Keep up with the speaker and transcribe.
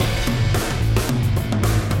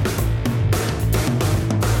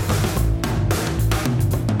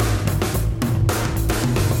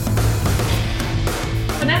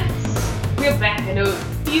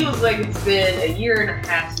like it's been a year and a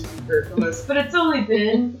half since you've heard from us, but it's only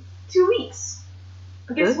been 2 weeks.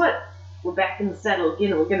 But guess what? We're back in the saddle again,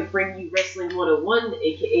 and we're going to bring you Wrestling 101,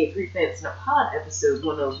 aka Three Fans in a Pod, episode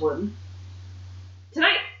 101.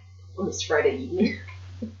 Tonight, on this Friday evening.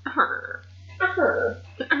 And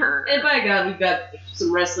by God, we've got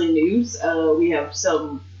some wrestling news. We have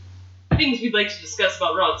some things we'd like to discuss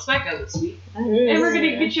about Raw and SmackDown this week. And we're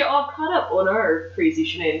going to get you all caught up on our crazy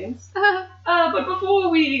shenanigans. But before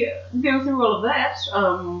we go through all of that,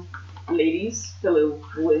 ladies, fellow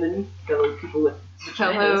women, fellow people with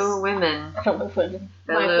fellow women. Fellow women.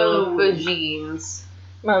 Fellow vagines.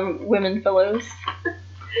 My women fellows.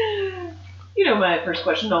 You know my first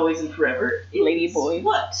question, always and forever. Lady boys.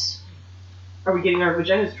 What are we getting our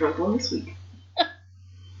vaginas drunk on this week?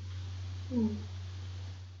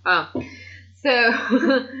 Oh. So,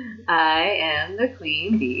 I am the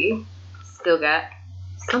Queen Bee. Still got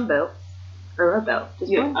some belts. Or a belt.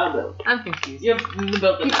 Just Yeah, one? a belt. I'm confused. You have the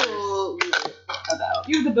belt that matters. People use it about.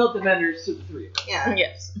 You have the belt that matters to the three of us. Yeah.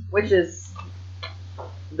 Yes. Which is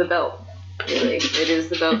the belt, really. It is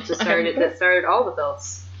the belt that started all the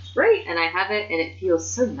belts. Right. And I have it, and it feels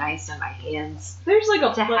so nice in my hands. There's like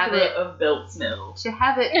a To have plethora it- of belts now. To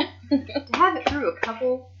have it through a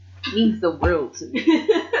couple means the world to me.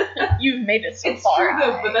 You've made it so It's far. true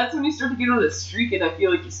though, but that's when you start to get on a streak, and I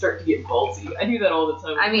feel like you start to get ballsy. I do that all the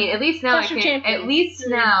time. I mean, at least now Clash of Champions.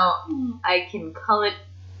 I can call it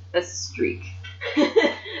a streak.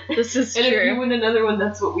 This is and if you true. win another one,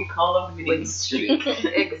 that's what we call a winning streak.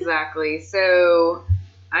 Exactly. So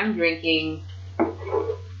I'm drinking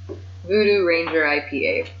Voodoo Ranger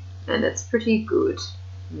IPA, and it's pretty good.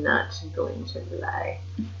 Not going to lie.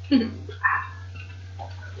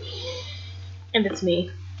 And it's me,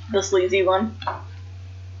 the sleazy one.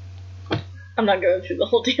 I'm not going through the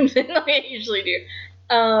whole damn thing like I usually do.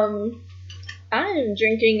 I am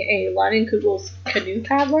drinking a Leinenkugel's Canoe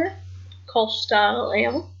Paddler, Kolsch style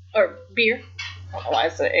ale, or beer. I don't know why I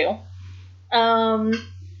said ale.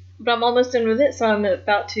 But I'm almost done with it, so I'm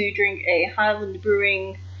about to drink a Highland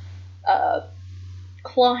Brewing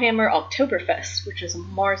Clawhammer Oktoberfest, which is a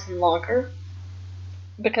Marzen lager,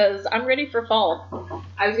 because I'm ready for fall.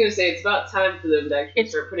 I was gonna say it's about time for them to actually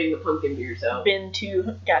It's start putting the pumpkin beers out. Been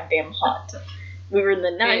too goddamn hot. We were in the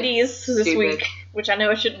 90s It's this stupid. week, which I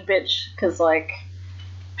know I shouldn't bitch, because, like,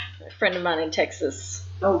 a friend of mine in Texas,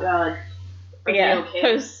 Oh God. Are yeah, they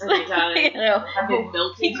okay? was, Are they dying? you know, Have they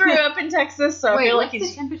melted? he grew up in Texas, so I Wait, feel like what's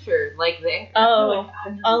he's, the temperature like there? oh,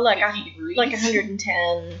 like 150 degrees. like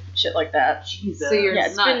 110, shit like that. Jesus. So you're Yeah,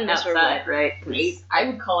 it's not been miserable. outside, right? 'Cause Great. I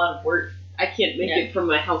would call out of work. I can't make Yeah. it from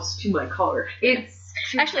my house to my car. It's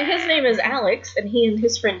Actually, his name is Alex, and he and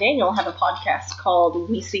his friend Daniel have a podcast called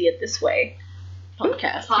We See It This Way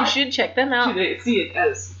podcast. You should check them Do out. they see it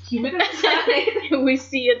as humid outside? We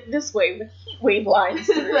see it this way with heat wave lines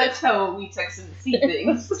through it. That's how we Texans see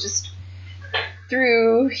things. Just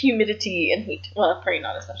through humidity and heat. Well, probably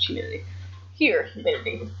not as much humidity. Here,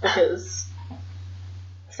 humidity, because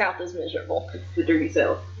South is miserable. It's the dirty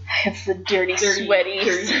South. It's the dirty, Dirty, sweaty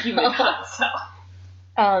dirty, humid, hot South.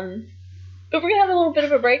 But we're gonna have a little bit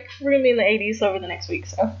of a break. We're gonna be in the 80s over the next week,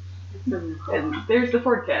 so And there's the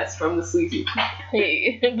forecast from the sleazy.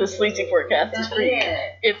 hey, the sleazy forecast is for you.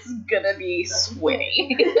 It's gonna be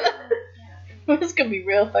sweaty. It's gonna be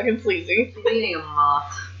real fucking sleazy. eating a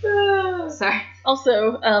moth. Sorry.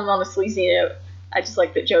 Also, on a sleazy note, I just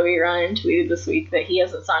like that Joey Ryan tweeted this week that he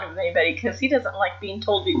hasn't signed with anybody because he doesn't like being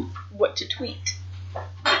told what to tweet.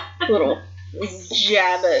 Little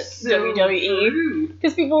jab at WWE. rude.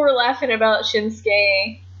 Because people were laughing about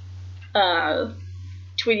Shinsuke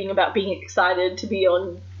tweeting about being excited to be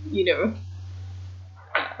on,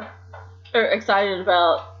 or excited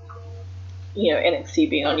about, NXT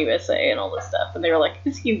being on USA and all this stuff. And they were like,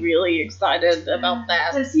 is he really excited about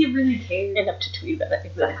that? Does he really care? Enough to tweet about it,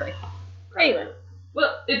 exactly. Anyway.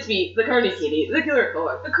 Well, it's me, the Carney Kitty, the Killer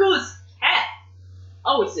Co-op, the coolest cat.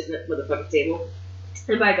 Always sitting at the motherfucking table.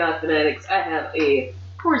 And by God, fanatics, I have a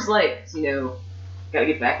Coors Light. Gotta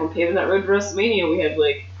get back on paving that road to WrestleMania. We have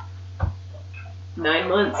 9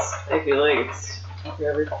 months. I feel like it's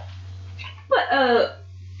forever. But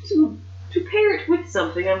to pair it with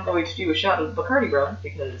something, I'm going to do a shot of Bacardi rum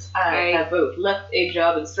because I have both left a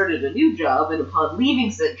job and started a new job, and upon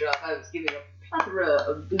leaving said job, I was given a plethora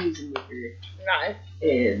of booze and liquor. Right.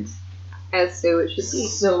 And As so it should be.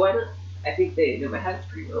 so why not? I think they know my habits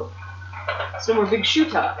pretty well. It's no more big shoe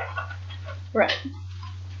talk. Right.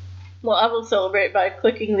 Well, I will celebrate by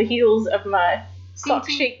clicking the heels of my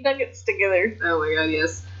sock-shaped nuggets together. Oh my God,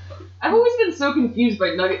 yes. I've always been so confused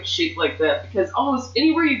by nuggets shaped like that because almost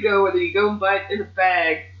anywhere you go, whether you go and buy it in a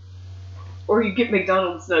bag Or you get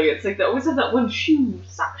McDonald's nuggets. Like, they always have that one shoe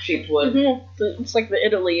sock-shaped one. It's like the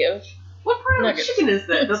Italy of What part Nuggets. of chicken is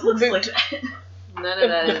that? That looks like that. None of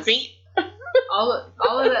that the is. feet. All of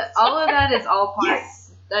that is all parts.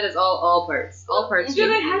 Yes. That is all parts. All parts. Do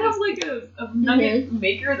they should be have used. like a nugget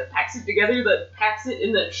maker that packs it together, that packs it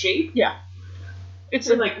in that shape? It's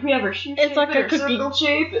So like we have our shoe It's shape like and a our cookie. circle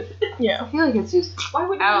shape. yeah. I feel like it's just Why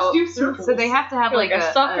wouldn't out. you just do circles? So they have to have like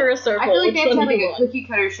a sock or a circle. I feel like they have which to have one like do you a want? cookie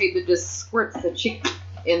cutter shape that just squirts the chicken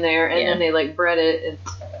in there, and Yeah. then they like bread it.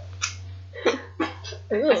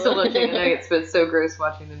 And I still love chicken nuggets, but it's so gross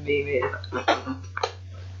watching them be made.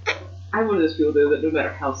 I'm one of those people though that no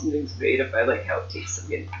matter how something's made, if I like how it tastes, I'm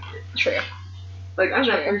gonna eat it. True. Like I'm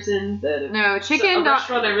that True. person that if No, a chicken.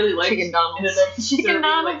 restaurant I really like, Chicken and Donald's. then next Chicken serving,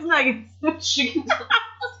 Donald's nuggets. like, chicken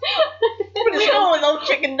What is wrong with old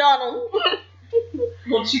chicken Donald?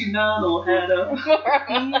 well, chicken Donald had a.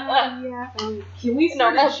 Can we No,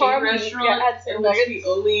 start that's a chain farm meat. restaurant Yeah, add some in which we nuggets.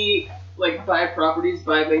 only like buy properties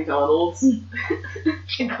by McDonald's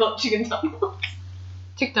and call it Chicken Donald's?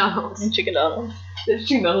 Chicken Donald's. Chicken Donald. There's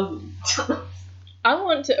Chicken Donald's. I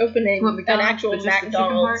want to open What, an McDonald's, actual but just the chicken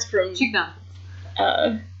McDonald's part? from Chicken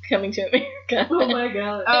Donald's. Coming to America. Oh my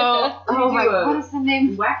god. Oh my do god. a- What is the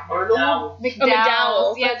name? Whack Arnold.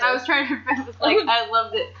 McDowell's. Yes, that's I it. was trying to remember. Like, I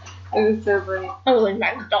loved it. It was so funny. Holy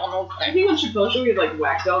McDonald's. I think on Chappelle Show we had like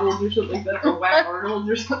Whack Donald's or something like that, or Whack Arnold's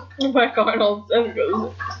or something. McDonald's. That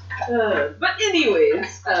goes. But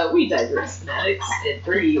anyways, we digress, fanatics, and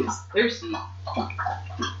Birdie is thirsty.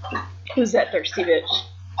 Who's that thirsty bitch?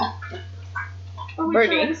 Oh, we Birdie.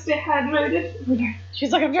 trying to stay hydrated.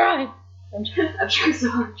 She's like, I'm dry. I'm trying so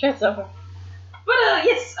hard. Shut up. But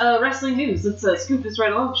yes, wrestling news. Let's scoop this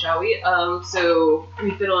right along, shall we? So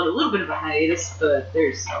we've been on a little bit of a hiatus, but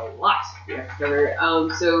there's a lot we have to cover.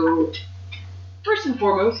 So first and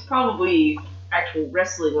foremost, probably actual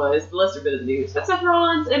wrestling-wise, the lesser bit of the news. But Seth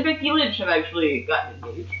Rollins and Becky Lynch have actually gotten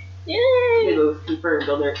engaged. They Yay! both confirmed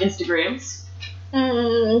on their Instagrams.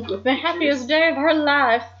 The happiest day of her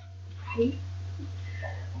life.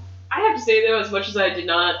 I have to say though, as much as I did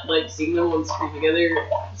not like seeing them on screen together,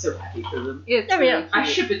 I'm so happy for them. It's Oh, yeah. really I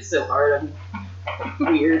cute. ship it so hard. I'm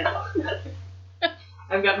weird.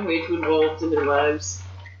 I've gotten way too involved in their lives.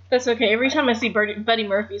 That's okay. Every time I see Buddy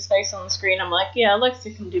Murphy's face on the screen, I'm like, yeah,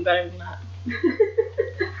 Alexa can do better than that.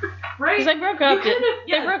 Right? Because they broke up. You kind of-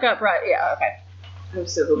 They yeah. broke up, right? Yeah, okay. I'm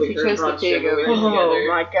so hoping She her and chose to Braun take Strowman over. are Oh together.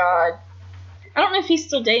 my god. I don't know if he's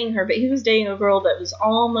still dating her, but he was dating a girl that was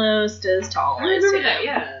almost as tall I as remember him. that,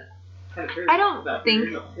 yeah. Haven't heard I don't about her think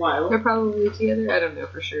in a while. They're probably together. I don't know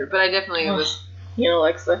for sure, but I definitely Ugh. was. You know,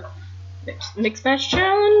 Alexa. Mixed match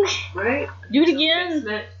challenge? Right? Do it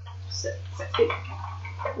again.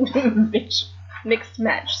 Mixed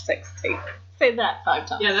match sex tape. Say that 5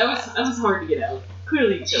 times. Yeah, that was hard to get out.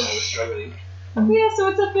 Clearly, you still was struggling. Yeah, so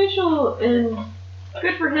it's official, and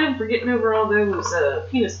good for him for getting over all those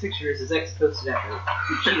penis pictures his ex posted after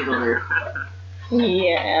he cheated on her.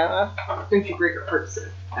 Yeah. Don't you break her heart,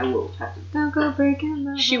 Seth. I will have to. Don't go breaking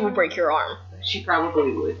the She will break your arm. She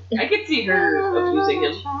probably would. I could see her abusing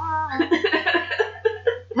him.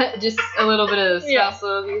 Just a little bit of Yeah.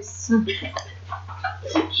 spousal abuse.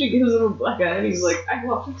 She gives him a black eye, and he's like, I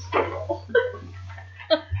want to steal.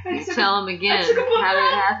 Tell him again. I took a How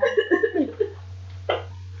did it happen?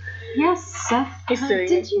 Yes, Seth. He's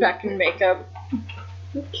sitting back in makeup.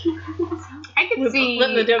 I could With- see.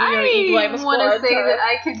 letting the WWE blame I us want for to it, say that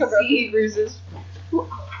I could cover up his see bruises.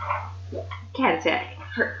 cat attack.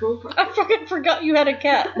 I fucking forgot you had a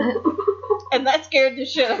cat. And that scared the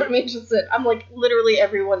shit out of me just then. I'm like, literally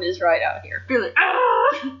everyone is right out here. Be like,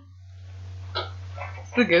 ah!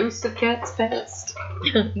 It's the ghost of Cat's past.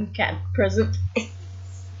 Cat present.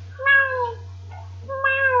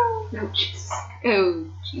 Oh, Jesus. Oh,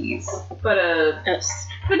 jeez. But, Yes.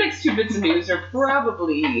 the next two bits of news are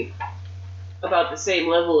probably about the same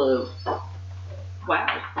level of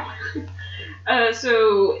wow.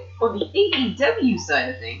 So on the AEW side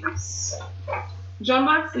of things, Jon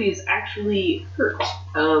Moxley is actually hurt.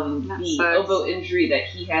 That The sucks. elbow injury that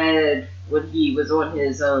he had when he was on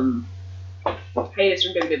his hiatus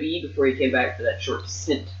from WWE before he came back for that short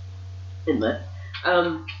stint and left.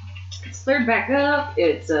 It's flared back up.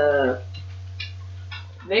 It's there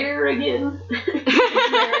again.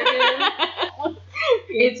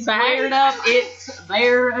 It's flared back. up. It's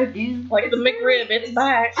there again. Like the McRib, it's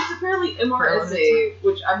back. It's apparently MRSA,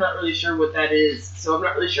 which I'm not really sure what that is, so I'm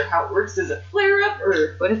not really sure how it works. Does it flare up,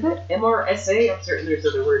 or What is it? MRSA? I'm certain there's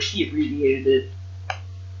other words. He abbreviated it.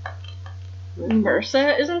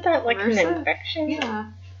 MRSA? Isn't that like MRSA? an infection?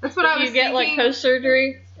 Yeah. That's what I was You get like thinking. post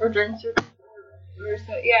surgery or during surgery?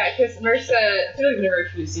 Marissa. Yeah, because Marissa. I feel like I've never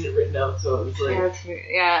actually seen it written out, so I was like,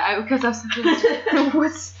 Because I was thinking,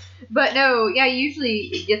 what's. But no, yeah,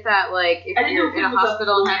 usually you get that, like, if I didn't know you're if in it a was a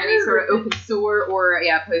hospital and have any sort of flare. open sore or,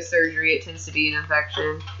 post-surgery, it tends to be an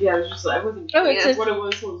infection. yeah, I was just like, I wasn't Oh, sure it's what it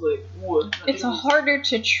was, so I was like, what? It's a harder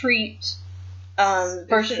to treat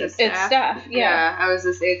version. It's It's staph. Yeah. I was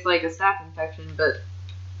just say it's like a staph infection, but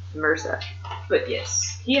MRSA. But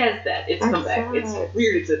yes, he has that. It's That come back. sucks. It's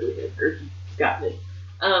weird it's ugly him, or he's gotten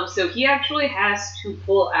it. So he actually has to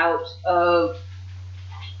pull out of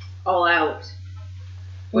All Out,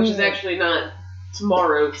 which is actually not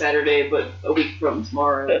tomorrow, Saturday, but a week from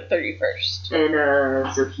tomorrow. The 31st.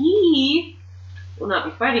 And so he will not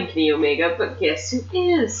be fighting Kenny Omega, but guess who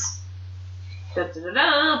is?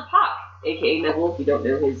 Da-da-da-da, Pac, aka Neville, if you don't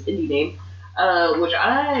know his indie name. Which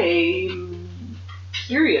I'm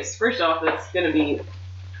curious. First off, that's gonna be.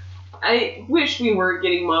 I wish we were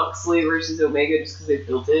getting Moxley versus Omega just because they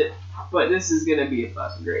built it, but this is gonna be a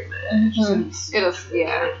fucking great match.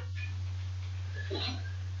 Yeah.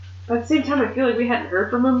 But at the same time, I feel like we hadn't heard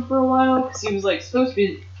from him for a while because he was like supposed to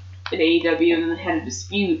be in AEW and then had a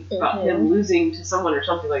dispute about him losing to someone or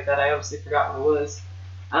something like that. I obviously forgot what it was.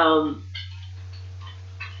 And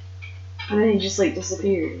then he just like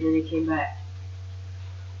disappeared and then he came back.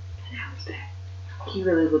 And now he's back. He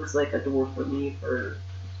really looks like a dwarf for me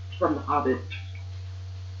from The Hobbit.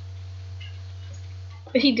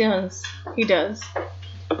 He does. He does.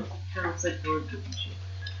 Kind of looks like Lord Doofenshmirtz.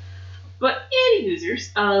 But any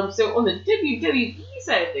losers, so on the WWE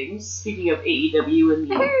side of things, speaking of AEW and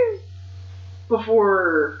the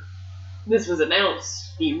before this was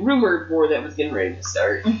announced, the rumored war that was getting ready to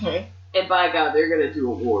start, and by God, they're gonna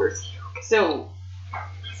do a war. So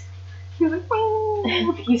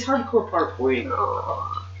he's hardcore parkouring.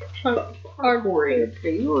 Hardcore.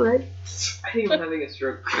 Okay, you alright? I think I'm having a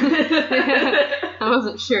stroke. I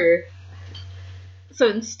wasn't sure. So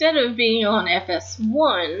instead of being on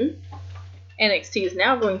FS1, NXT is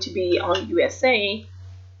now going to be on USA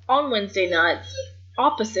on Wednesday nights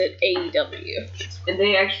opposite AEW. And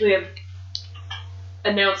they actually have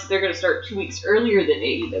announced that they're going to start 2 weeks earlier than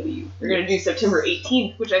AEW. They're going to do September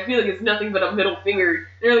 18th, which I feel like is nothing but a middle finger.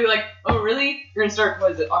 They're really like, oh, really? You're going to start,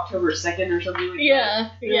 what is it, October 2nd or something like that? Yeah,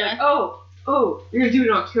 They're yeah. like, oh, you're going to do it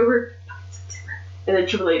in October? No, it's September. And then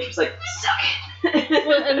Triple H was like, suck it!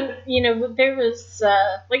 Well, and, there was,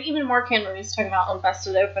 like, even Mark Henry was talking about on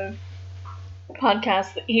Busted Open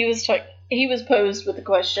podcast that he was posed with the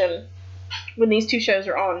question, when these two shows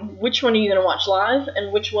are on, which one are you going to watch live,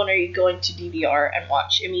 and which one are you going to DVR and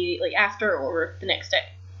watch immediately after or the next day?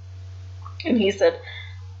 And he said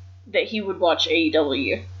that he would watch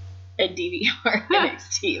AEW and DVR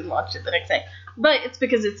NXT and watch it the next day. But it's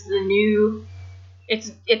because it's the new,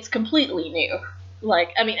 it's completely new.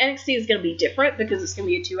 Like, I mean, NXT is going to be different because it's going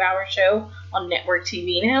to be a 2-hour show on network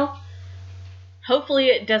TV now. Hopefully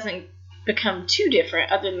it doesn't become too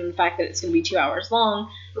different other than the fact that it's going to be 2 hours long.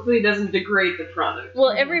 Hopefully it doesn't degrade the product.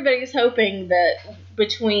 Well, everybody's hoping that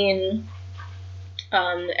between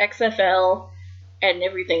XFL and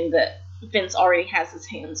everything that Vince already has his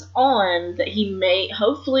hands on, that he may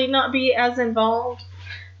hopefully not be as involved.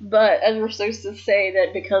 But as we're supposed to say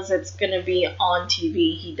that because it's going to be on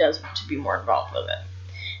TV, he does want to be more involved with it.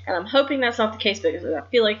 And I'm hoping that's not the case because I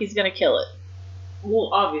feel like he's going to kill it. Well,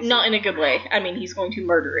 obviously. Not in a good way. I mean, he's going to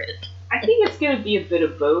murder it. I think it's going to be a bit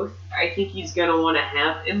of both. I think he's going to want to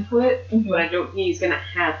have input, but I don't think he's going to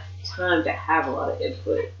have time to have a lot of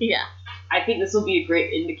input. Yeah. I think this will be a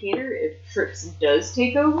great indicator if Trips does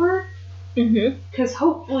take over. Mm-hmm. Because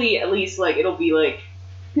hopefully, at least, like, it'll be like...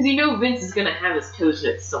 Because you know Vince is going to have his toes in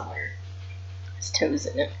it somewhere. His toes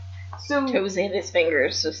in it. So, Toes in his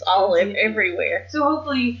fingers, just all everywhere. So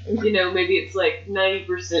hopefully, maybe it's like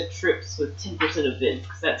 90% Trips with 10% of Vince,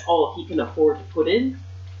 because that's all he can afford to put in.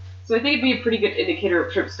 So I think it'd be a pretty good indicator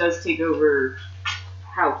if Trips does take over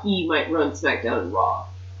how he might run SmackDown and Raw.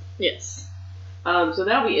 Yes. So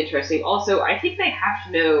that'll be interesting. Also, I think they have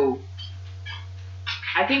to know...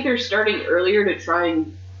 I think they're starting earlier to try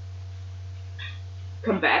and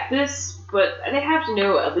combat this, but they have to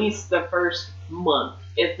know at least the first month,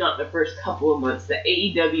 if not the first couple of months, that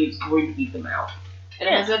AEW is going to beat them out. And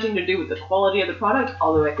it has nothing to do with the quality of the product,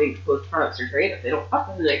 although I think both products are great. If they don't fuck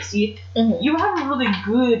with NXT, you have a really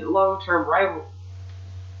good long-term rival.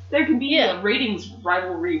 There can be a ratings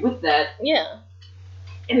rivalry with that. Yeah.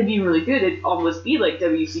 And it'd be really good. It'd almost be like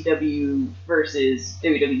WCW versus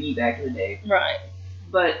WWE back in the day. Right.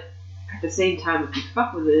 But at the same time, if you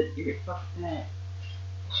fuck with it, you're gonna fuck with that.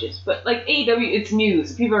 But like AEW, it's new,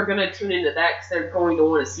 so people are gonna tune into that because they're going to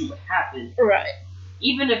want to see what happens. Right.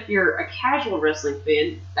 even if you're a casual wrestling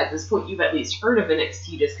fan, at this point you've at least heard of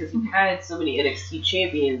NXT just because you've had so many NXT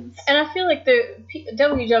champions. And I feel like the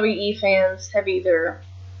WWE fans have either,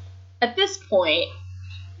 at this point,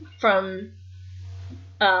 from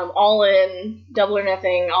All In, Double or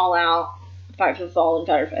Nothing, All Out, Fight for the Fall, and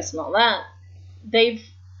Fyter Fest, and all that,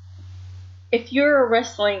 if you're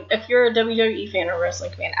a WWE fan or a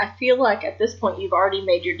wrestling fan, I feel like at this point you've already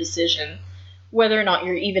made your decision whether or not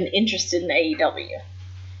you're even interested in AEW.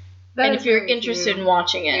 And if you're interested in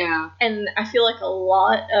watching it. Yeah. And I feel like a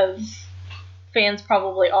lot of fans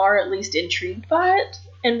probably are at least intrigued by it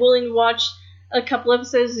and willing to watch a couple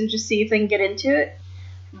episodes and just see if they can get into it.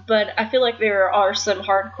 But I feel like there are some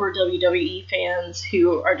hardcore WWE fans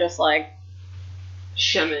who are just like,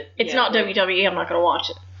 Shum it. it's Yeah, not like, WWE, I'm not going to watch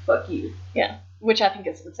it. Fuck you. Yeah. Which I think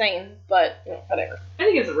is insane, but whatever. I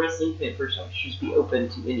think as a wrestling fan, first off, you should just be open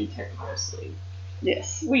to any type of wrestling.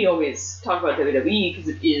 Yes. We always talk about WWE because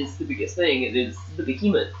it is the biggest thing. It is the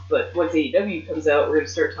behemoth. But once AEW comes out, we're going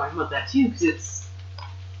to start talking about that too because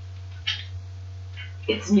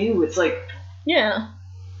it's new. It's like, Yeah.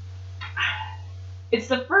 it's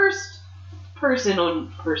the first first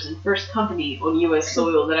company on U.S.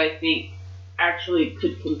 soil that I think actually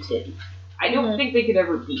could contend. I don't think they could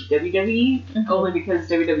ever beat WWE, only because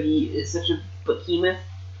WWE is such a behemoth.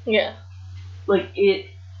 Yeah. Like, if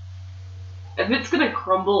it's gonna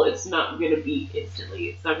crumble, it's not gonna be instantly.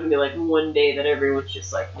 It's not gonna be like one day that everyone's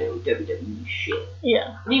just like, no, WWE shit.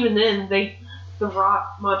 Yeah. And even then, The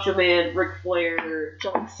Rock, Macho Man, Ric Flair,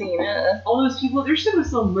 John Cena. all those people, they're still gonna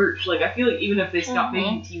sell merch. Like, I feel like even if they stop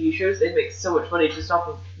making TV shows, they'd make so much money just off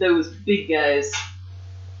of those big guys'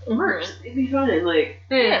 merch. It'd be fun. Like,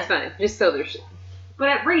 Yeah, it's fine. Just sell their shit. but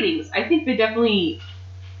at ratings, I think they definitely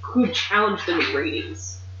could challenge them in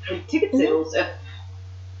ratings and ticket sales.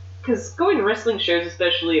 Because going to wrestling shows,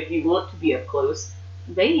 especially if you want to be up close,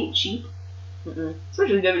 they ain't cheap.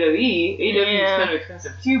 Especially WWE. AEW is kind of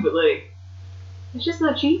expensive too, but like, it's just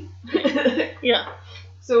not cheap. Yeah.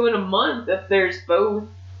 So in a month, if there's both,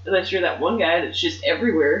 unless you're that one guy that's just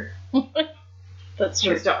everywhere, That's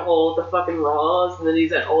true. he's at all the fucking Raws, and then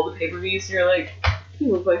he's at all the pay-per-views, so you're like,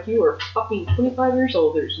 you look like you are fucking 25 years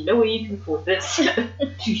old. There's no way you can afford this.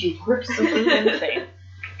 GG works. Insane.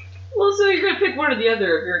 Well, so you're gonna pick one or the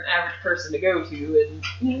other if you're an average person to go to, and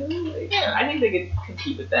you know, like, Yeah. I think they could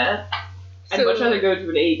compete with that. I'd So- much rather go to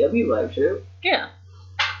an AEW live show. Yeah.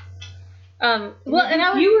 Well, and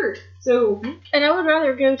I would viewer. So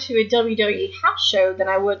rather go to a WWE house show than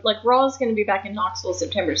I would, like, Raw is going to be back in Knoxville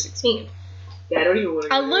September 16th. I don't even want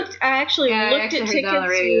to. I actually looked at tickets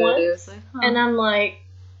once, Like, and I'm like,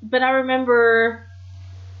 but I remember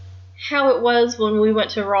how it was when we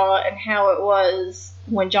went to Raw and how it was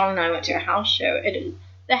when John and I went to a house show.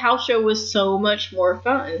 The house show was so much more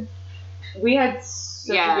fun. We had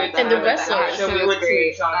such a good time. And the at wrestling house show we was went to in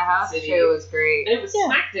great. The Johnson house City. show was great. And it was Yeah.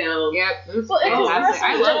 SmackDown. Yep. It was Well, and because fantastic. I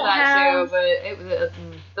wrestlers love don't that show, have- but it was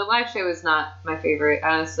the live show was not my favorite.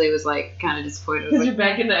 Honestly, it was like kind of disappointed. Because you're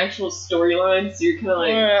back in the actual storyline, so you're kind of like,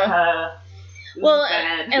 Yeah. this Well, is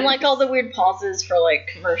bad. and like all the weird pauses for like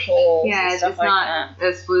commercials yeah, and it's stuff just like not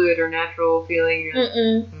as fluid or natural feeling.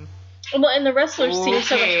 that. Well, and the wrestlers seem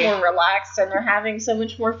so much Okay. more relaxed, and they're having so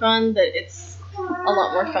much more fun that it's a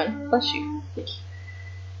lot more fun. Bless you.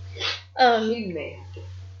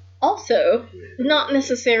 Also, not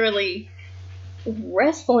necessarily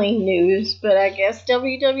wrestling news, but I guess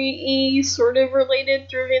WWE sort of related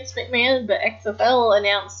through Vince McMahon, but XFL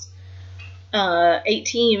announced 8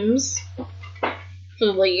 teams for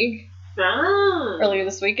the league earlier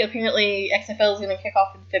this week. Apparently, XFL is going to kick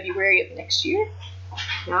off in February of next year.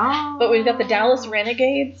 No. But we've got the Dallas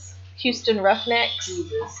Renegades, Houston Roughnecks,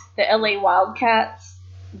 Jesus. the LA Wildcats,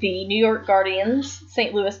 the New York Guardians,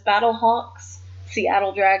 St. Louis Battlehawks,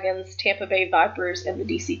 Seattle Dragons, Tampa Bay Vipers, and the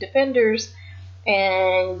DC Defenders.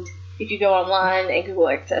 And if you go online and Google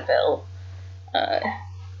XFL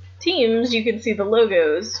teams, you can see the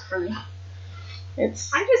logos for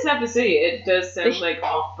it's I just have to say, it does sound like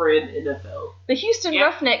off-brand NFL. the Houston Yeah.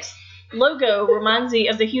 Roughnecks logo reminds me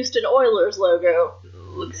of the Houston Oilers logo.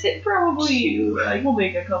 Looks it probably like we'll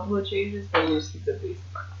make a couple of changes, but we'll just keep the base.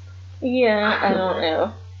 Yeah, I don't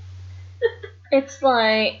know. It's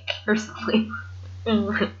like personally.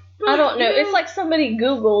 I don't know. It's like somebody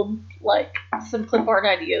Googled like some clip art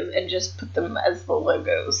ideas and just put them as the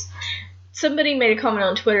logos. Somebody made a comment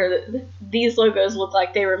on Twitter that these logos look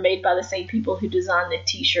like they were made by the same people who designed the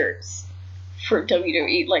T-shirts for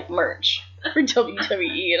WWE, like merch for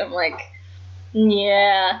WWE, and I'm like,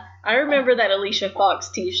 yeah, I remember that Alicia Fox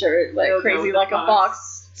T-shirt, like Logo crazy with like the a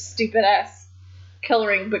Fox stupid ass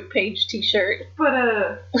coloring book page T-shirt.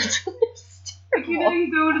 But Like, you know,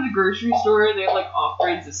 you go to the grocery store and they have, like,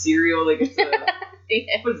 off-brands of cereal. Like, it's, Yeah.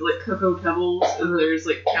 what is it, like, Cocoa Pebbles, and there's,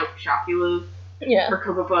 like, Count Chocula, Yeah. or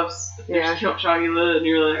Cocoa Puffs. There's Yeah. Count Chocula, and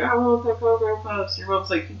you're like, I want that Cocoa Puffs. Your mom's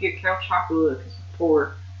like, you get Count Chocula because you're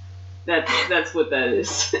poor. That's what that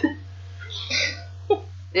is.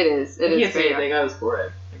 It is. It I is can't say very. anything. I was poor.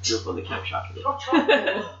 I grew up on the Count Chocula. Count Chocula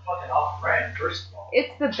wasn't fucking off-brand, first of all.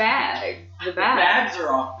 It's the bag. The The bag. bags are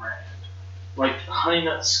off-brand. Like Honey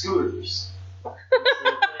Nut Scooters. Or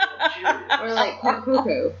like Count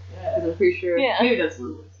Cocoa. Yeah. I'm pretty sure. Yeah. Maybe that's what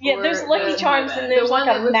it was. Yeah, Or there's Lucky the- Charms and there's the one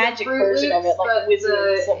like that a was the magic Fruit version of it, Loops, like but Wizard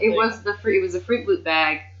or something. it was the Fruit Loop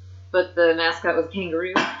bag, but the mascot was a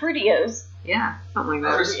kangaroo. Fruitios. Yeah, something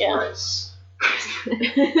like Chris that. Yeah. Rice.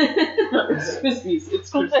 It's Krispies. It's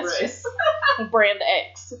Chris That's Rice. just Brand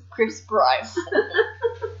X, Chris Bryce.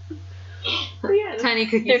 But yeah, Tiny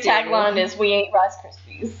cookie. Their cereal. tagline is "We ain't Rice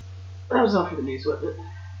Krispies." that was all for the news, wasn't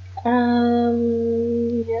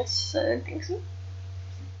Yes, I think so.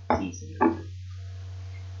 it?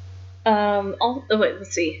 Oh wait,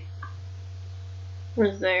 let's see.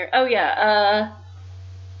 Where's there? Oh yeah,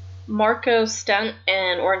 Marco Stunt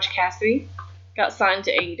and Orange Cassidy got signed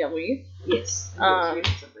to AEW. Yes.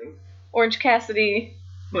 Something. Orange Cassidy,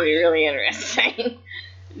 really, really interesting.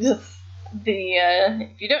 Just the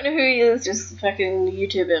if you don't know who he is, just fucking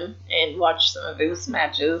YouTube him and watch some of his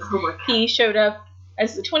matches. Oh my god. He showed up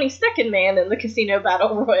as the 22nd man in the Casino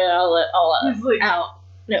Battle Royale at All Out. He's like,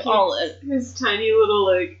 All Out. his tiny little,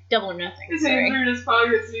 like, Double or Nothing. his hands Sorry. are in his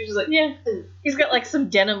pockets, and he's just like, Yeah, he's got like some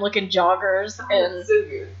denim-looking joggers oh, and it's so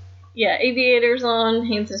good. yeah, aviators on,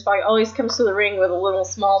 hands in his pocket. Always comes to the ring with a little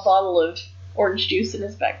small bottle of orange juice in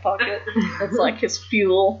his back pocket. That's like his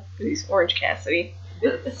fuel. He's Orange Cassidy.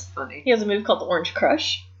 That's funny. He has a move called the Orange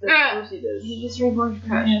Crush. Of course he does. He just drank Orange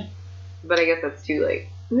Crush. But I guess that's too late.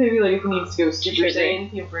 Maybe, like, if he needs to go Super Super Saiyan,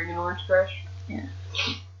 he'll bring an Orange Crush.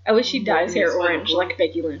 I wish he dyed his hair He's orange, fine. like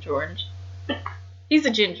Becky Lynch orange. He's a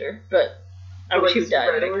ginger, but I Or, wish like, he would dye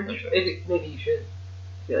bright it. orange. Maybe you should.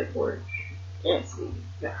 I feel like orange. Yes,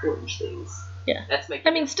 got orange things. Yeah. That's my. I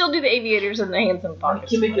mean, still do the aviators and the hands in the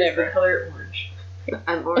pockets, gimmick is the whatever. color orange.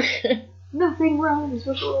 I'm orange. Nothing rhymes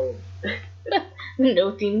with orange.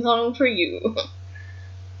 No theme song for you.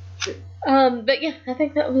 But yeah, I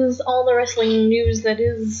think that was all the wrestling news that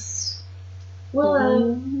is.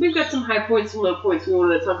 Well, we've got some high points and low points we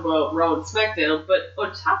wanted to talk about Raw and SmackDown, but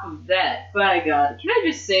on top of that, by God, can I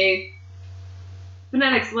just say,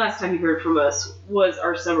 Fanatics, last time you heard from us was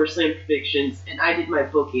our SummerSlam predictions, and I did my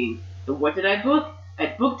booking. And what did I book? I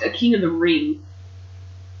booked a King of the Ring.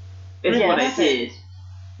 Is what I Yes. did.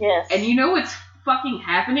 Yes. And you know what's fucking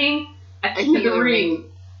happening? A King of the Ring.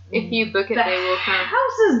 If you book it, The they will come.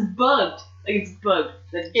 house is bugged. Like, it's bugged.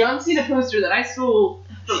 The John Cena poster that I stole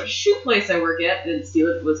from a shoe place I work at, didn't steal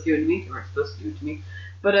it, it was given to me. They weren't supposed to do it to me.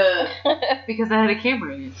 But, Because I had a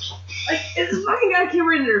camera in it. like, it's fucking got a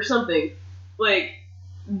camera in it or something. Like,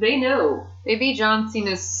 they know. Maybe John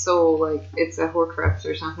Cena's soul, like, it's a Horcrux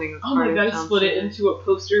or something. It's Oh part my of god, I John split it Cena. into a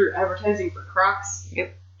poster advertising for Crocs.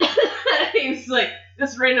 Yep. It's like,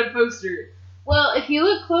 this random poster. Well, if you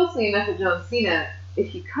look closely enough at John Cena,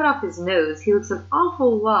 if you cut off his nose, he looks an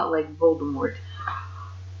awful lot like Voldemort.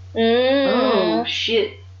 Oh,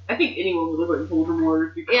 shit. I think anyone would look like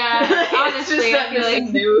Voldemort. Because Yeah, it's honestly, just I that feel like-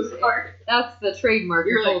 missing nose part. That's the trademark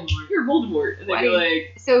You're of like, Voldemort. you're Voldemort. And they'd Why be do you-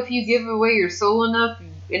 like, So if you give away your soul enough,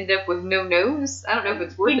 you end up with no nose? I don't know if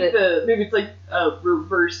it's I worth think it. maybe it's like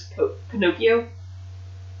reverse Pinocchio.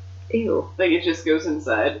 Ew. Like it just goes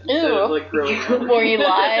inside instead Ew. of like growing The out. more he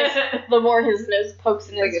lies, the more his nose pokes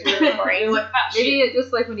in his Like real brain. You're like, ah, Maybe shit. it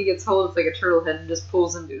just like when he gets hold, it's like a turtle head and just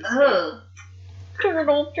pulls into his Ugh.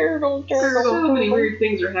 Turtle, turtle, turtle. So many weird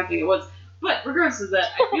things are happening at once. But regardless of that,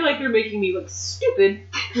 I feel like they're making me look stupid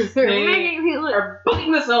because They're they making me look. are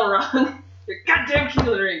booking this all wrong. They're goddamn King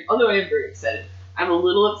of the Ring. Although I am very excited. I'm a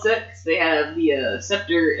little upset because they have the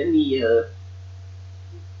scepter and the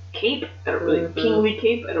cape. I don't really kingly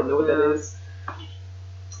cape. I don't know what that is.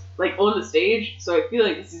 Like on the stage, so I feel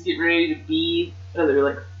like this is getting ready to be another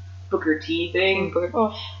like Booker T thing.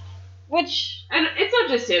 Which, And it's not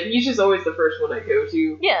just him; he's just always the first one I go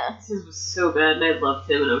to. yeah. This was so bad, and I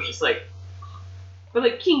loved him, and I was just like, but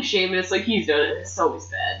like King Sheamus, like he's done it. It's always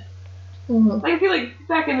bad. Mm-hmm. Like I feel like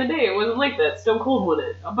back in the day, it wasn't like that. Stone Cold won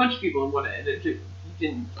it. A bunch of people won it, and it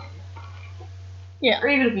didn't. Yeah. Or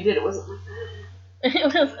even if he did, it wasn't like that.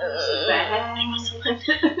 It was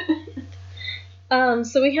Bad.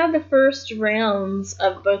 So we had the first rounds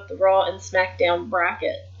of both the Raw and SmackDown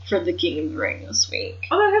bracket for the King of the Ring this week.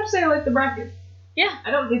 Oh, I have to say I like the bracket. Yeah.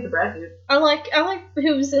 I don't hate the bracket. I like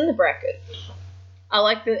who was in the bracket. I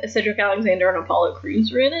like that Cedric Alexander and Apollo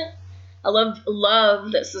Crews were in it. I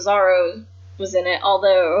love that Cesaro was in it,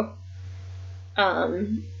 although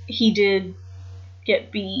he did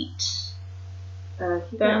get beat.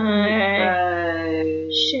 He got by...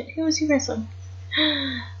 Shit, who was he wrestling?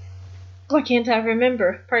 Why can't I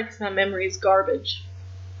remember? Probably because my memory is garbage.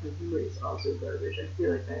 My memory is also garbage. I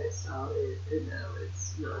feel like I saw it, and now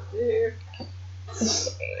it's not there.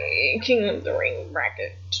 King of the Ring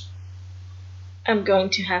bracket. I'm going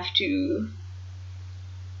to have to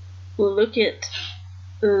look at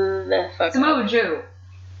the fuck Samoa up. Joe.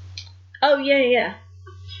 Oh, yeah.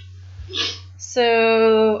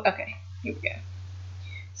 So, okay, here we go.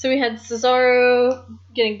 So we had Cesaro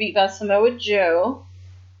getting beat by Samoa Joe.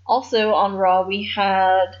 Also on Raw, we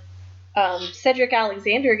had Cedric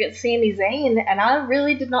Alexander against Sami Zayn, and I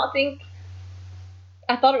really did not think...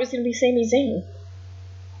 I thought it was going to be Sami Zayn.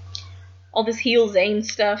 All this heel Zayn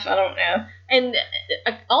stuff, I don't know. And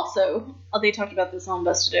also, they talked about this on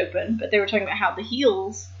Busted Open, but they were talking about how the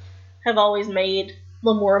heels have always made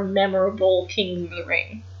the more memorable King of the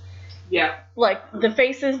Ring. Yeah. Like, the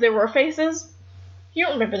faces, there were faces. You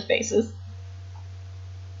don't remember the faces.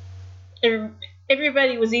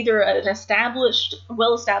 Everybody was either an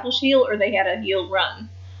well-established heel, or they had a heel run.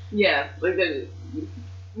 Yeah, like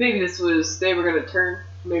maybe this was, they were going to turn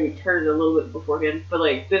a little bit beforehand, but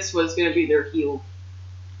like this was going to be their heel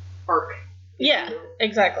arc. Yeah,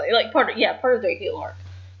 exactly. Like part of their heel arc.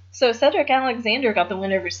 So Cedric Alexander got the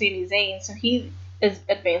win over Sami Zayn, so he is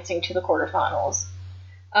advancing to the quarterfinals.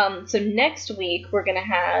 So next week we're going to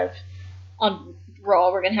have on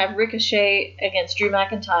Raw, we're going to have Ricochet against Drew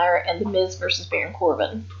McIntyre and The Miz versus Baron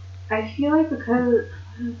Corbin. I feel like because...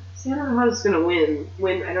 See, I don't know how it's going to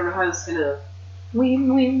win. I don't know how it's going to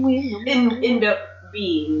end up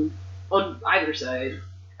being on either side.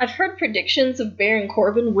 I've heard predictions of Baron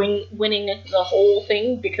Corbin winning the whole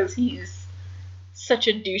thing because he's such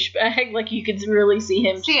a douchebag. Like, you could really see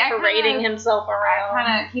him parading himself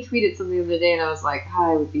around. He tweeted something the other day, and I was like,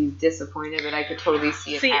 I would be disappointed, but I could totally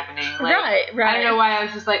see it happening. Like, right. I don't know why I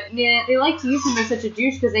was just like, yeah, they like to use him as such a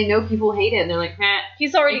douche because they know people hate it, and they're like,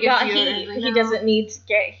 he's already got you, heat. like, He no. doesn't need to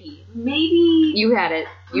get heat. Maybe... You had it.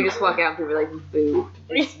 You just walk out and people are like, boo,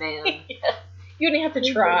 this man. Yeah. You don't even have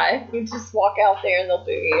to try. You just walk out there and they'll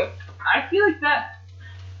boo you. I feel like that...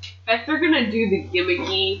 If they're going to do the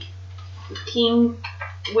gimmicky King...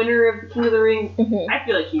 winner of the King of the Ring, Mm-hmm. I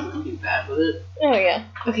feel like he wouldn't do bad with it. Oh, yeah.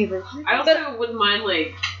 Okay, but I also wouldn't mind,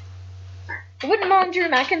 like, I wouldn't mind Drew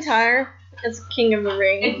McIntyre as King of the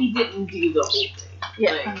Ring. if he didn't do the whole thing.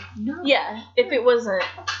 Yeah. Like, no. Yeah, if it wasn't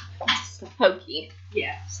hokey.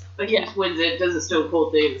 yeah. Like, Yeah. he just wins it, does a Stone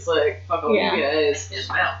Cold thing, it's like, fuck all Yeah. you guys, and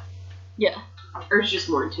I'm out. Yeah. Or it's just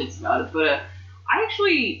more intense about it, but I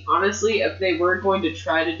actually, honestly, if they were going to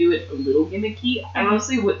try to do it a little gimmicky, I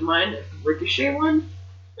honestly wouldn't mind if Ricochet won.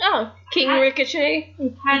 Oh, King Ricochet?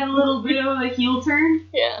 Had a little bit of a heel turn,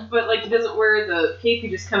 Yeah. but, like, he doesn't wear the cape, he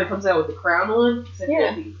just kind of comes out with the crown on. So I feel Yeah.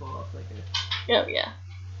 like he can pull off, like, Oh, yeah.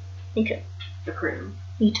 Okay. a crown.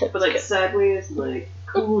 He took But, like, sideways, and, like,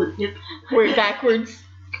 cool and hip. Wear it backwards.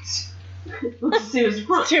 Let's see what's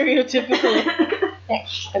front. Stereotypical.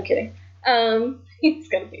 I'm kidding. He's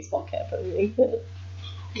got a baseball cap underneath it.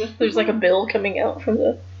 There's like a bill coming out from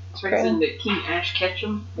the... Turns into King Ash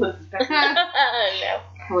Ketchum with his back. No.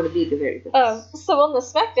 I want to be the very best. So on the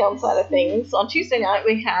SmackDown side of things, on Tuesday night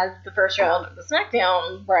we had the first round of the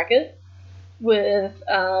SmackDown bracket with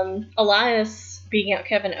Elias beating out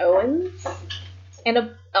Kevin Owens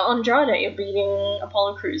and Andrade beating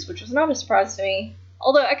Apollo Crews, which was not a surprise to me.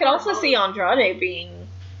 Although I could also see Andrade being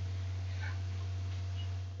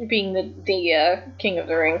the King of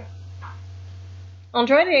the Ring.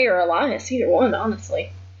 Andrade or Elias, either one,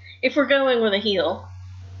 honestly. If we're going with a heel.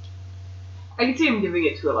 I can see him giving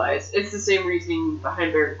it to Elias. It's the same reasoning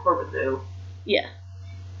behind Baron Corbin, though. Yeah.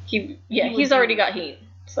 He's would already do- got heat,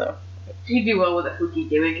 so. He'd do well with a hooky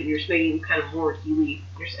gimmick, and you're just making him kind of more heely.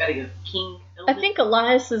 You're just adding a king I element. think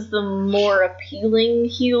Elias is the more appealing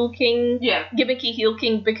heel king, Yeah. gimmicky heel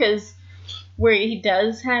king, because where he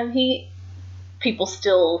does have heat, people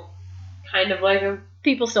still Kind of like him.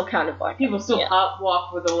 kind of like him. People still Yeah. hop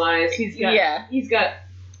walk with Elias. He's not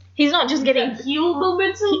He's not just getting heel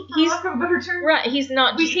momentum, for he's- lack of a better term. right. He's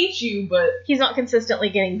not We hate you, but he's not consistently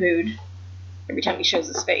getting booed every time he shows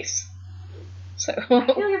his face. So I feel like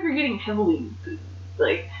if you're getting heavily booed,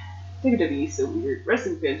 like, WWE is so weird.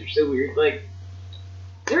 Wrestling fans are so weird. Like,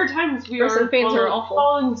 there are times we Wrestling are fans are awful.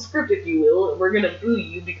 following the script, if you will, and we're gonna boo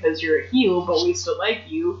you because you're a heel, but we still like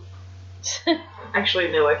you.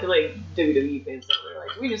 Actually, no, I feel like WWE fans are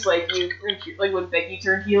like, we just like you. Like when Becky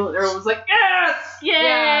turned heel, and everyone was like, yes! yay!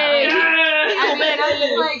 Yes! I mean,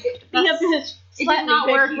 I was like, Be a bitch. It did not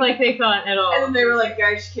work Becky. like they thought at all. And then they were like,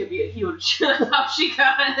 guys, she can't be a heel. Top she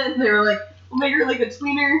got. And they were like, we'll make her like a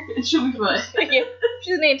tweener and she'll be fine. Yeah,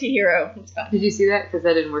 she's an anti-hero. It's fine. Did you see that? Because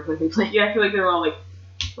that didn't work like we planned. Yeah, I feel like they were all like,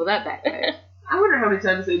 Well, that backfired. I wonder how many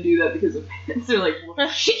times they do that because of fans. They're like, well,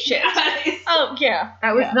 Shit. guys. Oh, yeah.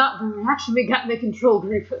 That was Yeah. not the reaction we got in the control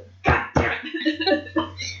group. God damn it.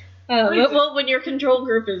 Well, when your control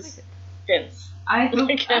group is Vince. I hope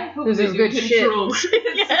This they is do good shit. control.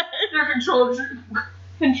 Yeah. Their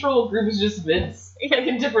control group is just Vince. Like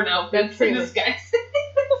in different outfits. That's And pretty this guy.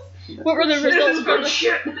 What were the This results is from good the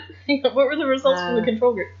shit. What were the results from the Uh,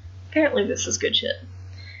 control group? Apparently, this is good shit.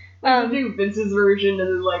 They do Vince's version and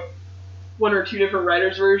then like one or two different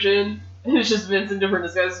writers' version. And it's just Vince in different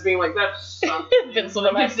disguises being like, that sucked. Vince with a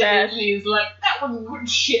Like, mustache. and he's like, that was good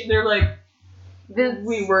shit. And they're like, Vince.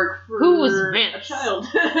 we work for Who was Vince? a child.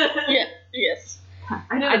 Yeah. Yes.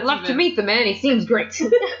 I know I'd love to meet the man. He seems great. Who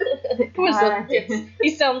is that? Yes.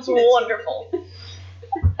 He sounds wonderful.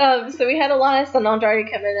 So we had Elias and Andrade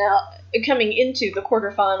coming into the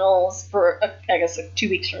quarterfinals for I guess 2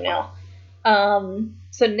 weeks from now.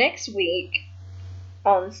 So next week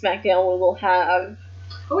on SmackDown we will have.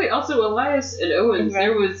 Oh wait, also Elias and Owens, Right.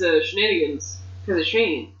 there was shenanigans because of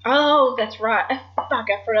Shane. Oh, that's right. Fuck,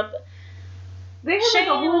 I forgot. They had Shane-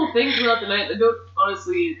 like a whole thing throughout the night. I don't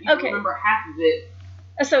honestly even Okay. remember half of it.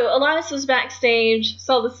 So Elias was backstage,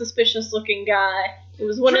 saw the suspicious looking guy. It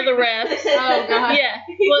was one of the refs. Oh, God. Yeah.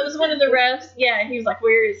 Well, it was one of the refs. Yeah, he was like,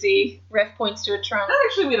 "Where is he?" Ref points to a trunk. That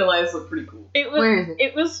actually made Elias look pretty cool. It was. Where is it?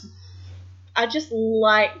 It was. I just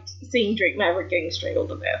liked seeing Drake Maverick getting strangled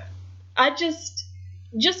to death.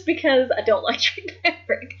 Just because I don't like Drake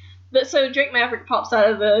Maverick. But so Drake Maverick pops out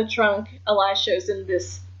of the trunk. Elias shows him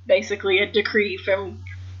this basically a decree from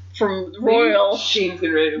Royal, Shane's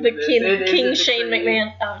getting ready to the win this. It is King a Shane decree.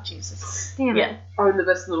 McMahon. Oh Jesus! Damn Yeah. it. I'm the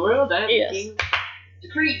best in the world. I am Yes. the king.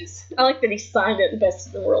 Decrees. I like that he signed it, best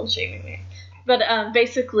in the world, Shane McMahon. But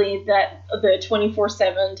basically, that the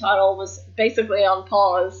 24/7 title was basically on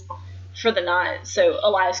pause for the night, so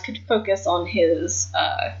Elias could focus on his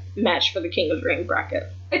match for the King of the Ring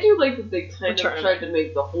bracket. I do like that they kind of Tournament. tried to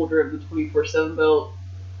make the holder of the 24/7 belt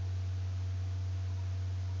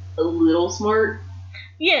a little smart.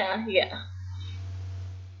 Yeah.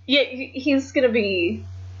 He's gonna be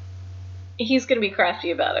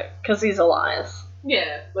crafty about it because he's Elias.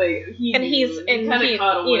 Yeah, like he And he's- and kind he- of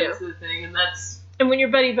caught a you win to the thing, and that's And when you're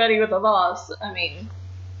buddy with a boss, I mean,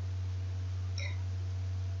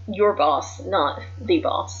 your boss, not the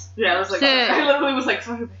boss. yeah. I was like, Yeah. I literally was like,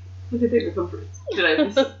 sorry, look at the conference. Did I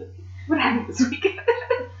miss something? What happened this week?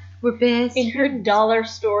 We're best. In her dollar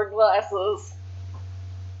store glasses,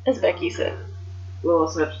 as Becky said. We'll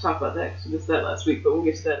also have to talk about that because we missed that last week, but we'll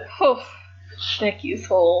get to that. Oh, Becky's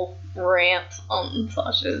whole rant on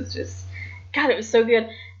Sasha is just, God, it was so good.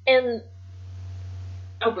 And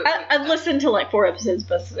Oh, but I listened to like 4 episodes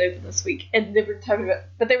busted open this week, and they were talking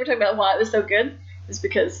about why it was so good. Is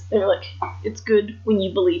because they were like, it's good when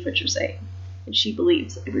you believe what you're saying, and she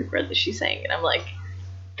believes every word that she's saying, and I'm like,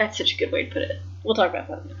 that's such a good way to put it. We'll talk about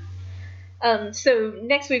that. So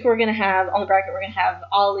next week we're gonna have on the bracket we're gonna have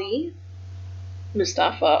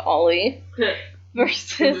Mustafa Ali the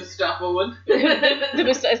versus Mustafa one. the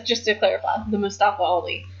Mustafa, just to clarify, the Mustafa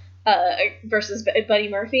Ali versus Buddy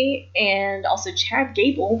Murphy, and also Chad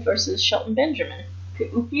Gable versus Shelton Benjamin.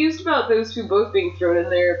 Confused about those two both being thrown in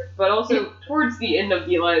there, but also towards the end of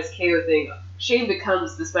the Elias KO thing, Shane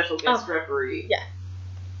becomes the special guest referee. Yeah.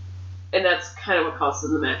 And that's kind of what costs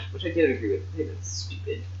him the match, which I didn't agree with. I think it's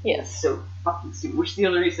stupid. Yes. It's so fucking stupid. Which is the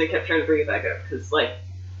only reason I kept trying to bring it back up, because, like,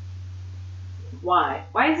 why?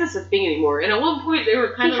 Why is this a thing anymore? And at one point they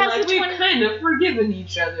were kind He of has like, a we've 20 kind of forgiven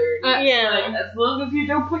each other. And it's yeah. like, as long as you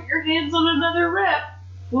don't put your hands on another rep,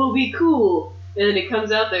 we'll be cool. And then he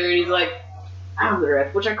comes out there and he's like, I'm the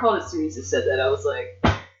ref, which I called it as soon as he said that. I was like,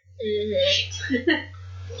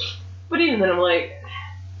 but even then I'm like,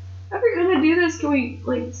 if you're gonna do this, can we,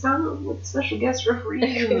 like, stop with special guest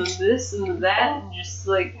referees and this and that, and just,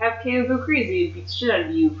 like, have KO go crazy and beat the shit out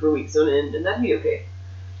of you for weeks on end, and that'd be okay.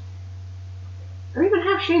 Or even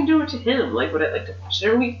have Shane do it to him. Like, would I like to watch it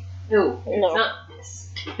every week? No, No. it's not this.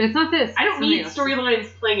 It's not this. I don't Something need else. storylines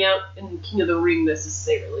playing out in King of the Ring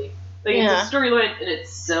necessarily. Like, Yeah. it's a storyline in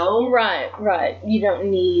itself. Right. You don't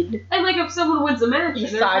need. And, like, if someone wins a match The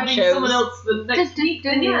and they're side fighting shows. someone else the next week,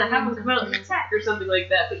 then yeah, have them come out and attack or something like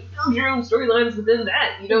that. But you build your own storylines within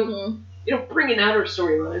that. You don't Mhm. you don't bring in outer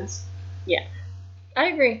storylines. I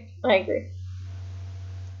agree.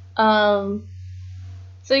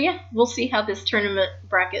 So yeah, we'll see how this tournament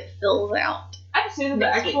bracket fills out. I just say that the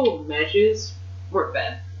Next actual matches weren't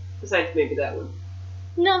bad. Besides maybe that one.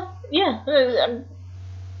 No, Yeah.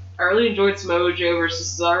 I really enjoyed Samojo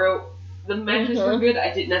versus Cesaro. The matches were Mhm. good.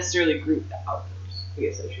 I didn't necessarily agree with the outcomes. I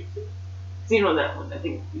guess I should say. Seen on that one, I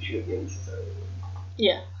think we should have given Cesaro.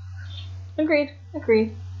 Yeah. Agreed.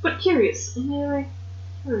 But curious. Yeah,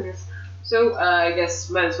 curious. So, I guess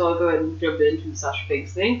might as well go ahead and jump into the Sasha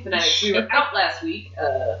Banks thing. Fanatics, we were out last week.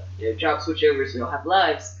 Job switchovers, we all have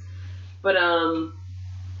lives. But,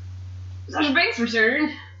 Sasha Banks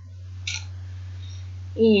returned.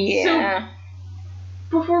 Yeah.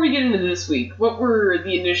 Before we get into this week, what were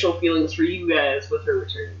the initial feelings for you guys with her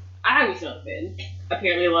return? I was not a fan.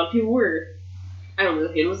 Apparently a lot of people were. I don't know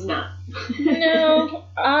if it was not. No,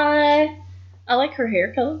 I like her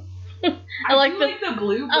hair color. I like the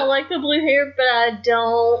blue, but I like the blue hair, but I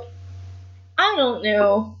don't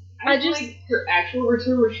know. I I just- like her actual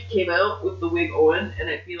return where she came out with the wig on, and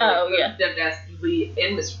I feel like Oh, yeah. Dev Dastardly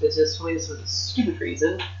and Mr. Business told me this was a stupid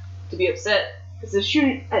reason to be upset. Because as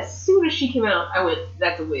soon as she came out, I went,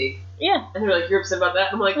 that's a wig. Yeah. And they're like, you're upset about that?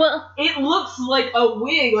 And I'm like, Well, it looks like a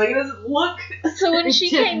wig. Like, it doesn't look... so when she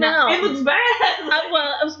came out, It looks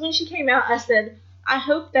bad! when she came out, I said, I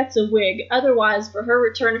hope that's a wig. Otherwise, for her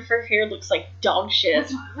return, her hair looks like dog shit.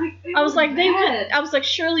 That's what, like, it I was like, bad.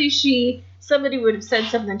 surely somebody would have said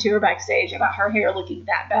something to her backstage about her hair looking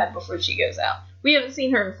that bad before she goes out. We haven't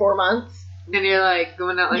seen her in 4 months. And you're like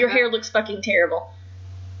going out like Your that? hair looks fucking terrible.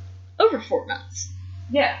 Over 4 months.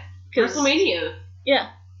 Yeah. 'Cause- WrestleMania. Yeah,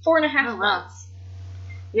 4.5 Oh, wow. months.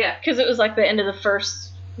 Yeah. Because it was like the end of the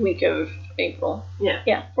first week of April. Yeah.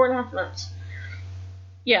 Yeah, 4.5 months.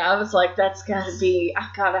 Yeah, I was like, that's gotta be.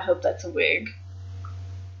 God, I hope that's a wig.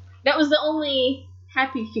 That was the only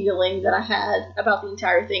happy feeling that I had about the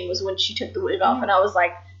entire thing was when she took the wig off, and I was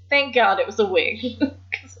like, thank God it was a wig.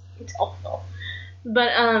 Because it's awful. But,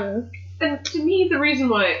 And to me, the reason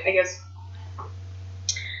why, I guess,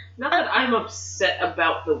 not that I'm upset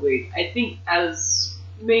about the wig. I think as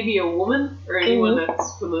maybe a woman or anyone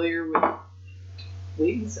that's familiar with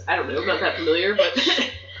wigs, I don't know, I'm not that familiar, but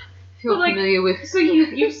Feel like, familiar with. so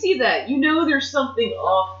you see that, you know, there's something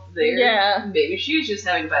off there. Yeah. Maybe she was just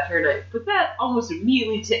having a bad hair night, but that almost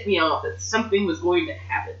immediately tipped me off that something was going to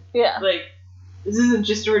happen. yeah. Like, this isn't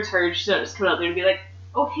just a return. She's not just coming out there and be like,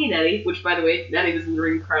 "Oh, hey, Natty," which, by the way, Natty was in the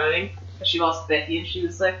ring crying because she lost Becky, and she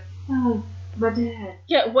was like, "Oh, my dad."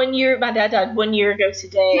 Yeah, my dad died 1 year ago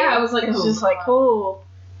today. Yeah, I was like, It's oh, just like, oh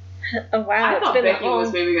wow, I it's thought been that Becky long.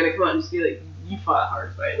 was maybe gonna come out and just be like, "You fought a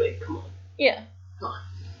hard fight. Like, come on." Yeah.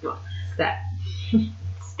 Stab.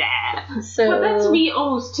 Stab. So. But that to me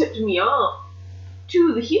almost tipped me off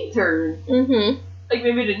to the heel turn. Mm-hmm. Like,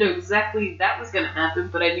 maybe I didn't know exactly that was gonna happen,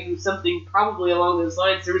 but I knew something probably along those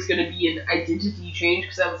lines. There was gonna be an identity change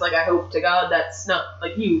because I was like, I hope to God that's not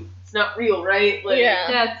like you. It's not real, right? Like, Yeah.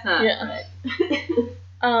 That's not Yeah.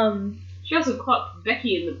 right. She also caught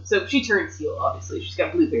Becky in the... So she turns heel, obviously. She's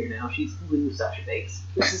got blue hair now. She's blue Sasha Banks.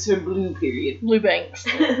 This is her blue period. Blue Banks.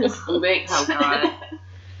 Blue Banks. Oh, God.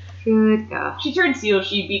 Good God. She turns heel.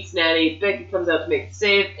 She beats Natty. Becky comes out to make the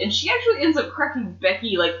save. And she actually ends up cracking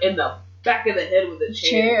Becky, like, in the back of the head with a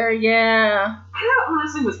chair. Chair, yeah. I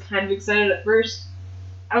honestly was kind of excited at first.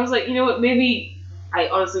 I was like, you know what, maybe... I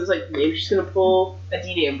honestly was like, maybe she's going to pull a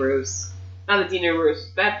Dean Ambrose. Not that Dean Ambrose was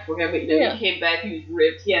bad beforehand, but, you know, Yeah. he came back, he was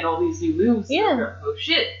ripped, he had all these new moves. Yeah. And I was like, oh,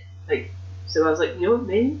 shit. Like, so I was like, you know what,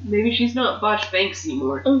 maybe she's not Botch Banks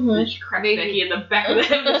anymore. And Mm-hmm. then she cracked Maybe. Becky in the back of the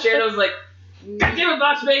head of the chair, and I was like, God damn it,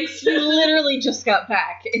 Botch Banks. You literally just got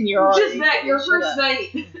back, and you're already Just that, your shut first up.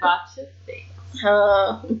 night. Botcha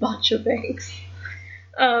thing. Botcha Banks.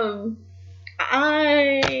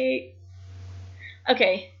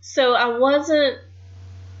 Okay, so I wasn't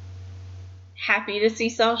happy to see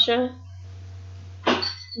Sasha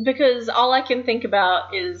because all I can think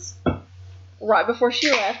about is right before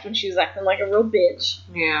she left when she was acting like a real bitch,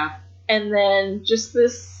 Yeah. and then just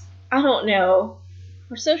this, I don't know,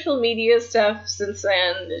 her social media stuff since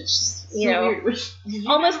then, it's just, you So know, weird. Which, did you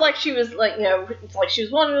almost know- like she was like, you know, it's like she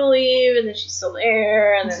was wanting to leave and then she's still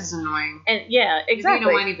there, and This then, is annoying. and yeah, Exactly.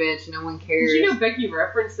 exactly. You know any bitch, no one cares. Did you know Becky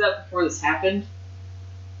referenced that before this happened?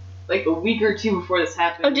 Like a week or two before this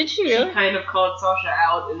happened. Oh, did she really? She kind of called Sasha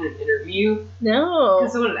out in an interview No.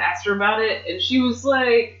 because someone had asked her about it, and she was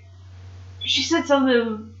like, she said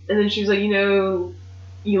something, and then she was like, you know,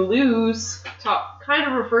 you lose. Kind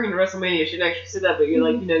of referring to WrestleMania. She didn't actually say that, but you're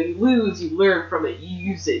like, you know, you lose, you learn from it, you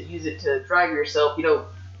use it to drive yourself. You don't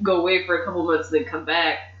go away for a couple months and then come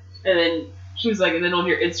back. And then she was like, and then on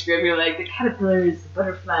your Instagram, you're like, the caterpillars, the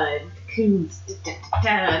butterfly, the cocoons, da, da, da,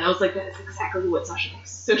 da. And I was like, that is exactly what Sasha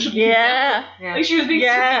Banks' social media Yeah. Yeah. like she was being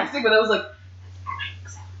Yeah. sarcastic, but I was like, that's actually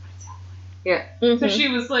exactly what it sounds like. Mhm. So she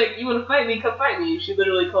was like, you want to fight me? Come fight me. She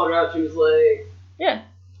literally called her out. She was like, Yeah.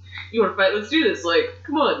 you want to fight? Let's do this. Like,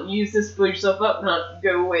 come on, use this to build yourself up, not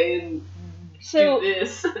go away and So do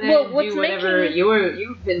this. Well, And what's do whatever making-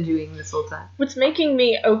 you've been doing this whole time. what's making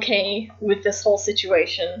me okay with this whole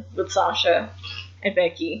situation with Sasha and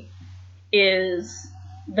Becky is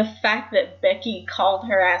the fact that Becky called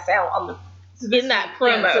her ass out on the So this in that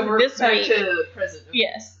week- promo, yeah, so we're this back week- to present.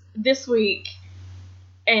 this week,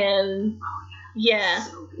 and yeah,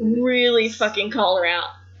 So good. really fucking call her out,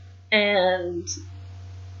 and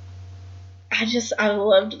I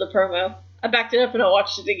loved the promo. I backed it up and I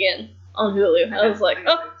watched it again on Hulu. I was like,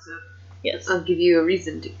 oh yes, I'll give you a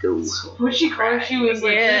reason to go. When she cried, she was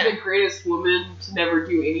like, Yeah. "You're the greatest woman to never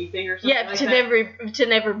do anything," or something yeah, like to that.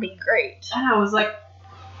 never be great. And I was like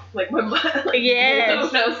my mind. Like, Yes.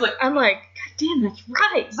 And I was like, I'm like, God damn, that's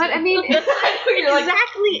right. But I mean, you're like,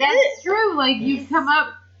 exactly that's it. true. Like you've come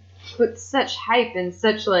up with such hype and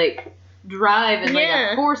such like drive and like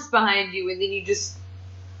Yeah. a force behind you, and then you just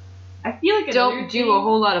I feel like don't another do thing- a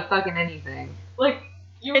whole lot of fucking anything. Like,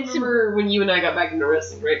 you It's- remember when you and I got back into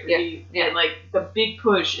wrestling, right? Yeah, We- yeah. And, like, the big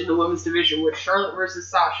push in the women's division was Charlotte versus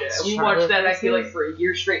Sasha. And we Charlotte watched that, I feel like, versus- for a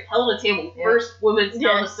year straight. Hell in a Table. Yeah. First women's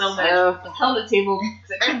Hell in a Yes. Cell match. Oh. Hell in a Table.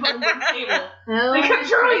 Because I couldn't put them on the table. Hell, Like, I'm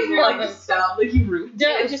trying. You're like, Love just stop. Like, you ruined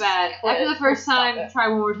Don't- it was just bad. quit. After the first Stop time, it. try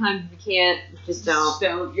one more time. If you can't, just don't. Just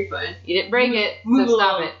don't. You're fine. You didn't break it, Move so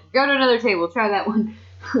stop along. it. Go to another table. Try that one.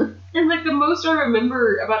 And, like, the most I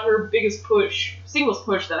remember about her biggest push, singles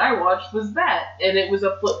push that I watched was that. And it was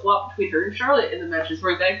a flip-flop between her and Charlotte, and the matches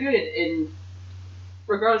weren't that good. And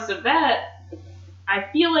regardless of that, I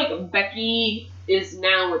feel like Becky is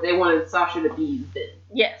now what they wanted Sasha to be then.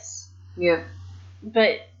 Yes, Yeah,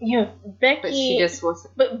 but Becky. but she just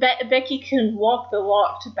wasn't. But Becky can walk the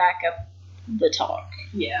walk to back up the talk,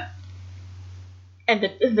 Yeah. and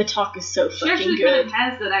the talk is so She fucking actually kind good. of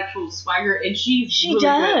has that actual swagger, and she's She really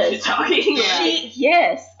does. good at talking.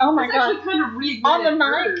 Yes. Oh my It's god. actually kind of reignited On the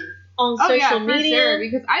her. mic, on Oh social yeah, for media. sure.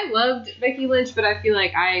 Because I loved Becky Lynch, but I feel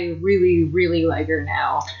like I really, really like her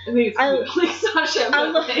now. I think it's I- like Sasha. I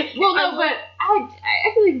but, love- like, Well, no, I- but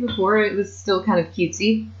I feel like before it was still kind of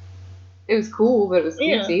cutesy. It was cool, but it was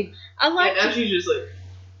Yeah. cutesy. I yeah, like. now she's just like,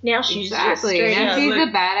 Now she's just Exactly. straight Now up. she's like-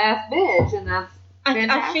 a badass bitch, and that's I feel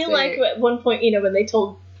fantastic. like at one point, when they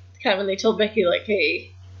told Becky like,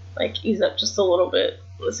 hey, like ease up just a little bit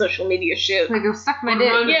with social media shit. like go suck my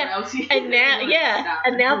Ronda dick. Yeah, Rousey. And now, Like, yeah, stop.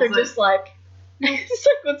 and now It's they're like, just like, it's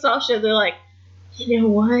like with Sasha, they're like, you know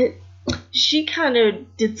what? She kind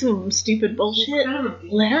of did some stupid she's bullshit. kind of a bitch.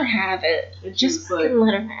 Let her have it. And Just she's fucking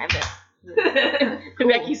let her have it. And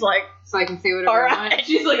Becky's like, So I can say whatever I want. alright.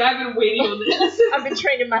 She's like, I've been waiting on this. I've been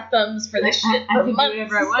training my thumbs for this shit I for can do months.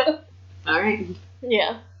 whatever I want. All right.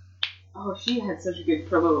 Yeah. Oh, she had such a good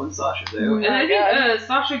promo on Sasha, though. Oh And my I think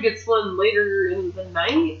Sasha gets one later in the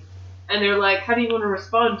night, and they're like, how do you want to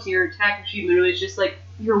respond to your attack? And she literally is just like,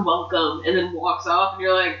 you're welcome, and then walks off, and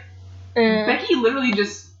you're like, Becky literally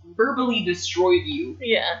just verbally destroyed you,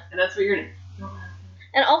 Yeah. and that's what you're gonna...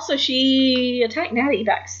 And also, she attacked Natty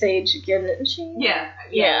backstage again, didn't she? Yeah,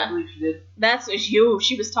 Yeah. I believe she did. That's what she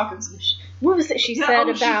was talking some shit. What was it she Yeah, said oh,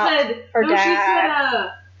 about she said, her no,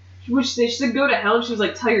 dad? she said go to hell, and she was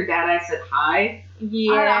like, tell your dad I said hi.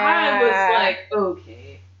 Yeah. I was like,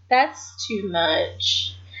 okay. That's too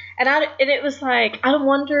much. And it was like, I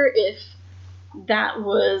wonder if that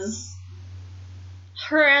was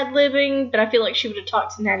her ad-libbing, but I feel like she would have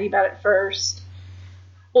talked to Natty about it first.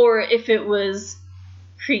 Or if it was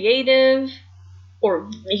creative, or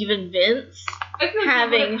even Vince I feel like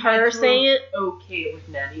having they would've had her to say it. okay with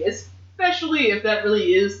Natty, especially if that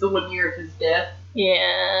really is the 1 year of his death.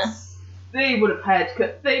 Yeah. They would have had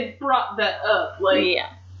to. They brought that up, like, Yeah.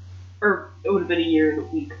 or it would have been a year and a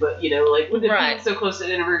week, but like with it Right. being so close to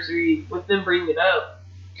the anniversary, with them bringing it up.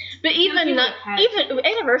 But feel like even he not, would've had even to.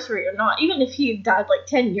 anniversary or not, even if he died like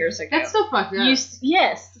 10 years ago. That's still fucked up.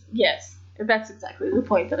 Yes. That's exactly the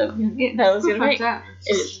point that I was It's going still to make. fucked up. It's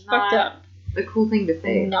It is just fucked not up. a cool thing to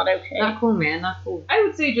say. Not okay. Not cool, man. Not cool. I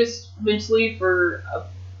would say just mentally for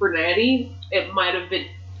Natty, it might have been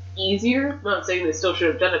easier. I'm not saying they still should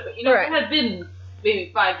have done it, but Right. it had been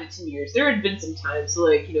maybe 5 to 10 years. There had been some times, so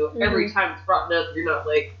like every time it's brought up, you're not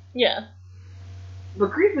like. Yeah. But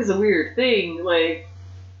grief is a weird thing. Like,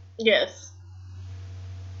 Yes.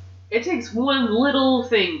 it takes one little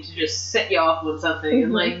thing to just set you off on something,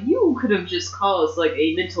 and Mhm. like you could have just caused like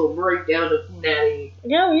a mental breakdown of Natty,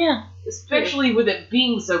 Oh, yeah. especially with it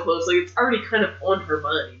being so close. Like it's already kind of on her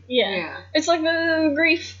mind. Yeah. It's like the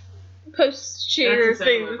grief post-share That's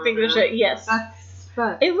exactly thing. what I Thing wrote of shit. Yes. That's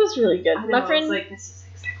fucked. It was really good. I know, My I was friend, like, this is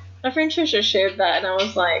exactly. my friend Trisha shared that, and I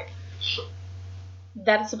was like,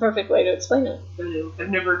 "That's the perfect way to explain it." I know. I've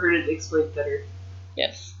never heard it explained better.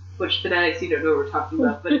 Yes. which fanatics, you don't know what we're talking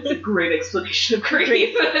about, but it's a great explanation of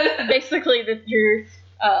grief. Basically, that your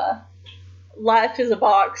life is a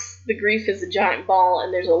box, the grief is a giant ball,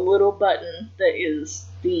 and there's a little button that is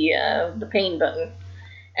the pain button.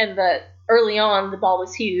 And that early on, the ball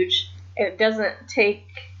was huge, and it doesn't take...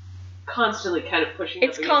 Constantly kind of pushing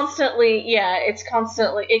It's up constantly,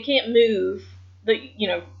 it can't move.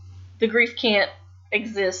 The grief can't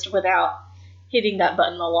exist without hitting that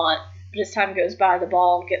button a lot. But as time goes by, the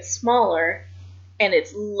ball gets smaller, and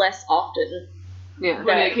it's less often. Yeah.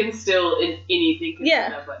 But it can still, in anything, can Yeah.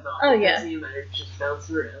 turn that button off. Oh, It yeah. doesn't even matter, it's just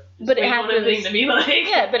bouncing around. But it Just happens- one thing to be like.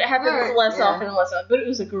 Yeah, but it happens Right, less yeah. often and less often. But it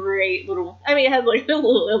was a great little... I mean, it had like a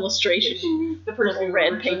little illustration. The person Little who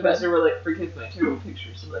red red paint poster were like, forget my terrible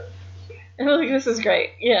pictures. I'm like, And I was like, this is great.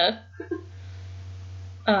 Yeah.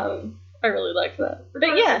 I really liked that. But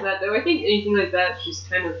regardless yeah. of that, though, I think anything like that's just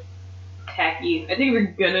kind of tacky. I think if you're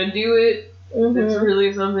gonna do it, if it's Mhm.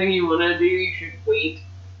 really something you want to do, you should wait.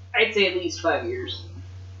 I'd say at least 5 years.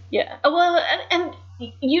 Yeah. Well, and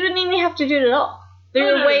you didn't even have to do it at all. There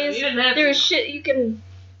No, are no, ways... you didn't have There's to. shit you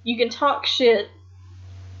can talk shit.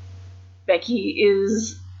 Becky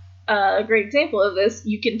is a great example of this.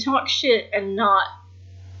 You can talk shit and not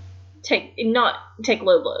take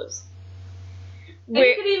low blows. And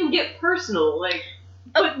you could even get personal, like,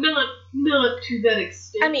 but not to that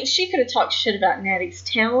extent. I mean, she could have talked shit about Natty's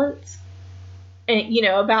talents, and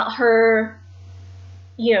about her,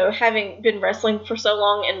 having been wrestling for so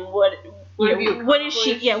long, and what have you what is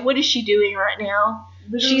she? accomplished? Yeah, what is she doing right now?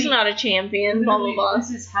 Literally- She's not a champion. Blah blah literally, blah.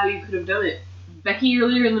 This is how you could have done it. Becky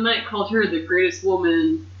earlier in the night called her the greatest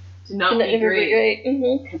woman to not be great.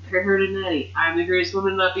 Mm-hmm. Compare her to Natty. I'm the greatest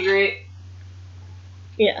woman to not be great.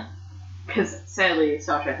 Yeah. Because sadly,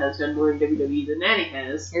 Sasha has done more in WWE than Natty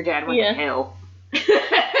has. Your dad went Yeah. to hell. Yeah,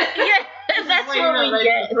 that's what we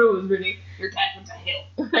get. Pros, really. Your dad went to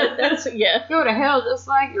hell. That's yeah. Go to hell just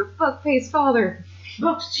like your fuck-faced father.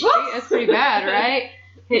 That's pretty bad, right?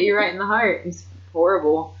 Hit you right in the heart. It's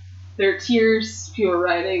horrible. There are tears, pure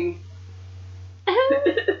writing.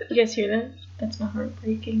 You guys hear that? That's my heart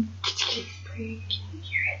breaking. Hear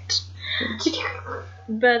it.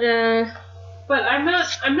 But But I'm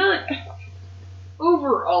not,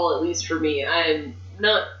 overall, at least for me, I'm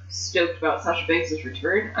not stoked about Sasha Banks'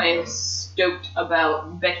 return. I am stoked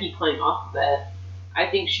about Becky playing off of that. I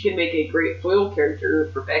think she can make a great foil character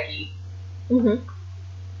for Becky, mhm.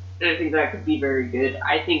 and I think that could be very good.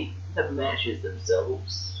 I think the matches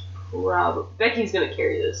themselves, probably, Becky's gonna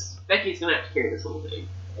carry this. Becky's gonna have to carry this whole thing,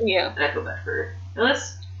 Yeah. and I feel bad for her.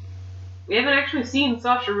 Unless, we haven't actually seen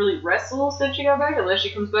Sasha really wrestle since she got back, unless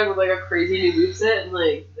she comes back with like a crazy new moveset and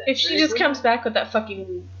like. If she just comes back with that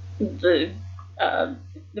fucking the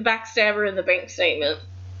backstabber and the bank statement.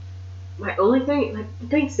 My only thing, like, the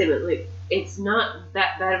bank statement, like, it's not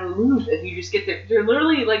that bad of a move if you just get there. They're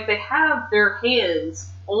literally, like, they have their hands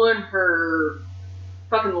on her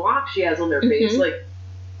fucking lock she has on their face. Mhm. Like,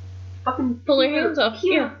 fucking Pull her peel hands off,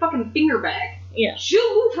 peel yeah. her fucking finger back. Yeah.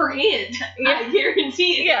 She'll move her hand. Yeah. I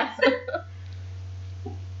guarantee it. Yeah.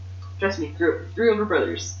 Trust me, three older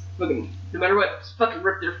brothers. Fucking, no matter what, just fucking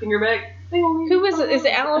rip their finger back. Who is it? Is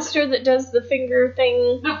it Alistair that does the finger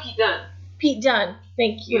thing? No, Pete Dunne. Pete Dunne.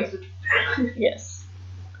 Thank you. Yes.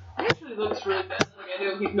 It actually looks really bad. Like, I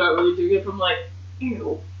know he's not really doing it, but I'm like,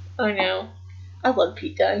 ew. I know. I love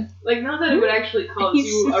Pete Dunne. Like, not that it would actually cause He's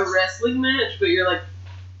you a just- wrestling match, but you're like,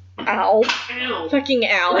 Ow. ow. Fucking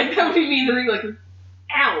ow. Like, that would be me in the ring, like,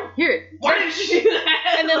 ow. Here. Why did you do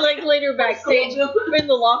that? And then, like, later backstage, in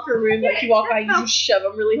the locker room, like, you walk by, you just shove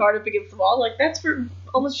him really hard up against the wall. Like, that's for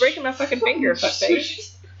almost breaking my fucking finger,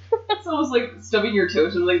 fuckface. It's almost like stubbing your toe,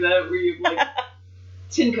 something like that, where you have, like,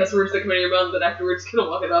 10 cuss words that come out of your mouth, but afterwards you kind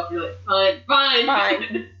of walk it off, and you're like, fine.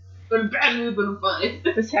 Fine. I'm bad move, but I'm fine.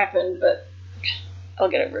 This happened, but I'll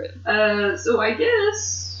get over it. So I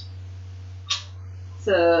guess,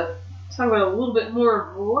 to talk about a little bit more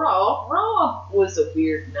of Raw. Raw was a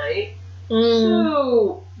weird night.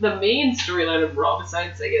 So, the main storyline of Raw,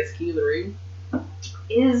 besides, I guess, King of the Ring,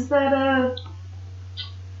 is that,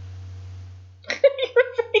 Your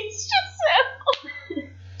face just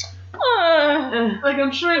sounds. like,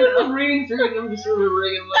 I'm reading through it, and I'm just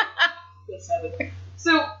remembering, I'm like, this happened.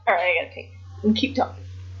 So, Alright, I gotta take. And keep talking.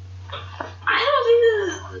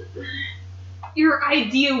 I don't think your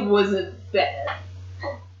idea wasn't bad.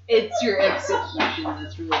 It's your execution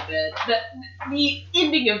that's really bad. The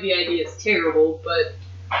ending of the idea is terrible, but...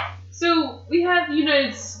 So, we have the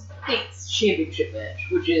United States Championship match,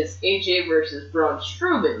 which is AJ versus Braun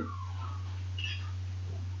Strowman.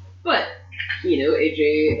 But,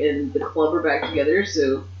 AJ and the club are back together,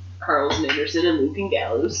 so Carl's and Anderson and Luke and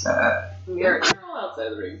Gallows. They're all out outside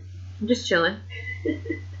of the ring. I'm just chilling.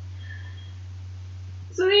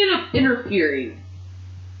 So they end up interfering.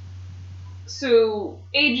 So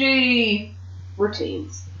AJ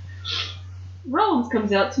retains. Rollins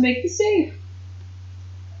comes out to make the save.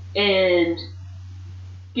 And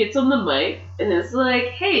gets on the mic and is like,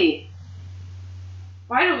 hey,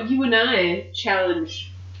 why don't you and I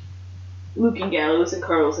challenge Luke and Gallows and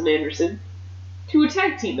Carlson Anderson to a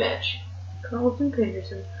tag team match? Carlton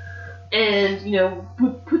Peterson. And, you know,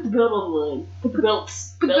 put the belt on the line. Put the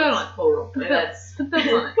belts. Put the belt on. Plural. Put the That's- Put those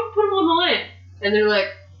on it. Put them on the line. And they're like,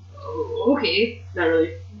 oh, okay. Not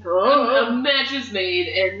really. A match is made,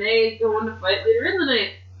 and they go on to fight later in the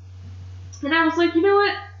night. And I was like, you know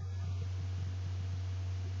what?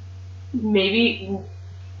 Maybe.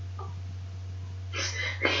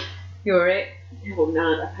 You alright? No, I'm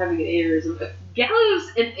not. I'm having an aneurysm. If Gallows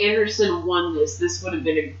and Anderson won this would have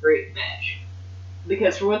been a great match.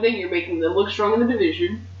 Because for one thing, you're making them look strong in the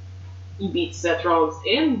division. You beat Seth Rollins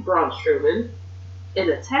and Braun Strowman in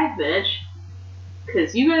a tag match.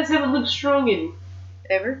 Because you guys haven't looked strong in...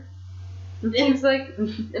 Ever? It seems like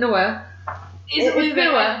in a while. It's been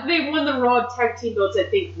a while. They won the Raw tag team belts, I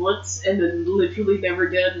think, once, and then literally never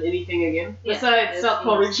done anything again. Yeah, Besides it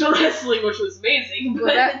Southpaw seems- Regional Wrestling, which was amazing. But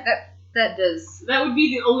Well, that does. that would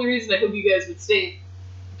be the only reason I hope you guys would stay.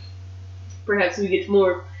 Perhaps we get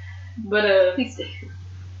more. But, Please stay.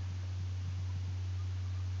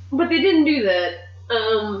 But they didn't do that.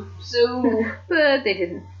 So... But they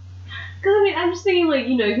didn't. Because, I mean, I'm just thinking, like,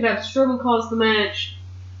 you know, you could have Strowman cause the match,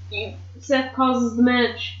 Seth causes the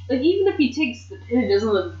match. Like, even if he takes the pin, it doesn't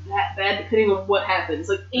look that bad depending on what happens.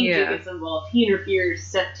 Like, AJ Yeah. gets involved, he interferes,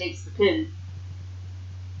 Seth takes the pin.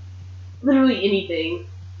 Literally anything.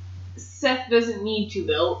 Seth doesn't need 2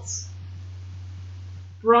 belts.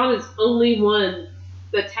 Braun has only won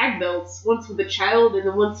the tag belts, once with a child and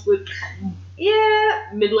then once with,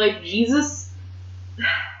 midlife Jesus.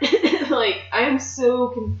 Like, I am so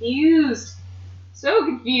confused. So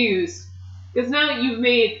confused. Because now you've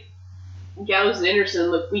made Gallows and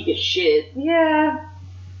Anderson look weak as shit. Yeah.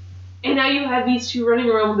 And now you have these two running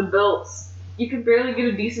around with the belts. You can barely get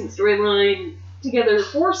a decent storyline together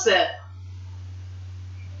for Seth.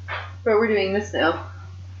 But we're doing this now.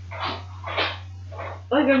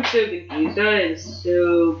 Like, I'm so confused. I am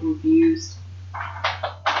so confused.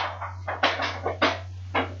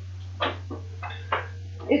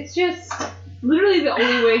 It's just... Literally the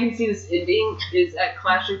only way I can see this ending is at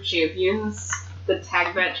Clash of Champions. The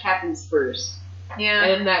tag match happens first. Yeah.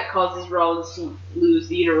 And that causes Rollins to lose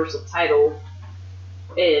the Universal title.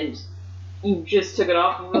 And you just took it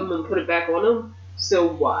off of him and put it back on him. So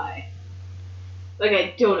why? Like,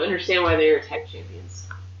 I don't understand why they are tag champions.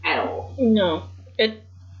 At all. No.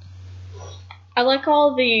 I like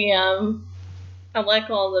all the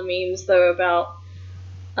memes though about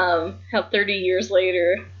how 30 years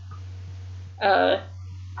later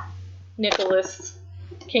Nicholas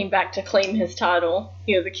came back to claim his title.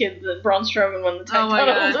 You know, the kid that Braun Strowman won the tag Oh my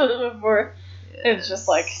title before. It's just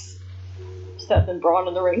like Seth and Braun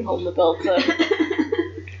in the ring holding the belts up.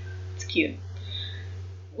 It's cute.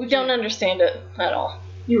 We don't understand it at all.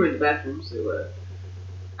 You were in the bathroom, so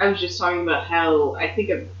I was just talking about how I think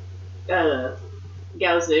if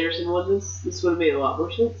Gallows and Anderson won this would have made a lot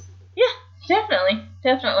more sense. Definitely.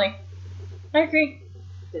 I agree.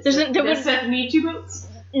 Does There Seth need 2 belts?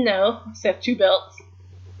 No, Seth 2 belts.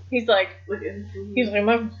 He's like, my I feel like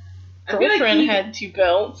girlfriend he- had 2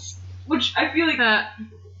 belts. Which I feel like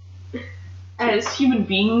as human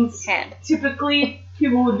beings, typically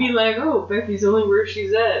people would be like, oh, Becky's only where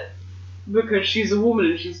she's at because she's a woman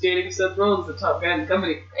and she's dating Seth Rollins, the top guy in the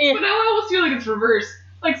company. Yeah. But now I almost feel like it's reversed.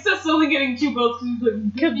 Like, Seth's only getting 2 belts because he's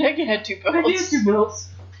like, Because Becky had 2 Becky has belts. 2 belts.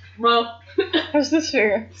 Well, How's this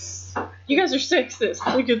fair? You guys are sexist.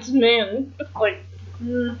 Like, it's men. Like,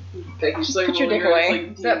 Becky's just like, Put your rolling dick her eyes away.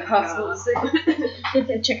 like, Is that possible to say?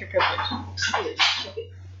 check your privilege.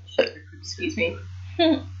 Excuse me.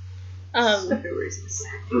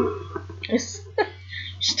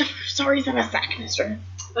 Stories of a sack, mister.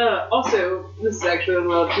 Also, this is actually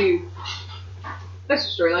unlocked too. That's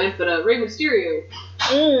a storyline, but Rey Mysterio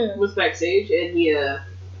was backstage and he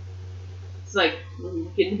it's like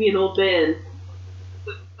getting to be an old man.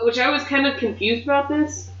 Which I was kind of confused about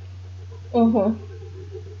this.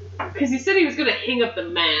 Because he said he was gonna hang up the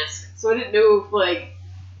mask, so I didn't know if, like,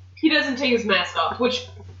 he doesn't take his mask off, which,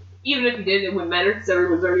 even if he did, it wouldn't matter, because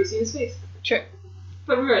everyone's already seen his face. Sure.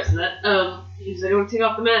 But regardless of that, he was like, I don't take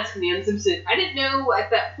off the mask, and the ends of it. I didn't know at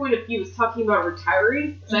that point if he was talking about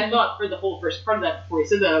retiring, because I thought for the whole first part of that before he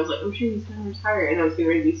said that, I was like, oh shit, he's gonna retire, and I was getting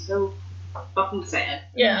ready to be so fucking sad.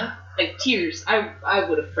 Yeah. Like, tears. I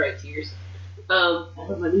would have cried tears. I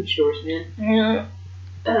love my luchadors, man. Yeah.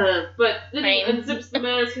 But then he Fine. unzips the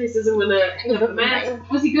mask and he says, I'm gonna hang up the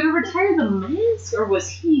mask. Was he gonna retire the mask, or was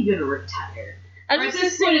he gonna retire? I Or at just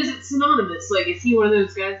this point, assumed is it synonymous? Like, is he one of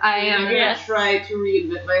those guys? I am, I'm gonna yes. try to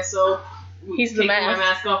reinvent myself. He's the taking my mask.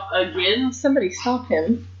 mask off again. somebody stop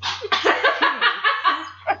him.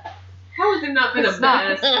 How has there not been a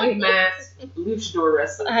mask luchador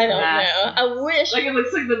wrestler? I don't Mask. know. I wish Like, it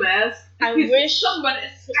looks like the mask. I wish somebody.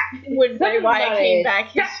 when Bray Wyatt came back,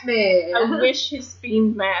 I Batman. wish his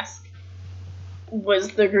fiend mask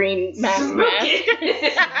was the green mask. Oh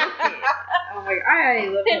my god, I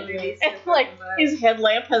love that movie so And like fucking much. his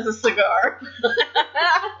headlamp has a cigar.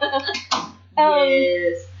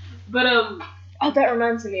 Yes. But Oh, that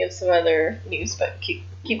reminds me of some other news, but keep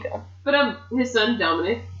going. his son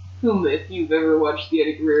Dominic, whom if you've ever watched the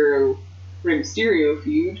Eddie Guerrero Rey Mysterio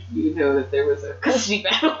feud, you would know that there was a custody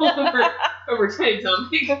battle over Tiny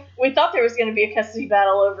Dominic. We thought there was going to be a custody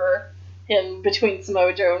battle over him between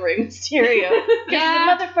Samoa Joe and Rey Mysterio. Because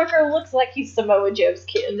Yeah. the motherfucker looks like he's Samoa Joe's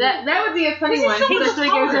kid. That would be a funny He's one. so He's much actually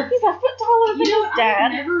taller. goes He's a foot taller than his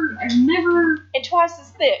dad, I've never and twice as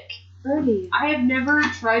thick. Birdie. I have never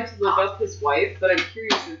tried to look up his wife, but I'm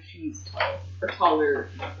curious if she's tall or taller.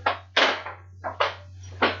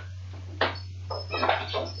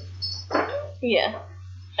 Yeah.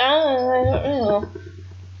 I don't know.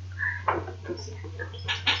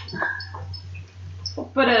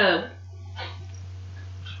 But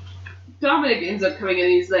Dominic ends up coming in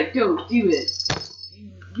and he's like, "Don't do it.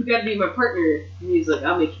 You gotta be my partner." And he's like,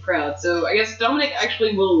 "I'll make you proud." So I guess Dominic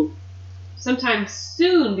actually will sometime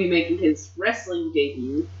soon be making his wrestling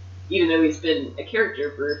debut, even though he's been a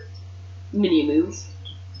character for many moons.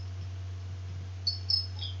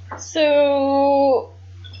 So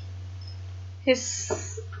his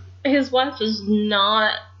wife is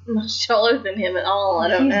not much taller than him at all. I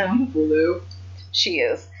don't She's know. beautiful though. She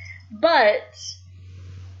is, but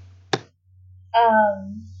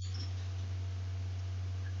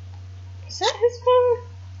is that his phone?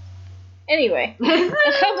 Anyway, I'm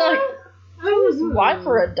like, his wife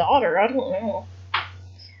or a daughter? I don't know.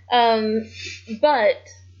 But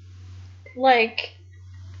like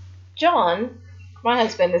John, my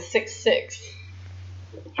husband is 6'6".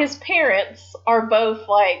 His parents are both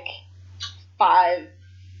like 5'6"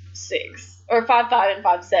 or 5'5" and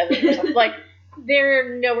 5'7" or something. Like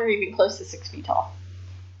they're nowhere even close to 6 feet tall.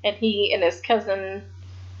 And he and his cousin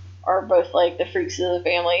are both like the freaks of the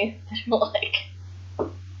family. They're like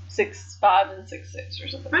 6'5" and 6'6" or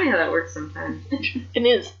something. Funny how that works sometimes. It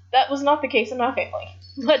is. That was not the case in my family.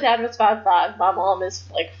 My dad was 5'5". My mom is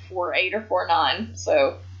like 4'8" or 4'9".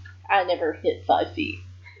 So I never hit 5 feet.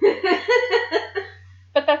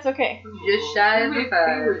 But that's okay. Just shy of My the 5.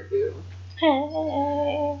 favorite dude.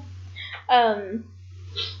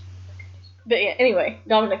 But yeah, anyway,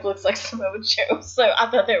 Dominic looks like Samoa Joe, so I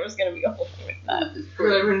thought there was going to be a whole thing with that. We're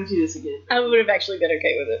never gonna do this again. I would have actually been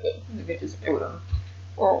okay with it, but Maybe just put him.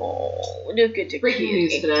 oh, look at the Breaking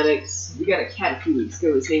news, fanatics. We got a cat a few weeks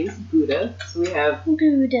ago. His name is Buddha. So we have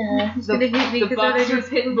Buddha. He's gonna hate me the because I boxer didn't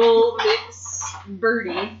pit bull mix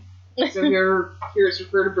Birdie. So here's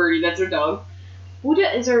refer to Birdie. That's our dog.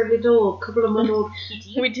 Buddha is our little couple of month old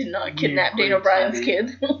kitty. We did not kidnap Daniel Bryan's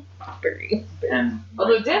kid. Birdie. And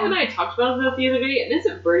Although Deb and I talked about that the other day, and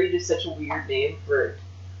isn't Birdie just such a weird name for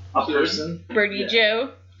a person. Birdie Yeah.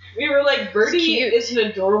 Joe. We were like, Birdie cute. is an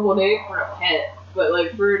adorable name for a pet, but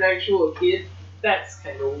like for an actual kid, that's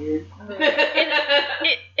kind of weird.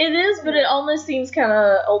 It is, but it almost seems kind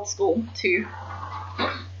of old school, too.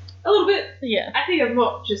 A little bit. Yeah. I think I've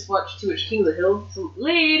not just watched too much King of the Hill. Some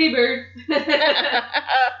Lady Bird.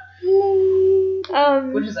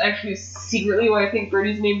 Which is actually secretly why I think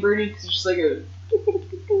Birdie's named Birdie, because it's just like a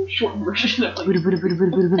short version of like.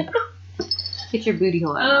 Get your booty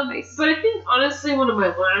hole out of my face. But I think honestly one of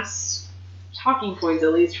my last talking points,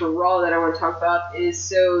 at least for Raw, that I want to talk about is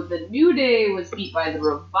so the New Day was beat by the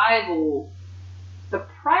Revival. The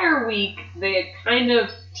prior week they had kind of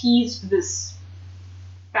teased this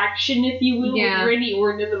faction, if you will, Yeah. with Randy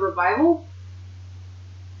Orton and the Revival.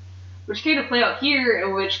 Which came to play out here,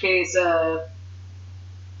 in which case,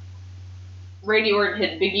 Randy Orton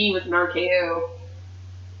hit Big E with an RKO.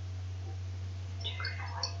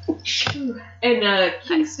 And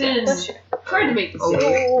Kingston tried to make the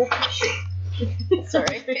save. Oh.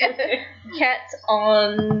 Sorry. Cat's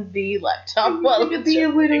on the laptop while it's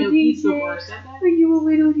He's the worst at that. Are you a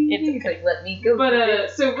little It's like, let me go.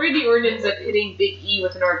 But, so Randy Orton ends up hitting Big E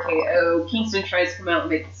with an RKO. Kingston tries to come out and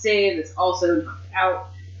make the save. It's also knocked out.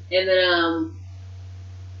 And then,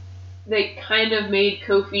 they kind of made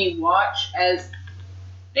Kofi watch as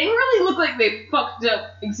They really look like they fucked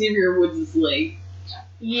up Xavier Woods' leg.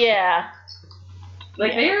 Yeah.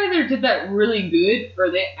 Like, they either did that really good,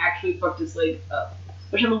 or they actually fucked his leg up.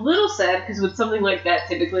 Which I'm a little sad, because with something like that,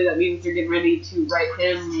 typically that means they're getting ready to write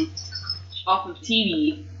him off of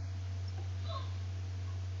TV.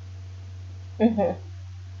 Mm-hmm.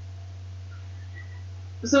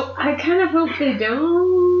 So I kind of hope they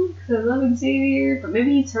don't, because I love Xavier, but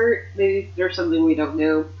maybe he's hurt. Maybe there's something we don't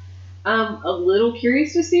know. I'm a little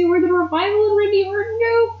curious to see where the revival and Randy Orton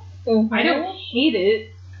go. Mm-hmm. I don't hate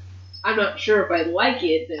it. I'm not sure if I like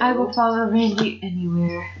it, though. I will follow Randy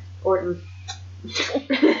anywhere. Orton. Is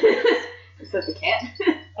that the cat?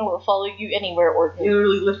 I will follow you anywhere, Orton. You're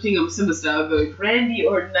really lifting up Simba style, going, Randy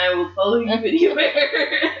Orton, I will follow you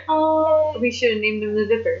anywhere. Oh, We should have named him the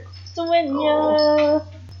Dipper. Swenya.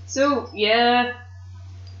 So, yeah.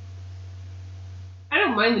 I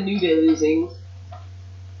don't mind the New Day losing.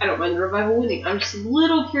 I don't mind the Revival winning. I'm just a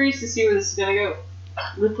little curious to see where this is gonna go.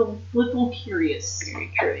 Little curious. Very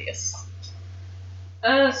curious.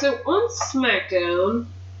 So on SmackDown,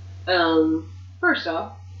 first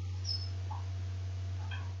off,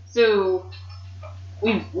 so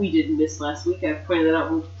we did miss last week. I've pointed that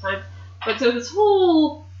out multiple times. But so this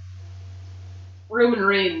whole Roman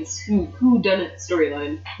Reigns who done it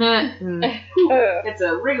storyline. It's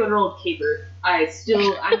a regular old caper. I'm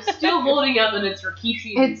still holding out that it's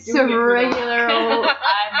Rikishi. and It's doing a it for them. regular old.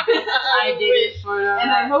 I did it for them.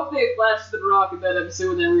 And I hope they flash The Rock in that episode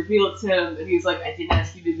when they reveal it's him, and he's like, I didn't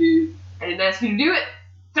ask you to do it.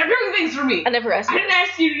 Stop doing things for me. I never asked I you. didn't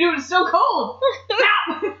ask you to do it. It's so cold.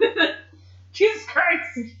 Stop. Jesus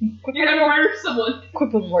Christ. You're gonna murder someone.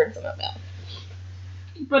 Quit putting words in my mouth.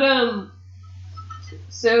 But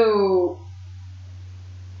so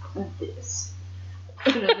this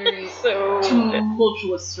has been a very So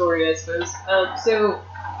tumultuous story, I suppose. So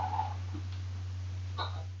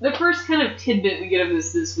the first kind of tidbit we get of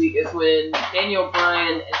this week is when Daniel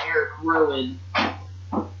Bryan and Eric Rowan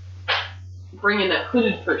bring in that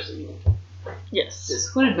hooded person, yes. this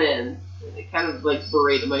hooded man. And they kind of like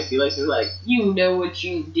berate him. I feel like they're like, you know what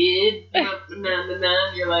you did, and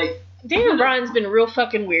you're like, Daniel Bryan's been real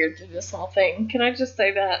fucking weird through this whole thing. Can I just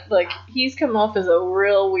say that? Like, he's come off as a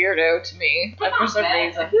real weirdo to me but for not some bad.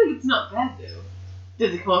 reason. I feel like it's not bad though.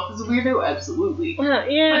 Does he come off as a weirdo? Absolutely.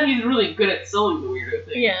 But Yeah. he's really good at selling the weirdo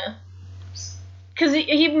thing. Yeah. Because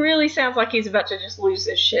he really sounds like he's about to just lose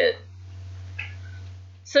his shit.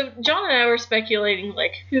 So, John and I were speculating,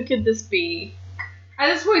 like, who could this be?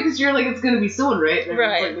 At this point, because you're like, it's gonna be someone, right? And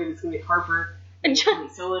Right. It's like, maybe it's gonna be Harper. And Maybe it's gonna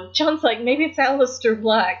be someone. John's like, maybe it's Aleister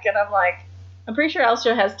Black. And I'm like, I'm pretty sure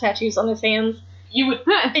Aleister has tattoos on his hands. You would.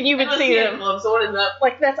 And you would Unless see he had them. gloves on and that.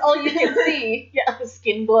 Like, that's all you can see. Yeah, the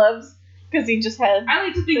skin gloves. Because he just had... I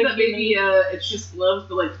like to think The that maybe it's just gloves,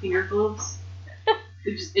 but like finger gloves.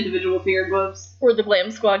 They're just individual finger gloves. Or the Glam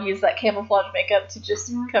Squad used that camouflage makeup to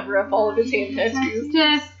just cover up all of his hand tattoos.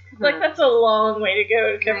 Just Like, that's a long way to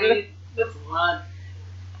go to cover Right. That's a lot.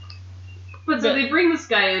 But so they bring this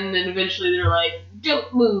guy in, and eventually they're like,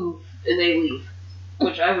 don't move, and they leave.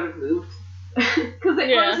 Which I would have moved. Because they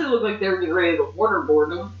Yeah. honestly look like they were getting ready to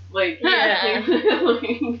waterboard him. Like, Yeah. like,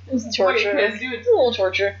 It was what torture. are you guys doing? It's a little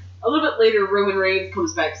torture. A little bit later, Roman Reigns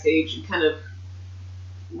comes backstage and kind of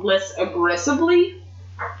less aggressively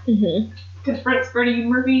Mm-hmm. confronts Freddie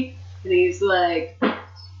Murphy, and he's like,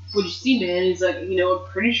 what'd you see, man? He's like, I'm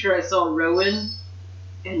pretty sure I saw Rowan.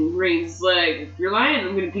 And Reigns is like, if you're lying,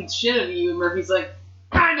 I'm gonna beat the shit out of you. And Murphy's like,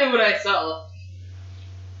 I know what I saw.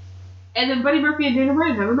 And then Buddy Murphy and Daniel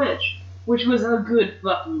Bryan have a match, which was a good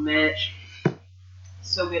fucking match.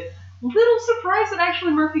 So good. Little surprised that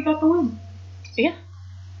actually Murphy got the win. Yeah.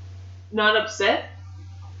 Not upset.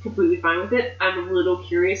 Completely fine with it. I'm a little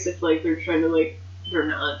curious if, like, they're trying to, like, they're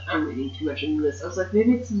not. I'm reading too much into this. I was like,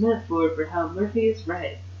 maybe it's a metaphor for how Murphy is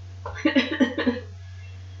right. I'm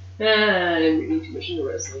reading too much into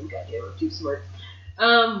wrestling. Goddamn, I'm too smart.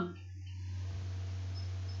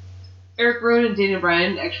 Eric Rowan and Daniel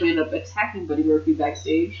Bryan actually end up attacking Buddy Murphy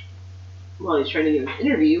backstage while he's trying to give an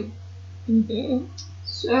interview. Mm-hmm.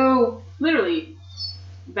 So, literally,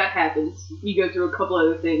 that happens. You go through a couple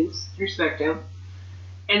other things through SmackDown.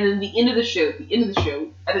 And then the end of the show,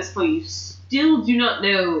 at this point, you still do not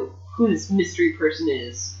know who this mystery person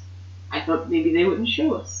is. I thought maybe they wouldn't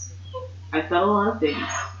show us. I thought a lot of things.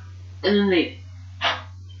 And then they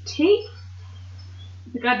take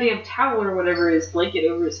the goddamn towel or whatever his blanket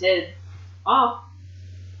over his head off,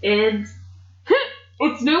 and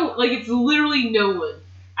it's literally no one.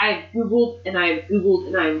 I've Googled and I've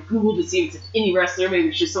Googled to see if it's any wrestler. Maybe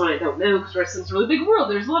it's just someone I don't know, because wrestling's a really big world.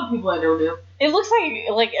 There's a lot of people I don't know. It looks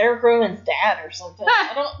like Eric Rowan's dad or something.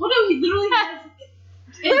 I don't. Well, no, he literally has.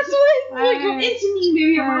 That's what Like, into me,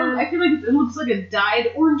 maybe I'm wrong. I feel like it looks like a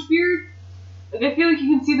dyed orange beard. Like, I feel like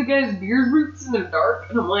you can see the guy's beard roots and they're dark,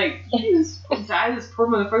 and I'm like, Jesus, dye this poor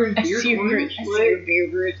motherfucker's I beard see your orange? I see your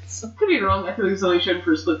beard roots. Could be wrong. I feel like it's only shown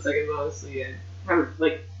for a split second, but honestly, I haven't,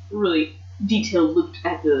 like, really detailed looked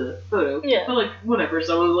at the photo. Yeah. But, like, whatever,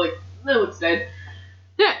 so I was like, that looks dead.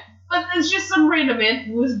 Yeah. But it's just some random man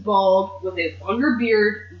who is bald with a longer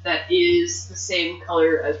beard that is the same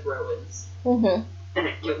color as Rowan's. Mm-hmm. And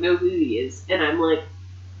I don't know who he is. And I'm like,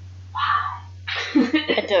 why?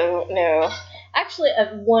 I don't know. Actually,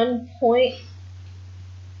 at one point,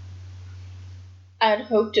 I'd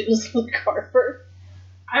hoped it was Luke Harper.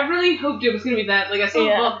 I really hoped it was going to be that. Like, I saw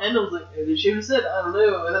Yeah. Bob and I was like, maybe she was it. I don't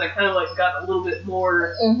know. And then I kind of, like, got a little bit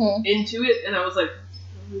more Mm-hmm. into it. And I was like,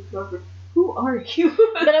 who are you?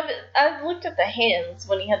 But I've looked at the hands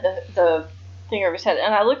when he had the thing over his head,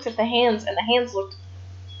 and I looked at the hands, and the hands looked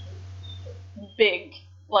big,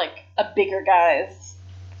 like a bigger guy's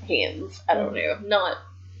hands. I don't know, not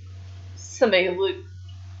somebody Luke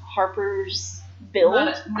Harper's build.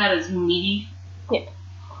 Not as meaty. Yeah.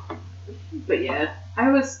 But yeah, I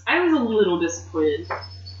was a little disappointed.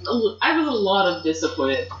 I was a lot of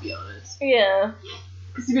disappointed, to be honest. Yeah.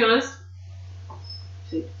 Because to be honest,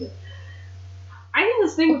 I think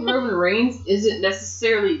this thing with Roman Reigns isn't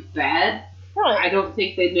necessarily bad. Right. I don't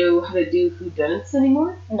think they know how to do whodunits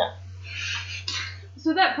anymore. No.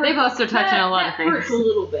 So that They've also touched on a lot of things. hurts a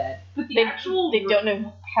little bit. But the actual... They don't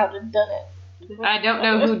know how to done it. I don't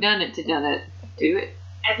know who done it to done it. Do it.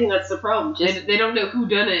 I think that's the problem. They don't know who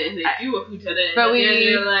done it, and they do a who done it. But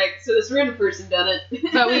they're like, so this random person done it.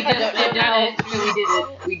 But we I just don't did know done how. it. So we did it.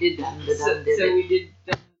 We did done it. So we did.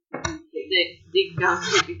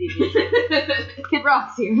 Kid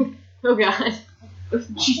Rock's here. Oh god.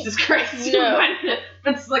 Jesus Christ! No.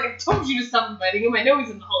 That's like I told you to stop inviting him. I know he's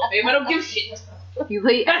in the Hall of Fame. I don't give a shit. If you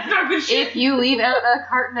leave, That's not good shit. if you leave out a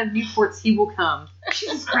carton of Newports, he will come.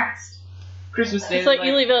 Jesus Christ! Christmas Day. It's like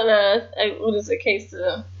you leave out a case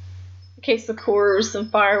of Coors, some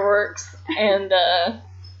fireworks, and a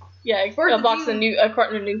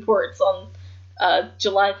carton of Newports on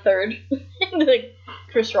July 3rd. Like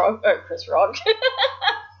Chris Rock, not Chris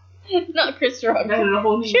Rock. a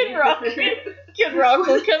whole new Kid Rock. Kid Rock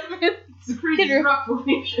will come in. It's a crazy Kid rock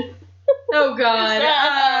formation. Oh god.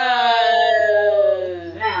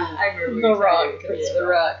 I remember The Rock.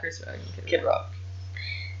 Chris Rock. Kid Rock.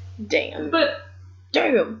 Damn. But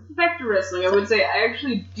Damn. back to wrestling, I would say I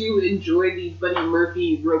actually do enjoy the Buddy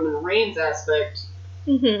Murphy Roman Reigns aspect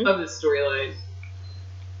Mm-hmm. of this storyline.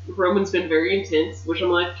 Roman's been very intense, which I'm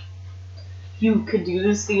like, you could do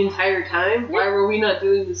this the entire time? Why were we not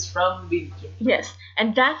doing this from the beginning? Yes,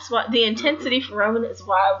 and that's what the intensity for Roman is.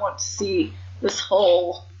 Why I want to see this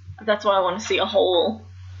whole. That's why I want to see a whole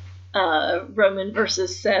Roman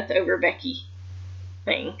versus Seth over Becky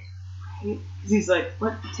thing. Because he's like,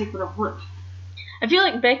 what? Take what I want. I feel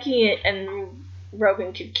like Becky and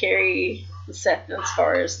Roman could carry Seth as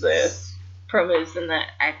far as the promos and the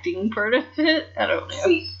acting part of it. I don't know.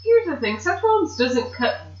 See, here's the thing. Seth Rollins doesn't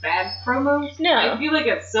cut bad promos. No. I feel like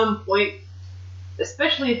at some point,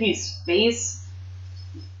 especially if his face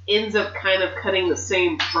ends up kind of cutting the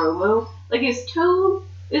same promo, like his tone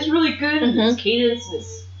is really good, and his cadence and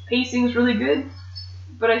his pacing is really good,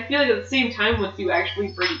 but I feel like at the same time, once you actually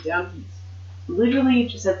break it down, he's literally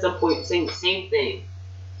just at some point saying the same thing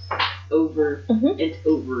over and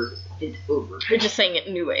over and over. You're just saying it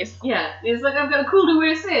in new ways. Yeah, it's like, I've got a cool new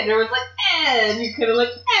way to say it, and everyone's like, eh, and you're kind of like,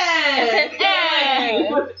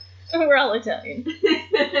 eh, We're all Italian.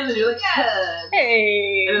 and then you're like, yeah.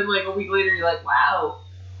 Hey. And then like a week later, you're like, wow,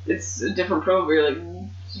 it's a different promo. You're like,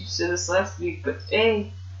 you said this last week, but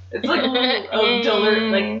hey, it's like a little duller,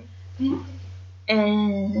 like,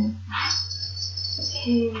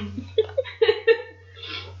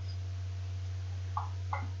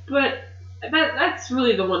 but that's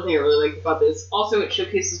really the one thing I really like about this. Also, it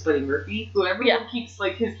showcases Buddy Murphy, who everyone keeps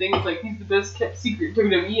like his thing is like he's the best kept secret in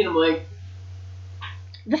WWE, and I'm like,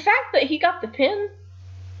 The fact that he got the pin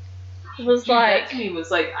was that like, to me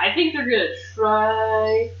was like, I think they're gonna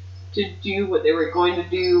try to do what they were going to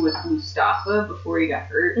do with Mustafa before he got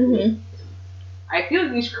hurt. I feel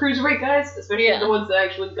like these cruiserweight guys, especially the ones that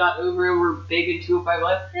actually got over and were big in 205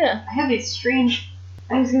 Live, I have a strange.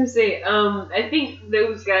 I was gonna say, I think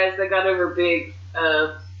those guys that got over big,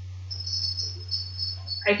 I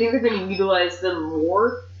think they're gonna utilize them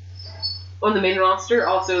more on the main roster.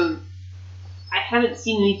 Also, I haven't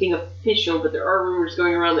seen anything official, but there are rumors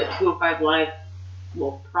going around that 205 Live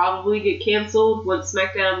will probably get canceled once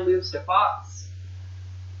SmackDown moves to Fox.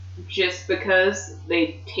 just because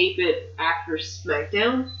they tape it after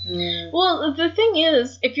SmackDown. Well, the thing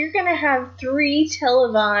is, if you're gonna have 3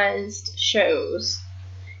 televised shows,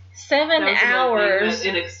 7 That was hours, another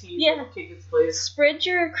thing that NXT Yeah. take its place. spread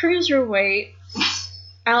your cruiserweight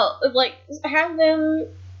out, like, have them,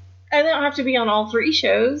 and they don't have to be on all 3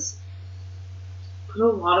 shows. Put a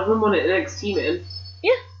lot of them on NXT, man.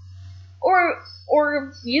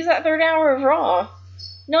 Or use that 3rd hour of Raw.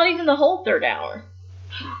 Not even the whole 3rd hour.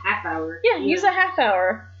 Half hour. Yeah, use a half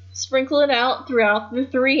hour. Sprinkle it out throughout the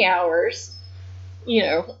 3 hours.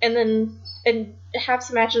 And have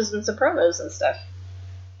some matches and some promos and stuff.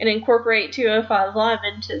 And incorporate 205 Live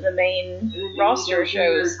into the main And then roster you do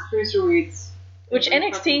your shows. Cruiserweights. Which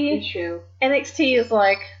every fucking NXT show. NXT is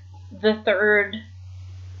like the 3rd.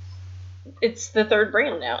 It's the 3rd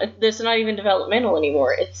brand now. It's not even developmental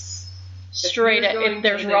anymore. It's straight up. you're going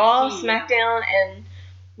There's to Raw, NXT, SmackDown,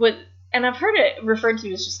 and I've heard it referred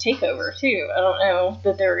to as just Takeover too. I don't know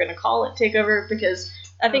that they were going to call it Takeover because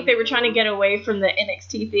I think they were trying to get away from the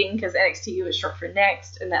NXT thing because NXT was short for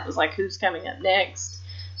next, and that was like who's coming up next.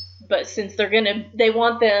 But since they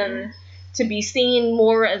want them to be seen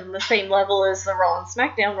more as the same level as the Raw and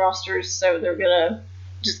SmackDown rosters, so they're gonna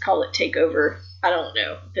just call it Takeover. I don't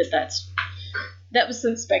know that was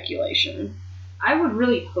some speculation. I would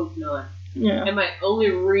really hope not. Yeah. And my only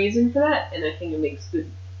reason for that, and I think it makes good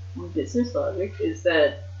business logic, is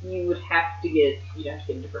that you'd have to get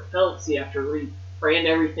different belts, you'd have to rebrand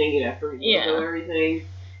everything, you'd have to relogo everything.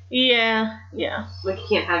 Yeah. Like, you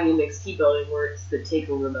can't have the NXT belt anymore, it's the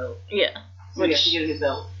TakeOver belt. Yeah. So you have to get a new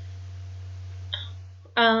belt.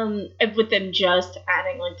 And with them just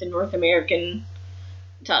adding like the North American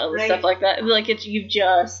title and stuff like that, like you've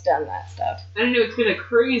just done that stuff. I don't know, it's been a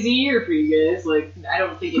crazy year for you guys. Like, I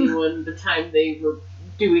don't think anyone, the time they were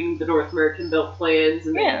doing the North American belt plans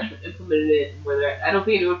and they actually implemented it, and where they're at, I don't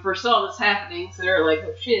think anyone foresaw this happening, so they're like,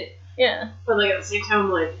 oh shit. Yeah. But like, at the same time,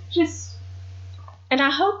 I'm like, just... And I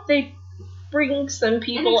hope they bring some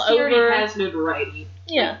people NXT already over. has notoriety.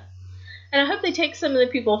 Yeah. And I hope they take some of the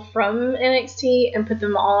people from NXT and put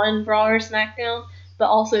them on Raw or SmackDown, but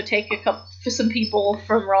also take some people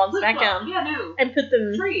from Raw and SmackDown Yeah, no. and put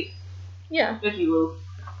them, Trade, yeah, if you will.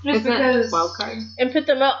 Just Is that because... wild card? and put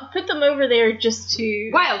them over there just to.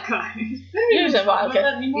 Wild card. Use a wild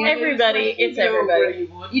card. Everybody, it's everybody.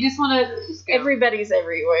 You just want to just go. Everybody's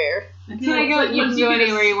everywhere. Can I go? You can go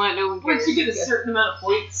anywhere you want. No one cares. Once you get a Just go. certain amount of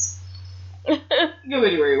points, you go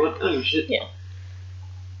anywhere you want. I don't give a shit. Yeah.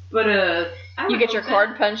 But, I You would get your hope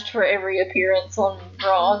card punched for every appearance on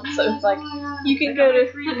Raw, so it's like you can I go got my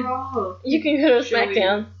to free Raw. you can go to Show me.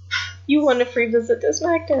 SmackDown. You want a free visit to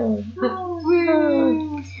SmackDown?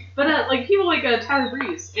 But like people like Tyler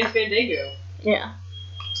Breeze and Fandango Yeah.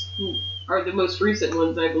 are the most recent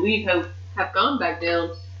ones I believe have gone back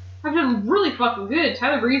down. Have done really fucking good.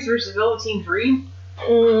 Tyler Breeze versus Velveteen Dream.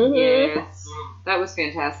 Mm-hmm. Yes, that was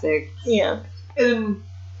fantastic. Yeah. And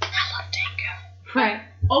Right.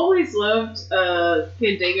 always loved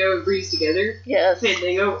Fandango and Breeze together. Yes.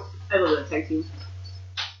 Fandango, I love that tag team.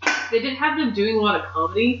 They did have them doing a lot of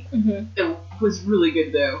comedy. Mm-hmm. It was really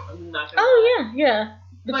good though. I'm not gonna lie. Oh yeah.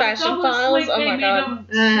 The But it's Fashion almost Files. like Oh they my made god. them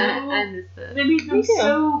I missed that. They made them Me too.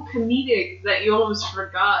 so comedic that you almost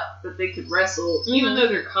forgot that they could wrestle, even though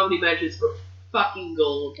their comedy matches were fucking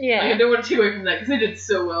gold. Yeah. Like, I don't want to take away from that because they did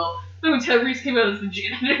so well. Like when Tyler Breeze came out as the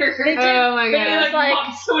janitor, They did. Oh my But god. it was like-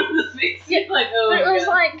 popped someone in the face. Yeah, Like, oh But my it was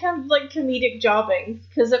god. like kind of like comedic jobbing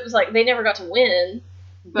because it was like they never got to win,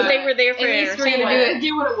 but they were there for at least we're gonna entertainment. do I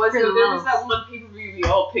get what it was For though. the There was most. that one pay-per-view we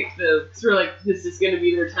all picked them because we're like, this is gonna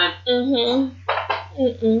be their time.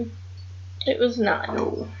 Mm-hmm. It was not.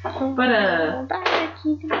 No. But Bye,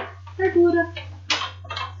 Buddha.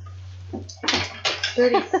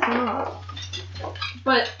 Pretty stop.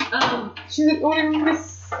 But She's ordering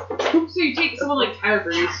this. so you take someone like Tyler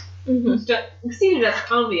Breeze, who's succeeded at the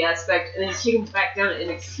comedy aspect, and then you take him back down to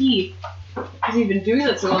NXT because he's been doing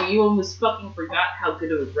that so long, you almost fucking forgot how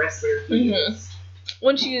good of a wrestler he is.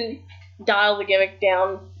 Once you dial the gimmick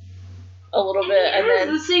down a little bit, He and has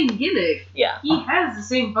then the same gimmick. yeah, He has the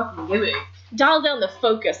same fucking gimmick. dial down the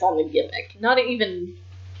focus on the gimmick, not even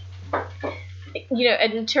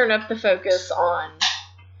and turn up the focus on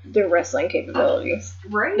their wrestling capabilities,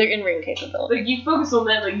 Right? their in-ring capabilities. Like, you focus on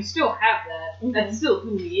that, like, you still have that. Mhm. That's still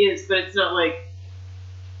who he is, but it's not like,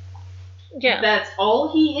 Yeah, that's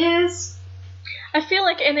all he is. I feel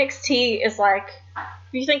like NXT is like,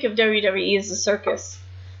 if you think of WWE as a circus,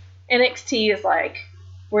 NXT is like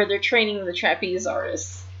where they're training the trapeze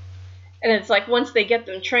artists. And it's like once they get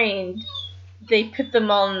them trained, they put them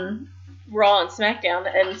on Raw and SmackDown,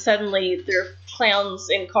 and suddenly they're clowns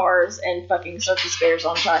in cars and fucking circus bears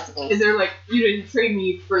on tricycles. And they're like, you didn't train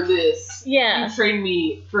me for this. Yeah. You trained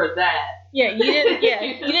me for that. Yeah, you didn't. Yeah,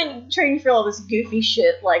 you didn't train for all this goofy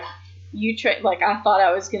shit. Like like I thought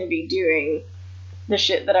I was gonna be doing the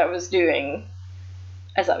shit that I was doing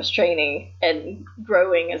as I was training and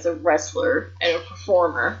growing as a wrestler and a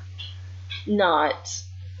performer, not,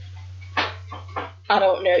 I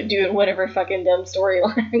don't know, doing whatever fucking dumb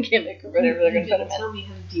storyline gimmick or whatever they're gonna put him in. Tell me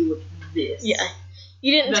how to deal with this. Yeah,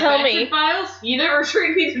 you didn't The tell Fashion me. Files? You never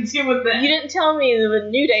trained me to deal with that. You didn't tell me that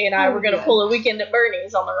New Day and I were gonna pull a weekend at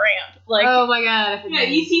Bernie's on the ramp. Like, Oh my god. Yeah,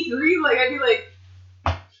 EC3, like, I'd be like,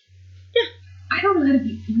 I don't know how to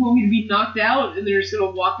be, you want me to be knocked out and they're just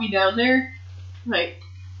gonna walk me down there? Like,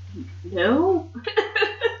 no?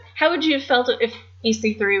 how would you have felt it if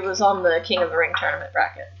EC3 was on the King of the Ring tournament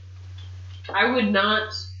bracket? I would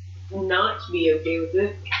not be okay with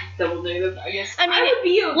it. Double negative, I guess. I mean, I would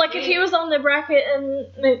be okay. Like if he was on the bracket and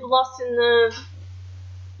they lost in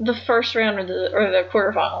the first round or the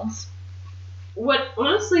quarterfinals. What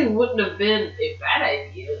honestly wouldn't have been a bad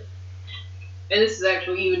idea. And this is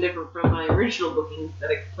actually even different from my original booking that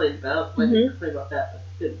I complained about. I didn't complain about that, but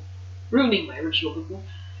it's been ruining my original booking.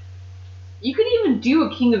 You could even do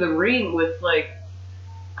a King of the Ring with, like,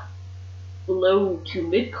 low to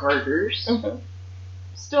mid-carders. Mm-hmm.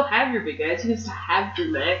 Still have your big guys. You can still have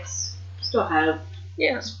Drew Max. Still have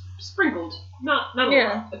sprinkled. Not a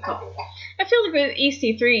lot. A couple. I feel like with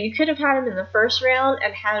EC3, you could have had him in the first round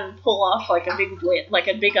and had him pull off like a big win, like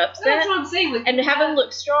a big upset. That's what I'm saying. Like, and have him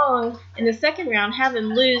look strong in the second round, have him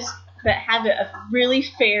lose, but have it a really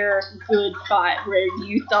fair, good fight where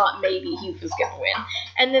you thought maybe he was going to win.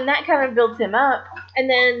 And then that kind of builds him up, and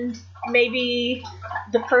then maybe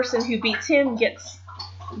the person who beats him gets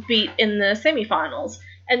beat in the semifinals.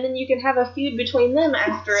 And then you can have a feud between them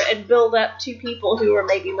after and build up two people who are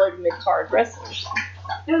maybe low to mid-card wrestlers.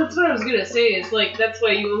 Yeah, that's what I was gonna say. Is like that's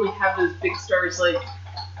why you only have those big stars, like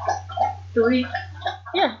 3,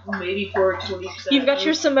 maybe 4, 20%. You've got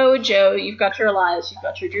your Samoa Joe, you've got your Elias, you've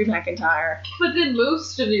got your Drew McIntyre. But then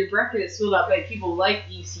most of your bracket is filled out by people like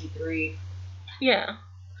EC3. Yeah,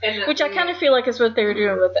 And which I kind of feel like is what they were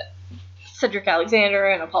doing with Cedric Alexander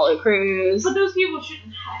and Apollo Crews. But those people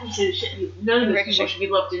shouldn't have none of those people should be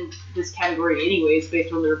left in this category anyways,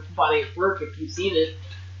 based on their body of work if you've seen it.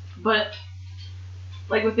 But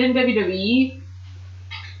like within WWE,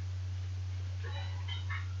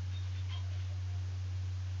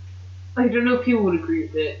 I don't know if people would agree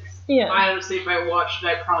with it. Yeah. I honestly, if I watched it,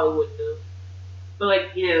 I probably wouldn't have. But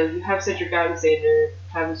like, you know, you have Cedric Alexander,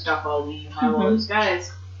 have Mustafa Ali, you have all those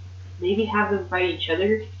guys. Maybe have them fight each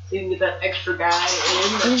other so you can get that extra guy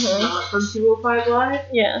in that's not from 205 Live.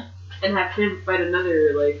 Yeah. And have him fight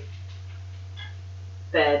another, like,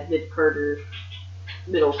 bad mid-carder,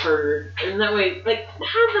 middle-carder. And that way, like,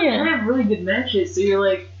 have them have really good matches so you're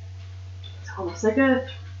like, it's almost like a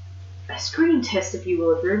screen test, if you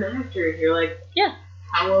will, if you're an actor. And you're like,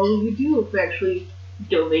 how well will you do if actually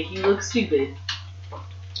don't make you look stupid?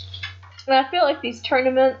 And I feel like these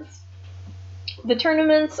tournaments, the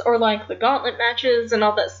tournaments or like the gauntlet matches and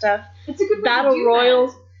all that stuff, it's a good battle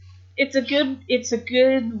royals. It's a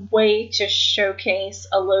good way to showcase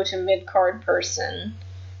a low to mid card person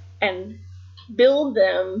and build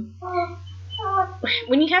them.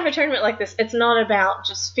 When you have a tournament like this, it's not about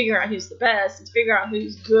just figuring out who's the best. It's figuring out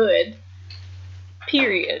who's good.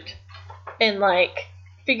 Period. And like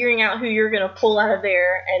figuring out who you're gonna pull out of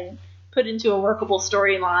there and put into a workable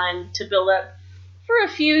storyline to build up for a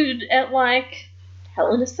feud at like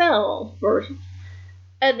Hell in a Cell or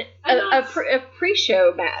a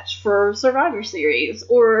pre-show match for Survivor Series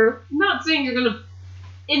or I'm not saying you're gonna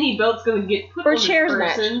any belt's gonna get put or on this chairs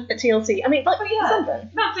person. match at TLC. I mean, like something.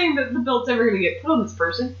 Not saying that the belt's ever gonna get put on this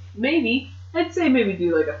person. Maybe. I'd say maybe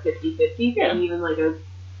do like a 50-50, maybe even like a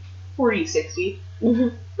 40-60.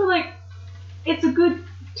 Mm-hmm. But like, it's a good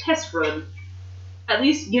test run. At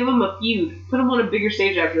least give them a feud. Put them on a bigger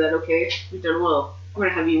stage after that. Okay, we've done well. We're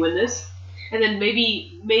gonna have you win this, and then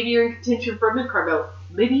maybe you're in contention for a mid-card belt.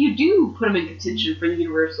 Maybe you do put them in contention for the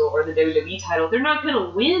Universal or the WWE title. They're not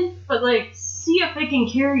gonna win, but like, see if they can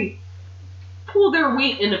pull their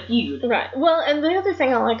weight in a feud. Right. Well, and the other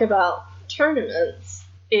thing I like about tournaments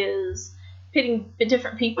is pitting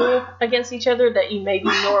different people against each other that you maybe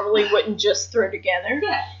normally wouldn't just throw together.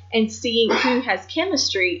 Yeah. And seeing who has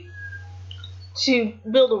chemistry to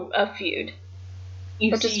build a feud.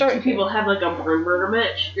 You or to see start two people have like a burn burner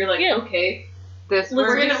match. You're like, okay, this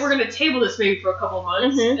we're works. gonna table this maybe for a couple of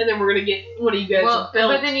months, Mhm. and then we're gonna get one of you guys Well, a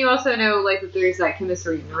belt. but then you also know like that there's that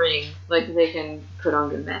chemistry in the ring, like that they can put on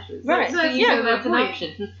good matches. Right. So you Yeah, know that's an point.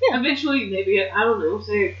 option. Eventually, maybe I don't know,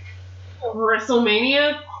 say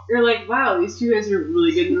WrestleMania. You're like, wow, these two guys are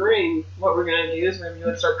really good in the ring. What we're gonna do is we're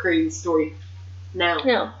gonna start creating the story now.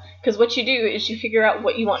 No, because what you do is you figure out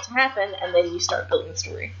what you want to happen, and then you start building the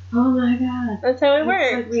story. Oh my god. That's how it It's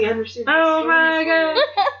works. like we understand. Oh my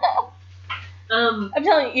god. I'm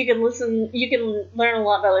telling you, you can listen. You can learn a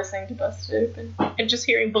lot by listening to Busted Open and just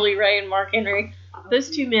hearing Bully Ray and Mark Henry. Those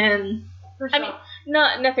two men. First I mean,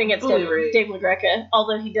 off, nothing against Bully Ray. Dave LaGreca,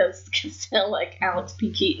 although he does sound like Alex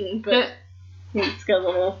P. Keaton, but he's got a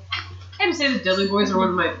little. I have to say the Dudley Boys are one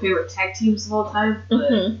of my favorite tag teams of all time. But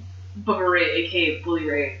Mhm. Bubba Ray, aka Bully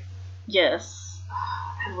Ray, Yes.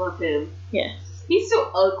 I love him. Yes. He's so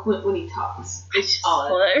eloquent when he talks. It's odd.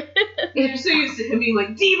 Hilarious. You're so used to him being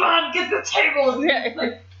like, Devon, get the table! And Yeah.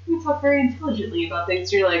 like, you talk very intelligently about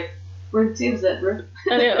things. You're like, where the table's at, bro?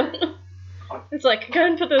 I know. It's like, go ahead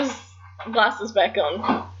and put those glasses back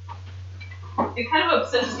on. It kind of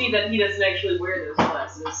upsets me that he doesn't actually wear those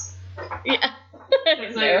glasses. Yeah.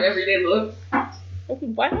 It's not your everyday look.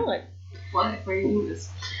 Why not? Why are you doing this?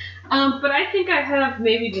 But I think I have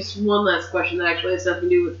maybe just one last question that actually has nothing to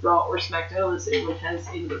do with Raw or SmackDown, unless anyone has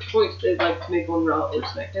any other points they'd like to make on Raw or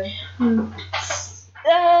SmackDown.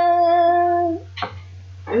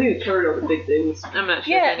 I think we covered all the big things. I'm not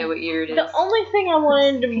sure Yeah, if I know what year it is. The only thing I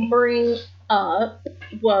wanted to bring up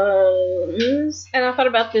was, and I thought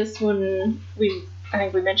about this when I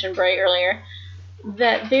think we mentioned Bray earlier,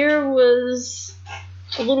 that there was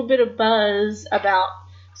a little bit of buzz about,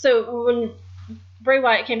 so when Bray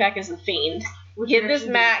Wyatt came back as the Fiend, he had this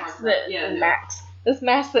mask this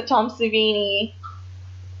mask that Tom Savini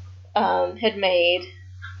had made,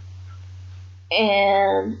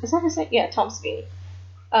 and is that his name? Yeah, Tom Savini.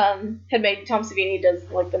 Had made Tom Savini does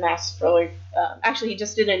like the mask for like actually he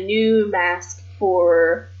just did a new mask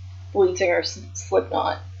for the lead singer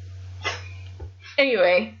Slipknot.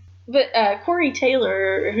 Anyway, but Corey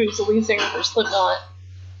Taylor, who's the lead singer for Slipknot,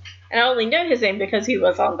 and I only know his name because he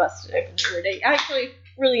was on Busted Open the other day. I actually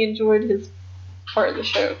really enjoyed his part of the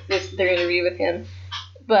show, their interview with him.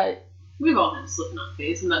 But We've all had a Slipknot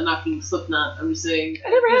phase. I'm not knocking Slipknot. I'm just saying. I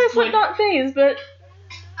never had a Slipknot phase, but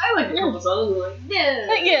I like a couple songs. I'm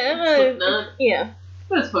like, yeah, yeah.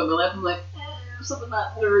 But at this point in my life, I'm like, if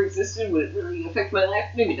Slipknot never existed, would it really affect my life?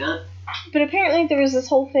 Maybe not. But apparently there was this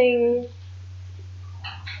whole thing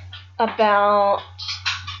about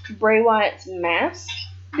Bray Wyatt's mask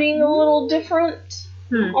being a little different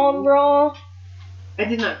on Raw. I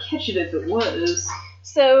did not catch it if it was.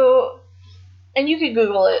 So, and you could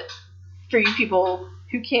Google it for you people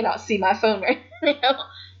who cannot see my phone right now.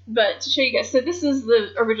 But to show you guys, so this is the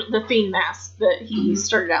original, the Fiend mask that he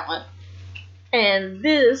started out with, and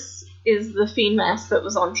this is the Fiend mask that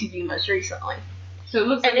was on TV most recently. So it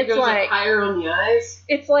looks And like it it's goes like- up higher on the eyes.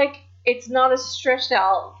 It's like it's not as stretched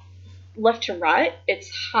out left to right; it's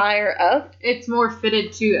higher up. It's more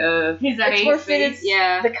fitted to His It's more fitted.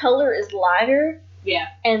 Yeah. The color is lighter, Yeah.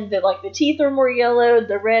 and the teeth are more yellow.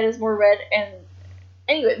 The red is more red, and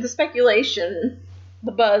anyway, the speculation,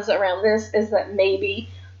 the buzz around this is that maybe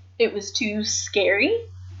it was too scary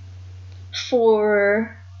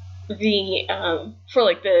for the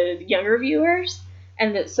the younger viewers,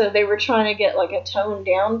 and that so they were trying to get like a toned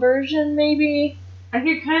down version, maybe. I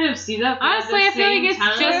could kind of see that. But Honestly, at I the feel like same it's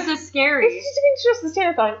time, just as scary. It's just as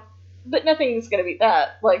terrifying, but nothing's gonna beat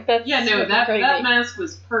that. Like that's Yeah, no, fucking that crazy. mask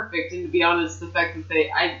was perfect, and to be honest, the fact that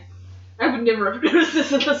I would never have noticed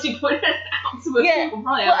this unless you pointed it out. So most Yeah, people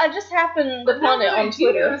probably Well, have. I just happened But upon now it that I on do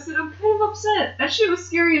Twitter. notice it, I'm kind of upset. That shit was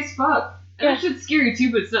scary as fuck. And Yeah. that shit's scary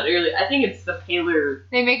too, but it's not really. I think it's the paler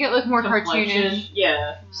They make it look more complexion. cartoonish.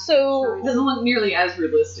 Yeah. It So, doesn't look nearly as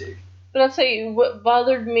realistic. but I'll tell you what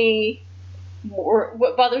bothers me more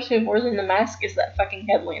than the mask is that fucking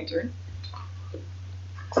head lantern.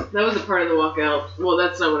 That was a part of the walkout. Well,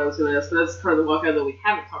 that's not what I was going to ask, but that's part of the walkout that we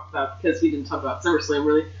haven't talked about because we didn't talk about SummerSlam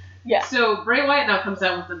really. Yeah. So Bray Wyatt now comes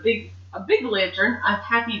out with a big lantern. I'm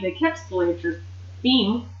happy they kept the lantern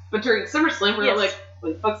theme, but during SummerSlam we're Yes. like,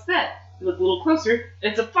 what the fuck's that? You look a little closer,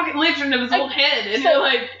 and it's a fucking lantern of his own head, and so- you're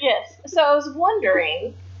like, Yes. So I was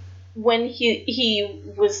wondering when he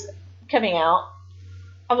was coming out,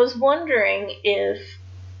 I was wondering if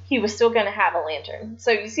he was still going to have a lantern.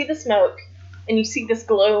 So you see the smoke, and you see this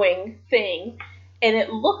glowing thing, and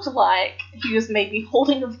it looked like he was maybe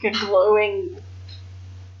holding like a glowing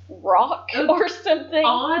rock or something.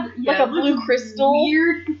 odd, Like a it blue looked crystal.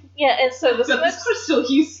 weird. Yeah, and so the But smoke, this crystal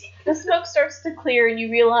you see. the smoke starts to clear, and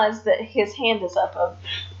you realize that his hand is up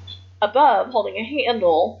above holding a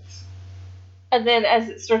handle. And then as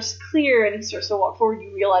it starts to clear and he starts to walk forward,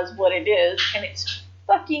 you realize what it is, and it's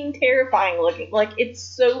fucking terrifying looking. Like, it's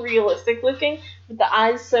so realistic looking, with the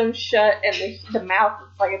eyes sewn shut and the mouth,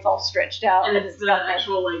 it's like it's all stretched out. And it's the got that-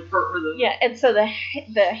 actual, like, part where the... Yeah, and so the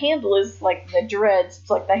handle is like the dreads, it's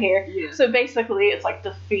like the hair. Yeah. So basically, it's like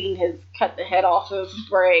the fiend has cut the head off of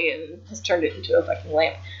Bray and has turned it into a fucking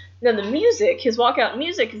lamp. Now the music, his walkout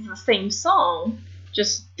music is the same song,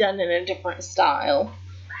 just done in a different style,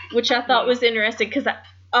 which I thought was interesting because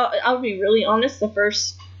I'll be really honest, the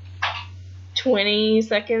first 20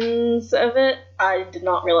 seconds of it, I did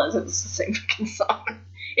not realize it was the same fucking song.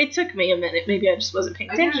 It took me a minute. Maybe I just wasn't paying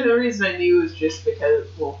I think attention. the reason I knew was just because,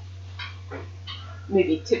 well,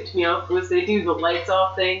 maybe tipped me off was they do the lights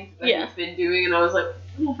off thing that Yeah. he's been doing, and I was like,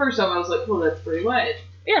 well, first off, I was like, well, that's pretty Wyatt.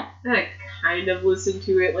 Yeah. And I kind of listened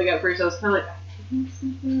to it. Like, at first I was kind of like, I think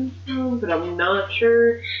something's wrong, but I'm not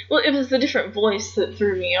sure. Well, it was the different voice that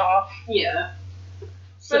threw me off. Yeah.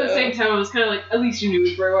 So But at the same time, I was kind of like, at least you knew it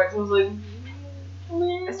was Bray Wyatt, so I was like,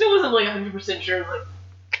 I still wasn't like 100% sure. Like,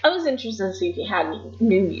 I was interested to see if he had any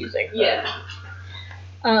new music. But,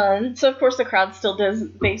 yeah. So of course the crowd still does.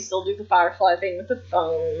 They still do the Firefly thing with the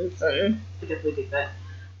phones and. I definitely did that.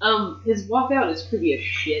 His walkout is creepy as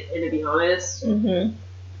shit, and to be honest, Mm-hmm.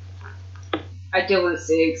 I don't want to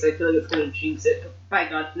say it because I feel like it's going to jinx it. By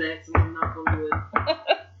God, next, I'm not going to it.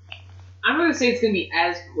 I'm not going to say it's going to be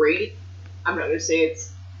as great. I'm not going to say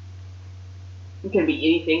it's going to be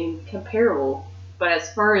anything comparable. But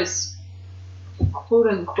as far as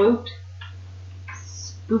quote-unquote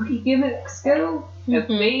spooky gimmicks go, if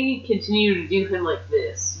Mhm. they continue to do him like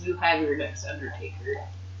this, you have your next Undertaker.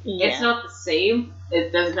 Yeah. It's not the same.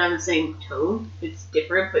 It doesn't have the same tone. It's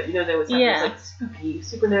different, but you know, they always have Yeah. this like spooky,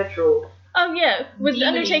 supernatural. Oh yeah, with demon-y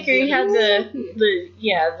Undertaker you had gimmicks.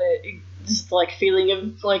 the just like feeling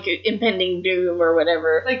of like impending doom or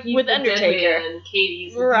whatever. Like he's With the Undertaker. Dead Man,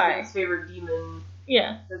 Katie's the Right. demon's favorite demon.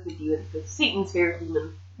 Yeah, That's the demon. That's Satan's favorite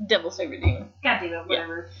demon. Devil's favorite demon. God damn it,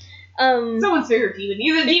 whatever. Um, Someone's favorite demon.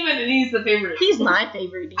 He's a demon and he's the favorite. he's my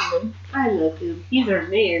favorite demon. I love him. He's our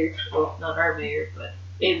mayor. Well, not our mayor, but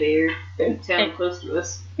a mayor in a town close to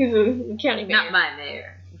us. He's a county mayor. Not my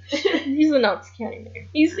mayor. He's a Knox County mayor.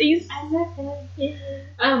 He's. I love him.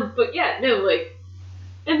 Yeah. But yeah, no, like,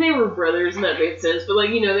 and they were brothers, and that made sense. But like,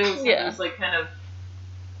 you know, they was Yeah. this like kind of,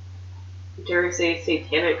 dare I say,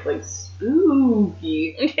 satanic, like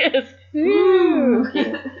spooky. Yes. Ooh.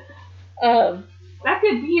 Um, That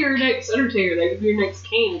could be your next Undertaker. That could be your next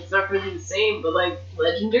Kane. It's not going to be the same, but like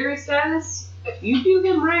legendary status, if you do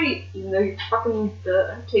him right, even though you're fucking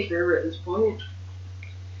the Undertaker at this point,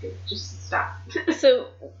 just stop. so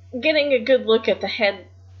getting a good look at the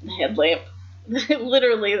headlamp,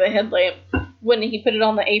 literally the headlamp, when he put it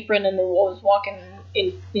on the apron and then was walking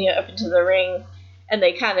in, up into the ring, and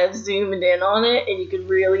they kind of zoomed in on it, and you could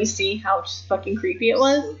really see how fucking creepy it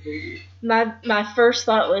was. So creepy. My first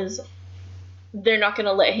thought was, they're not going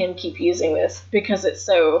to let him keep using this because it's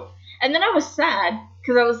so. And then I was sad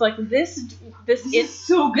because I was like, this It's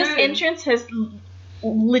so good. this entrance has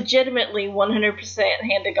legitimately 100%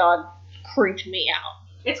 hand to God creeped me out.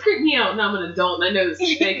 It's creeped me out, and I'm an adult, and I know this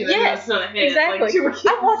is fake, and I know Yes, it's not a hit. exactly. Like, two kids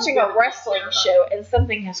I'm watching a is wrestling terrifying. show and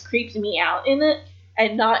something has creeped me out in it,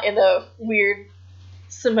 and not in a weird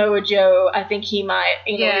Samoa Joe, I think he might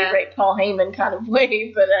anally rape Paul Heyman kind of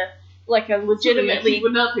way, but like a So, yeah, legitimately. he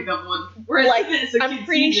would not pick up one. Whereas Like, this, a I'm kid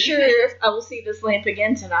pretty sees sure it. if I will see this lamp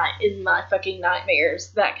again tonight in my fucking nightmares,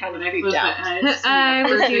 that kind When of I creeped close my out. eyes, I the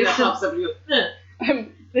first thing refuse that to- pops up, you go,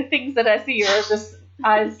 The things that I see are just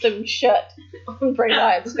eyes sewn shut on Bray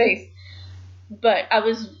Wyatt's face. But I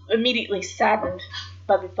was immediately saddened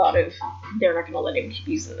by the thought of they're not going to let him keep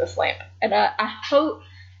using this lamp. And I hope,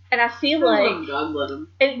 and I feel like oh, God, let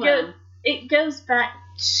him. it goes back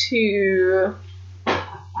to,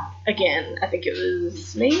 again, I think it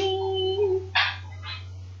was maybe,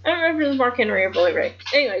 I don't remember if it was Mark Henry or Bully Ray.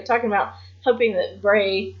 Anyway, talking about hoping that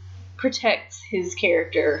Bray protects his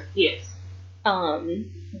character Yes.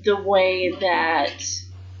 the way that,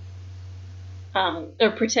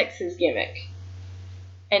 or protects his gimmick,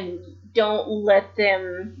 and don't let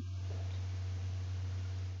them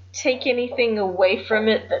take anything away from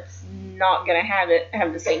it that's not going to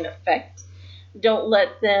have the same effect. Don't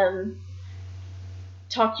let them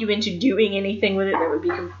talk you into doing anything with it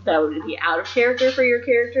that would be out of character for your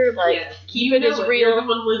character. Like, yeah. keep You it know as it, real. You're the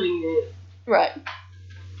one living it. Right.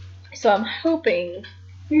 So I'm hoping.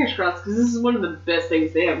 Fingers crossed, because this is one of the best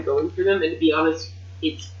things they have going for them, and to be honest,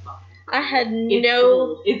 it's fucking I had it's no.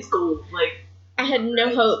 gold. It's gold. Like, I had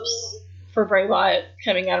no hopes for Bray Wyatt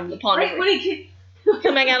coming out of the pond right of when he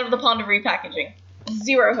coming out of the pond of repackaging.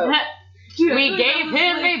 zero hope. Dude, I We feel like gave that was,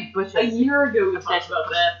 him like, a bush. a year ago we talked about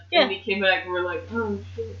that. Yeah. And he came back and we're like, oh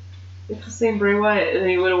shit. It's the same Bray Wyatt. And then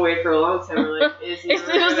he went away for a long time. We're like, is he It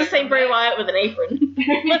was the same Bray Wyatt with an apron.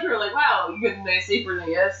 We're like, wow, you got a nice apron, I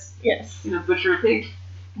guess. Yes. You know, butcher a pig.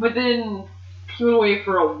 But then he went away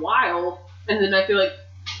for a while. And then I feel like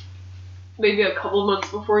maybe a couple months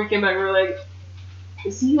before he came back, we were like,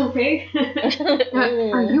 is he okay?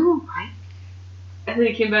 Are you alright? And then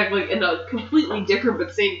he came back like in a completely different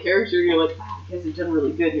but same character. And you're like, wow, you guys have done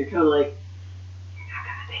really good. And you're kind of like, you're not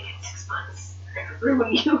gonna make it 6 months. They're gonna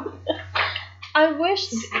ruin you. I wish.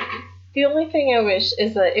 The only thing I wish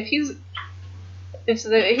is that if he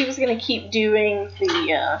was gonna keep doing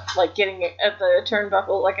the like getting at the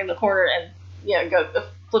turnbuckle like in the corner and go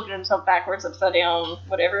flipping himself backwards, upside down,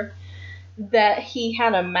 whatever, that he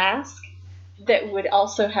had a mask that would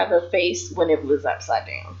also have a face when it was upside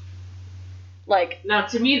down. Like, Now,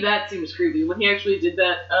 to me, that seems creepy. When he actually did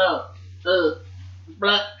that, blah.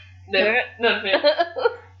 No, not a fan.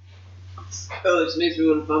 Oh, this makes me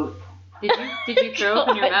want to vomit. Did you throw up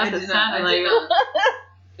in your mouth? I It did not. sounded I did like. not.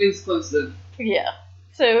 It was close though. yeah.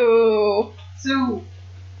 So So,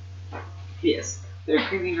 yes, they're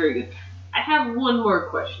creepy, very good. I have one more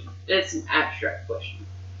question. It's an abstract question.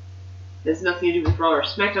 It has nothing to do with Raw or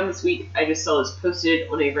SmackDown this week. I just saw this posted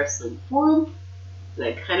on a wrestling forum, and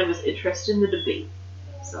I kind of was interested in the debate.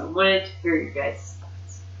 So I wanted to hear your guys'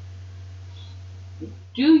 thoughts.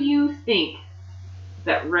 Do you think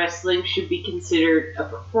that wrestling should be considered a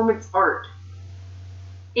performance art?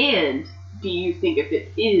 And do you think if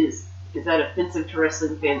it is that offensive to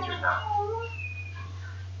wrestling fans or not?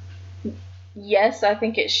 yes, I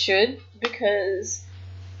think it should, because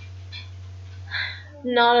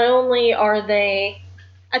not only are they,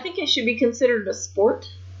 I think it should be considered a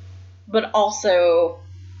sport, but also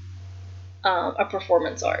a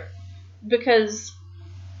performance art, because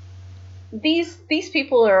these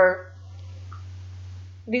people are,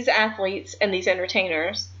 these athletes and these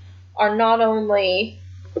entertainers are not only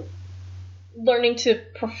learning to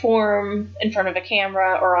perform in front of a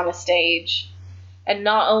camera or on a stage, and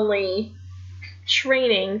not only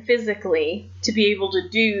training physically to be able to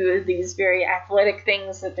do these very athletic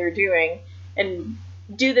things that they're doing, and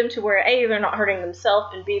do them to where A, they're not hurting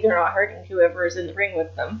themselves, and B, they're not hurting whoever is in the ring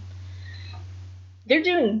with them. They're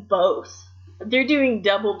doing both. They're doing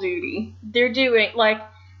double duty. They're doing, like,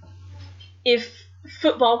 if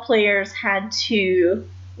football players had to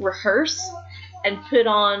rehearse and put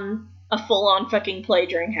on a full-on fucking play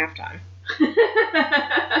during halftime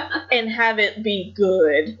and have it be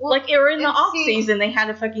good. Well, like, or in the and off see- season, they had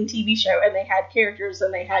a fucking TV show and they had characters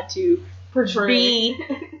and they had to Portray.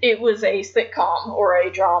 it was a sitcom or a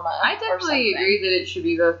drama. I or definitely something. agree that it should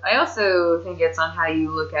be both. I also think it's on how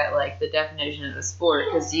you look at like the definition of the sport.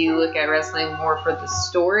 Because do you look at wrestling more for the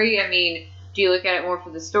story? I mean, do you look at it more for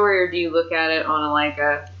the story, or do you look at it on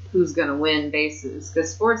a who's gonna win basis?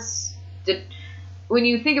 Because sports, when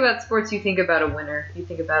you think about sports, you think about a winner. You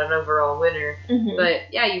think about an overall winner. Mhm.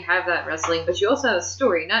 But yeah, you have that wrestling, but you also have a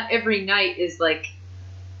story. Not every night is like,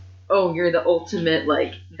 oh, you're the ultimate,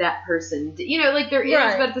 like, that person. You know, like, there is,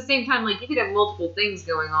 Right. but at the same time, like, you could have multiple things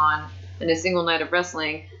going on in a single night of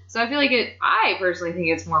wrestling. So I feel like I personally think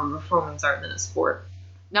it's more of a performance art than a sport.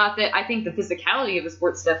 Not that I think the physicality of the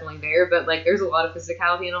sport's definitely there, but, like, there's a lot of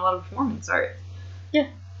physicality and a lot of performance art. Yeah.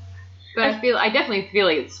 But I definitely feel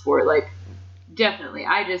like it's sport, like, definitely.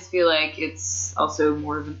 I just feel like it's also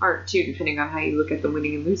more of an art, too, depending on how you look at the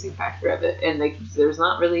winning and losing factor of it. And, like, there's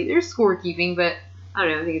scorekeeping, but I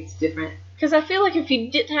don't know, I think it's different. Because I feel like if you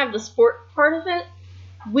didn't have the sport part of it,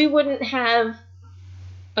 we wouldn't have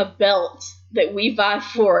a belt that we vie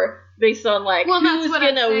for based on, like, Well, that's who's what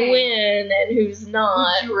I'm going to saying. win and who's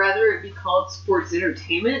not. Would you rather it be called sports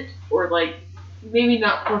entertainment, or like maybe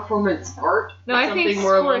not performance art, No, but I something think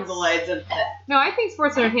more along sports- the lines of that? No, I think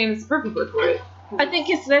sports entertainment is the perfect word for it. I think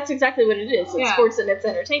that's exactly what it is. It's Yeah. sports and it's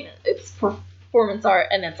entertainment. It's performance art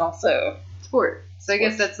and it's also... Sport. So I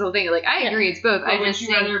guess that's the whole thing. Like, I agree, it's both. But I would just you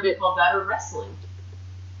think rather be called that or wrestling?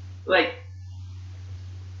 Like,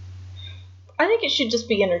 I think it should just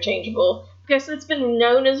be interchangeable. Because it's been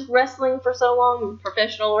known as wrestling for so long,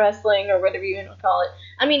 professional wrestling, or whatever you want to call it.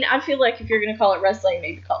 I mean, I feel like if you're going to call it wrestling,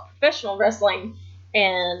 maybe call it professional wrestling,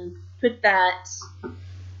 and put that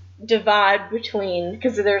divide between,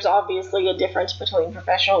 because there's obviously a difference between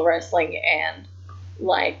professional wrestling and,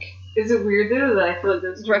 like, is it weird though that I feel like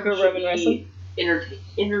those terms Greco-Roman should wrestling? be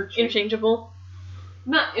interchangeable.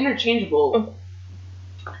 not interchangeable.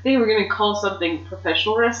 Oh. I think we're gonna call something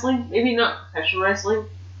professional wrestling. Maybe not professional wrestling,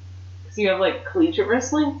 because you have like collegiate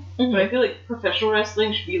wrestling. But I feel like professional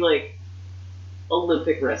wrestling should be like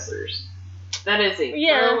Olympic wrestlers. That is a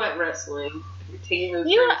Yeah. pro at wrestling. You're taking those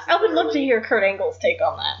You know what? terms I would love to literally. hear Kurt Angle's take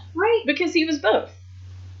on that. Right. Because he was both.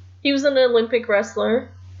 He was an Olympic wrestler.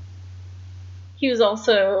 He was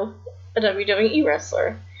also a WWE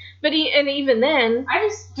wrestler. But even then, I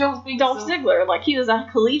just don't think Dolph so. Ziggler, like, he was a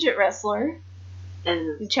collegiate wrestler.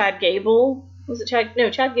 And Chad Gable. Was it Chad?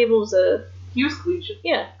 No, Chad Gable was a, he was collegiate.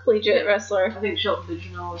 collegiate Yeah. wrestler. I think Shelton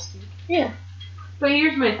Viginal was too. Yeah. But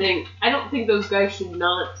here's my thing. I don't think those guys should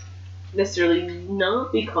not necessarily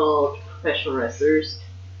not be called professional wrestlers.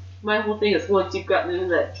 My whole thing is once you've gotten into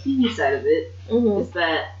that TV side of it, Mm-hmm. is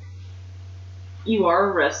that you are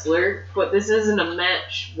a wrestler, but this isn't a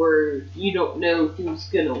match where you don't know who's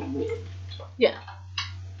gonna win. Yeah.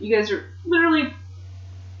 You guys are literally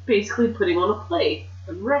basically putting on a play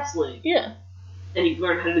of wrestling. Yeah. And you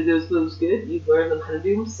learn how to do those moves good, you learn them how to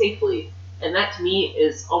do them safely. And that to me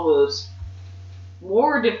is almost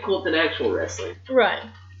more difficult than actual wrestling. Right.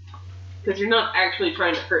 Because you're not actually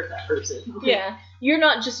trying to hurt that person. Yeah. You're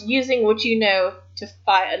not just using what you know to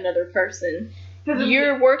fight another person. 'Cause if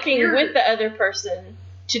You're working you're- with the other person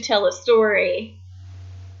to tell a story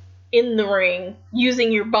in the ring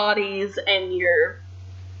using your bodies and your...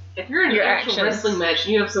 If you're in an your actual actions. wrestling match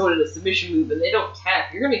and you have someone in a submission move and they don't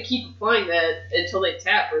tap, you're gonna keep applying that until they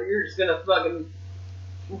tap, or you're just gonna fucking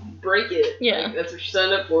break it. Yeah. Like, that's what you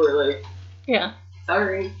signed up for. Like, Yeah.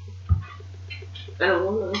 sorry, I don't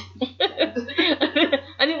want to.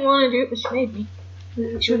 I didn't want to do it, but she made me.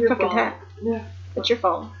 She would fucking tap. Yeah. It's your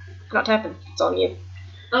fault. Not tapping. It's on you.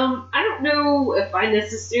 I don't know if I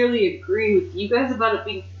necessarily agree with you guys about it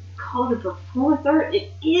being called a performance art.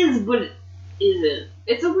 It is, but it isn't.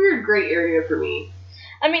 It's a weird gray area for me.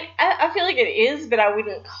 I mean, I feel like it is, but I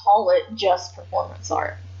wouldn't call it just performance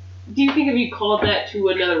art. Do you think if you called that to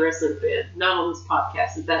another wrestling fan, not on this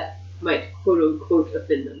podcast, that might quote unquote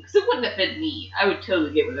offend them? Because it wouldn't offend me. I would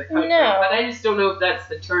totally get where they're coming No. from, but I just don't know if that's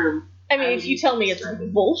the term. I mean, I if would you use tell to me it's describe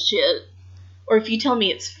it. bullshit, or if you tell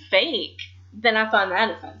me it's fake, then I find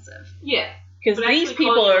that offensive. Yeah. Because But these actually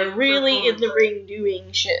people calling it, are like, really in the performance ring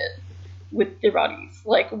doing shit with their bodies.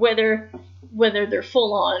 Like, whether they're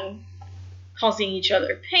full on causing each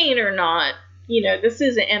other pain or not, this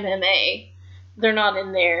isn't MMA. They're not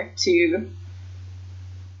in there to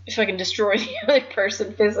fucking destroy the other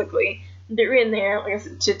person physically. They're in there, like I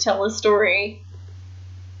said, to tell a story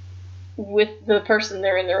with the person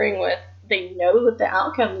they're in the ring with. They know what the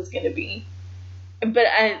outcome is going to be. But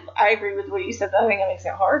I agree with what you said. I think that makes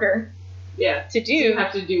it harder Yeah. to do. So you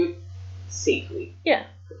have to do it safely.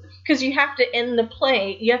 Because you have to end the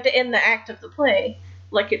play, you have to end the act of the play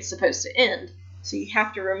like it's supposed to end. So you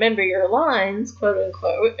have to remember your lines, quote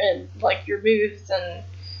unquote, and like your moves and,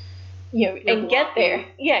 Your and get there.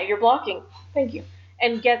 blocking. Yeah, you're blocking. Thank you.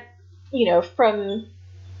 And get,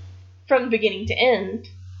 from beginning to end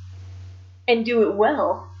and do it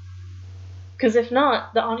well. Because if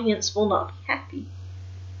not, the audience will not be happy.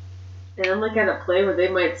 And unlike at a play where they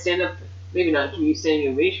might stand up, maybe not give you standing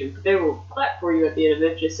ovation, but they will clap for you at the end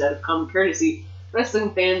of it just out of common courtesy.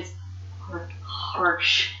 Wrestling fans are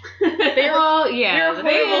harsh. They're Well, yeah. They're the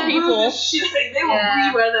horrible will people. lose the shit. Like, they will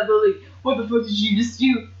Yeah. leave out of that building. What the fuck did you just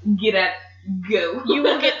do? Get out. Go. You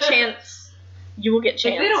will get chance. You will get If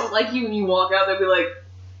chance. they don't like you when you walk out, they'll be like,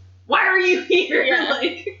 "Why are you here? Yeah.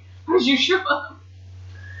 Like, where'd you show up?"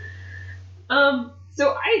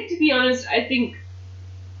 So to be honest, I think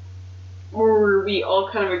where we all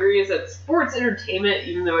kind of agree is that sports entertainment,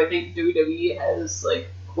 even though I think WWE has like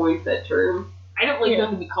coined that term, I don't like Yeah.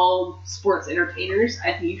 them to be called sports entertainers.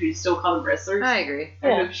 I think you should still call them wrestlers. I agree. I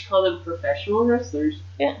think you should call them professional wrestlers.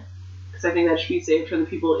 Yeah. Because I think that should be saved for the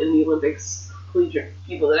people in the Olympics, collegiate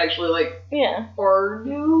people that actually like Yeah. are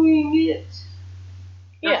doing it.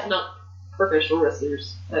 That's Yeah. not professional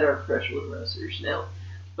wrestlers that are professional wrestlers now.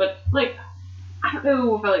 But like, I don't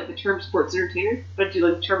know if I like the term sports entertainer, but I do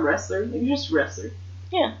like the term wrestler. Like, you're just a wrestler.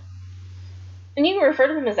 Yeah. And you can refer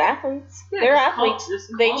to them as athletes. Yeah, They're just athletes. Call,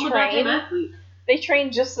 just They call them a goddamn train. athlete. They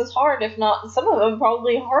train just as hard, if not some of them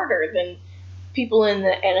probably harder than people in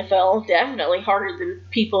the NFL. Definitely harder than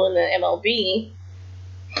people in the MLB.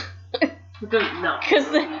 No.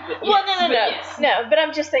 Because no. But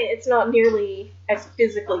I'm just saying it's not nearly as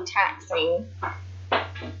physically taxing.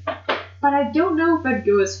 But I don't know if I'd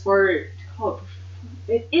go as far to call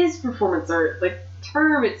it. It is performance art. Like,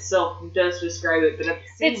 term itself does describe it, but at the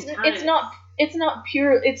same time, It's not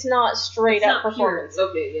pure. It's not straight it's up not performance. pure.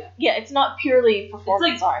 Okay, yeah. Yeah, it's not purely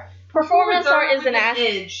performance art. Performance art is an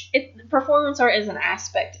edge. Performance art is an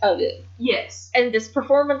aspect of it. Yes. And this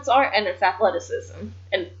performance art and its athleticism,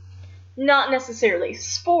 and not necessarily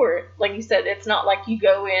sport. Like you said, it's not like you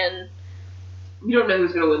go in. You don't know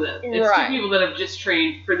who's going to win that. It's Right. two people that have just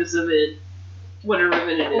trained for this event whatever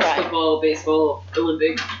event it is, Right. football, baseball,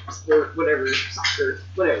 Olympic sport, whatever, soccer,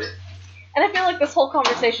 whatever. And I feel like this whole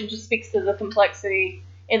conversation just speaks to the complexity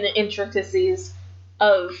and the intricacies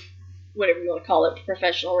of whatever you want to call it,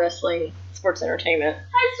 professional wrestling, sports entertainment.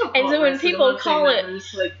 I still And call so it when wrestling, people I'm not saying call that it-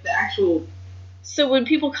 there's, like, the actual... So when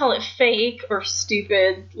people call it fake or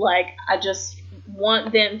stupid, like, I just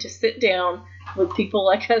want them to sit down with people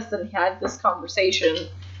like us and have this conversation so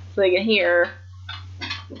they can hear,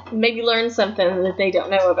 maybe learn something that they don't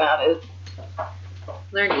know about it.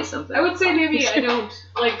 Learn you something. I would say maybe I don't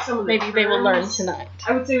like some of the Maybe they will learn terms. tonight.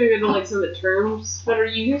 I would say maybe I don't like some of the terms that are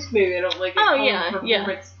used. Maybe I don't like it Oh, called yeah,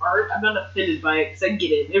 performance art. I'm not offended by it because I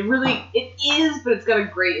get it. It is, but it's got a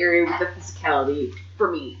gray area with the physicality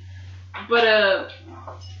for me. But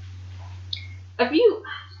if you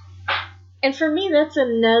And for me, that's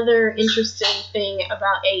another interesting thing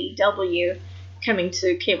about AEW coming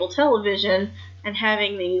to cable television and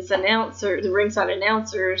having these the ringside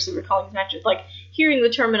announcers who are calling these matches, like hearing the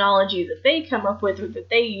terminology that they come up with or that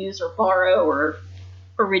they use or borrow or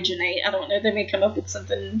originate. I don't know. They may come up with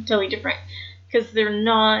something totally different because they're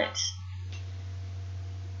not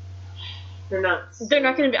they're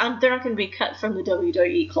not going to be cut from the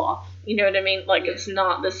WWE cloth. You know what I mean? Like it's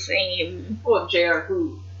not the same. well, JR,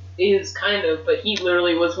 who is kind of, but he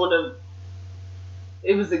literally was one of.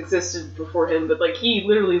 It was existed before him, but like he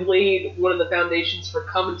literally laid one of the foundations for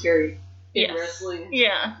commentary in Yes. wrestling.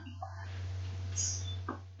 Yeah.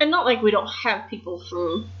 And not like we don't have people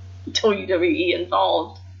from WWE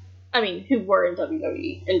involved. I mean, who were in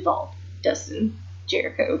WWE involved. Dustin,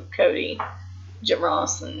 Jericho, Cody, Jim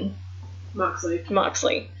Ross, and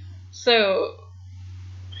Moxley. So,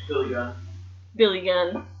 Billy Gunn. Billy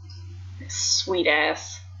Gunn, sweet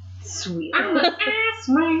ass. Sweet. I'm an ass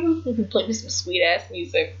man. Play me some sweet ass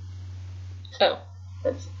music. Oh,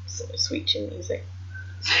 that's some sweet chin music.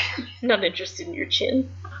 Not interested in your chin.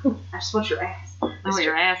 I just want your ass. I want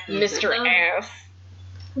your ass. Mr. Ass.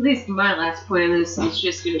 At least my last point on this is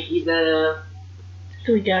just going to be that,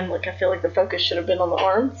 Billy Gunn, like, I feel like the focus should have been on the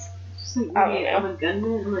arms. I don't know. I'm a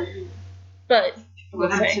gunman. I'm like, But,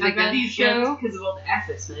 well, Okay. I got these Show? guns because of all the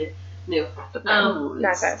assets, man. No. not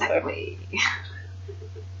that stuff. way.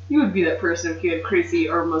 You would be that person if you had crazy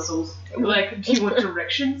arm muscles. Like, do you want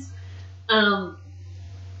directions?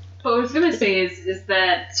 What I was gonna say is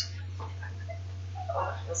that.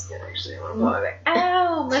 Oh, that's good actually. I want to pull it back.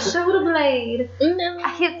 Ow, my shoulder blade. No.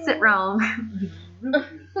 I hit it wrong.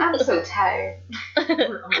 I'm so tired.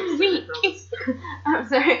 I'm weak. I'm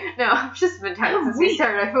sorry. No, I've just been tired since we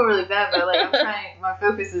started. I feel really bad, but like I'm trying. My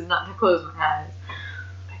focus is not to close my eyes.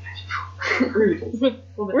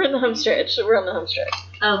 We're in the home stretch. We're on the home stretch.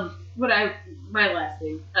 My last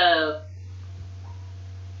thing.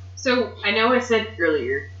 So I know I said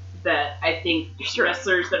earlier that I think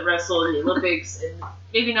wrestlers that wrestle in the Olympics and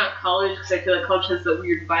maybe not college because I feel like college has that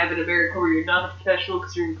weird vibe in America where you're not a professional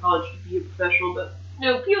because you're in college to be a professional, but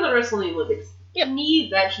no, people that wrestle in the Olympics. Yep. To me,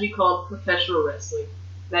 that should be called professional wrestling.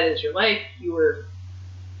 That is your life. You were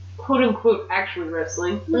quote unquote actually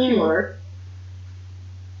wrestling, which you are.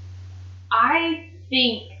 I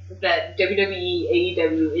think that WWE,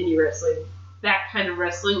 AEW, indie wrestling, that kind of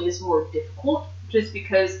wrestling is more difficult just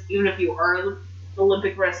because even if you are an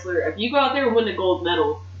Olympic wrestler, if you go out there and win a gold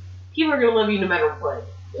medal, people are going to love you no matter what.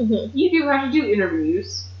 Mm-hmm. You do have to do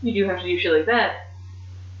interviews. You do have to do shit like that.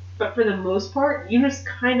 But for the most part, you just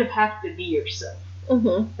kind of have to be yourself.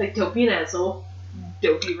 Mm-hmm. Like, don't be an asshole.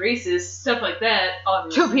 Don't be racist. Stuff like that,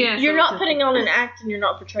 obviously. Don't be an You're not putting on an act and you're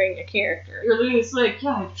not portraying a character. You're literally just like,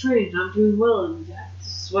 yeah, I've trained, I'm doing well, and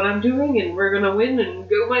that's what I'm doing, and we're gonna win and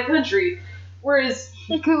go my country. Whereas,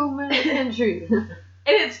 Go my country. and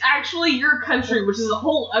it's actually your country, which is a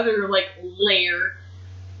whole other, like, layer.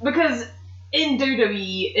 Because in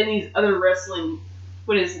WWE and these other wrestling,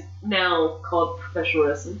 what is now called professional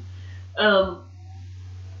wrestling,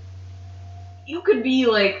 you could be,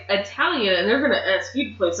 like, Italian, and they're gonna ask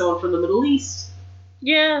you to play someone from the Middle East.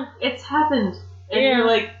 Yeah. It's happened. And Yeah. you're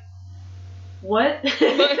like, what?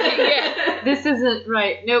 Yeah. This isn't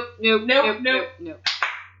right. Nope. Yeah,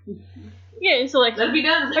 and so like, Let it be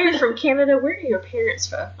done. oh, you're from Canada? Where are your parents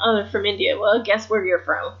from? Oh, they're from India. Well, guess where you're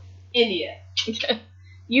from. India.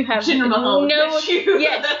 You have Jinder Mahal no, with you.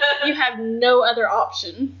 yes, you have no other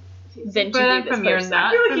option than to But I'm be this from your person.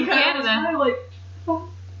 I feel like From he kind of Canada. was kind of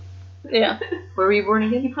like, Yeah. Where were you born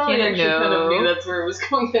again? he probably Canada? actually kind of knew No. that's where it was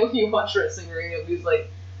going. That when you watch Wrestling Ring, he was like,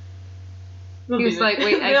 He was like,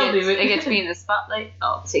 wait, I They'll do it. get to be in the spotlight?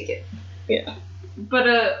 I'll take it. But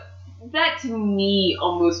that to me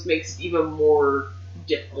almost makes it even more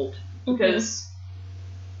difficult because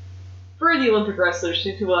for the Olympic wrestlers,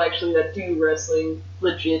 the people actually that do wrestling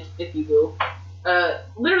legit, if you will,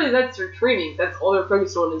 literally that's their training. That's all they're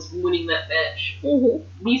focused on is winning that match.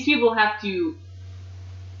 Mm-hmm. These people have to,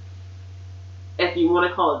 if you want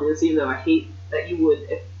to call it this, even though I hate that you would,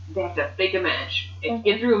 if they have to fake a match. And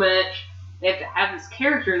to get through a match, they have to have this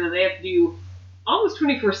character that they have to do almost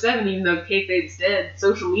 24/7, even though kayfabe's dead.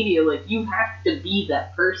 Social media, like, you have to be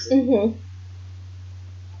that person. Mm-hmm.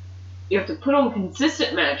 You have to put on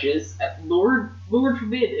consistent matches. Lord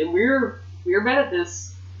forbid, and we're bad at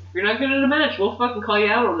this. If you're not good at a match, we'll fucking call you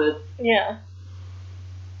out on it. Yeah.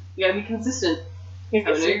 You gotta be consistent. You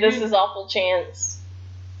can see this is awful chance.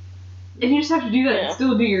 And you just have to do that and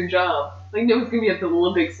still do your job. Like, no one's gonna be at the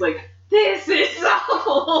Olympics like, this is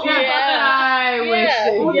awful! Yeah. I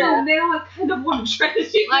wish. Well, Yeah. now I kind of want to try to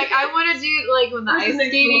do Like, I want to do, like, when the Where's the ice next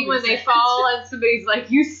skating, when they Olympics? fall and somebody's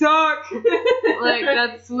like, you suck! Like,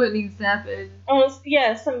 that's what needs to happen. Almost,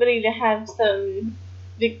 yeah, somebody to have some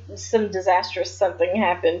disastrous something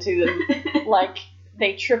happen to them. Like,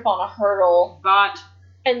 they trip on a hurdle, Bot.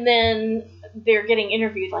 and then they're getting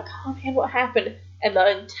interviewed, like, oh man, what happened? And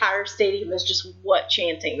the entire stadium is just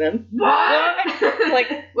chanting them. What?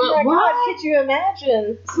 Like, Well, oh my what? God, could you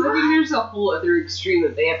imagine? So I think there's a whole other extreme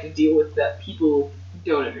that they have to deal with that people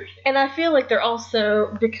don't understand. And I feel like they're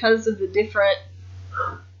also, because of the different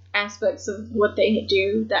aspects of what they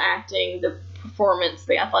do, the acting, the performance,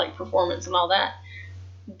 the athletic performance, and all that,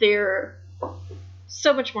 they're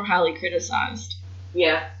so much more highly criticized.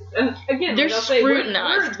 Yeah. And again, They're like I'll say, we're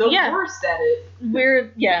scrutinized. the Yeah. worst at it.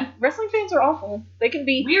 Wrestling fans are awful. They can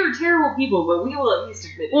be, We are terrible people, but we will at least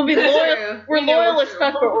admit it. we'll be loyal, we're We know loyal we're as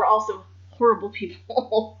fuck, true. but we're also horrible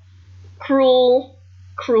people. Cruel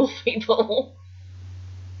people.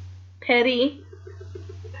 Petty.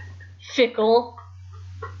 Fickle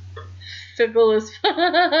as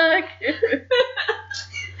fuck.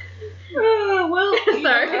 Well,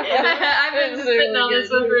 Sorry. I've been just sitting on this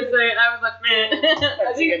one for a second. I was like, man.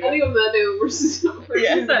 I think on that note, we're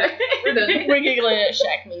Yeah. sorry. We're done. We're giggling at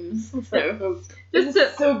Shaq memes. So Just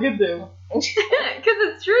to, So good though. because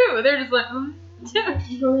it's true. They're just like,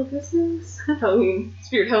 You know what this is? Halloween.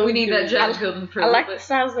 Spirit Halloween. we need that jazz building for I a like little the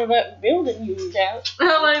size of that building you moved out. bit.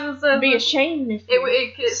 I like the It'd be a shame if you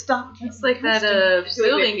it could, stopped. it's like that feel like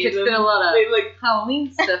building they could paid fit a them. lot of They like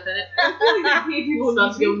Halloween stuff in it. I feel like they pay people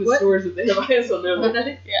not to go in the stores if they have eyes on them.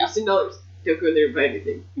 Yeah. $15. Don't go in there and buy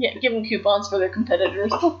anything. Yeah, give them coupons for their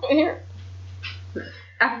competitors. Here.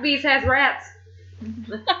 Applebee's has rats.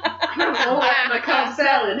 I'll wrap my Cobb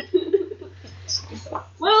salad.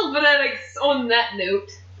 Well, fanatics, on that note,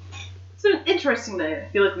 it's been an interesting night. I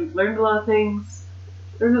feel like we've learned a lot of things.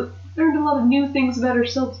 Learned a lot of new things about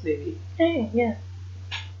ourselves, maybe. Hey, yeah.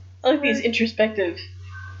 I like these introspective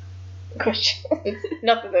questions.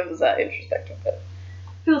 Not that was that introspective, but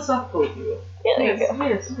Philosophical, if you will. yeah, there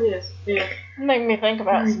you go. Yes. Made me think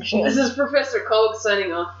about some shit. This is Professor Cog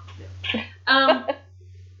signing off.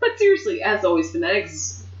 But seriously, as always,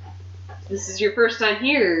 fanatics, if this is your first time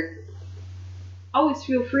here, always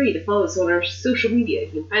feel free to follow us on our social media.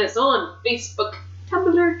 You can find us on Facebook,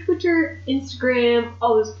 Tumblr, Twitter, Instagram,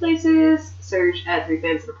 all those places. Search at 3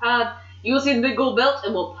 Fans of the Pod. You will see the big gold belt,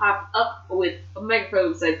 and we'll pop up with a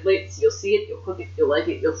microphone side plate, so you'll see it, you'll click it, you'll like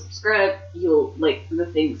it, you'll subscribe, you'll like the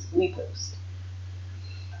things we post.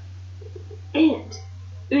 And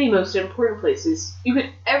the most important places you could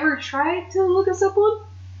ever try to look us up on,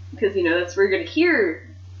 because, you know, that's where you're going to hear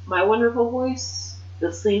my wonderful voice,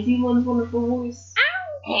 the sleazy one's wonderful voice,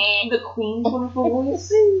 the queen's wonderful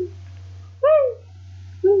voice,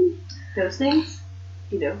 those things,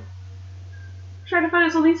 you know. Try to find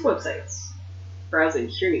us on these websites. Browsing,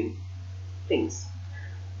 streaming, things.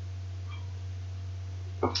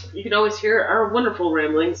 You can always hear our wonderful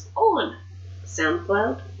ramblings on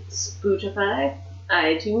SoundCloud, Spotify,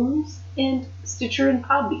 iTunes, and Stitcher and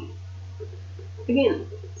Podbean. Again,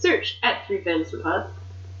 search at 3 Fans of Pod,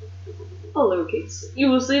 all lowercase. You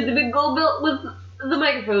will see the big gold belt with the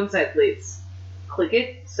microphone side plates. Click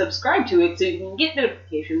it, subscribe to it so you can get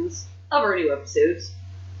notifications of our new episodes.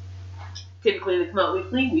 Typically they come out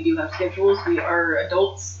weekly. We do have schedules. We are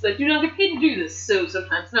adults that do not get paid to do this, so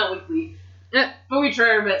sometimes not weekly. But we try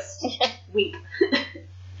our best. Week.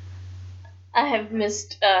 I have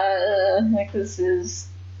missed, like this is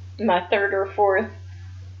my third or fourth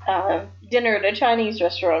dinner at a Chinese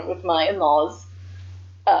restaurant with my in-laws,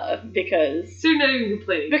 because So now you're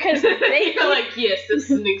complaining. Because they- You're like, yes, this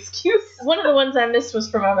is an excuse. one of the ones I missed was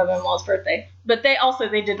for my mother-in-law's birthday, but they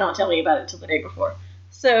did not tell me about it till the day before.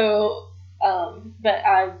 So, but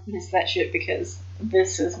I missed that shit because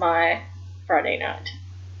this is my Friday night.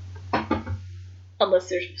 Unless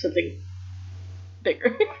there's something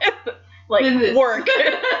bigger. like Than this. work.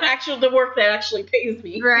 The work that actually pays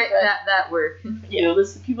me. Right, But- that work. You know,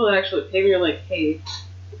 this the people that actually pay me are like, hey,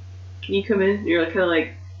 can you come in? And you're like, kind of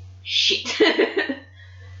like, shit.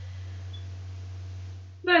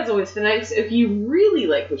 But as always, fanatics, if you really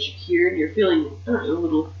like what you hear and you're feeling, I don't know, a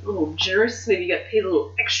little generous, maybe you got paid a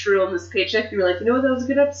little extra on this paycheck, you're like, you know what, that was a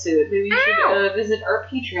good episode. Maybe you should visit our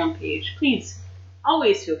Patreon page. Please,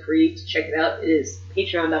 always feel free to check it out. It is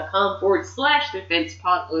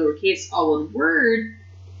patreon.com/defensepod, lowercase, all one word.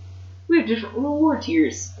 We have different reward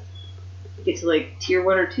tiers. You get to like tier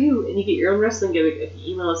 1 or 2, and you get your own wrestling gimmick if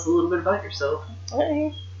you email us a little bit about yourself.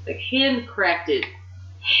 Okay. Like handcrafted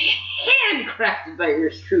by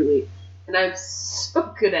yours truly, and I'm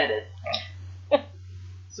so good at it.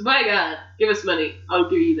 So by God, give us money. I'll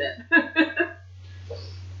give you that.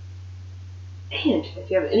 And if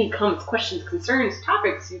you have any comments, questions, concerns,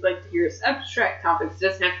 topics you'd like to hear us, abstract topics, it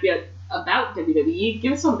doesn't have to be about WWE.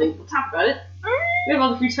 Give us something. We'll talk about it. We have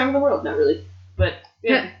all the free time in the world, not really, but we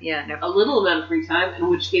have No. a little amount of free time, in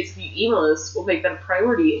which case if you email us, we'll make that a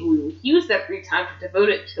priority, and we will use that free time to devote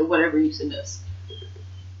it to whatever you send us.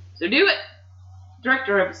 So do it! Direct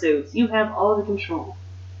our episodes. You have all the control.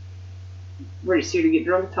 We're just here to get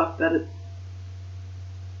drunk and talk about it.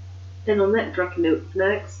 And on that drunken note,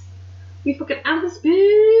 fanatics, we fucking out of this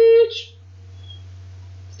bitch!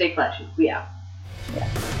 Stay flashy. We out.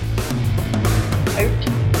 I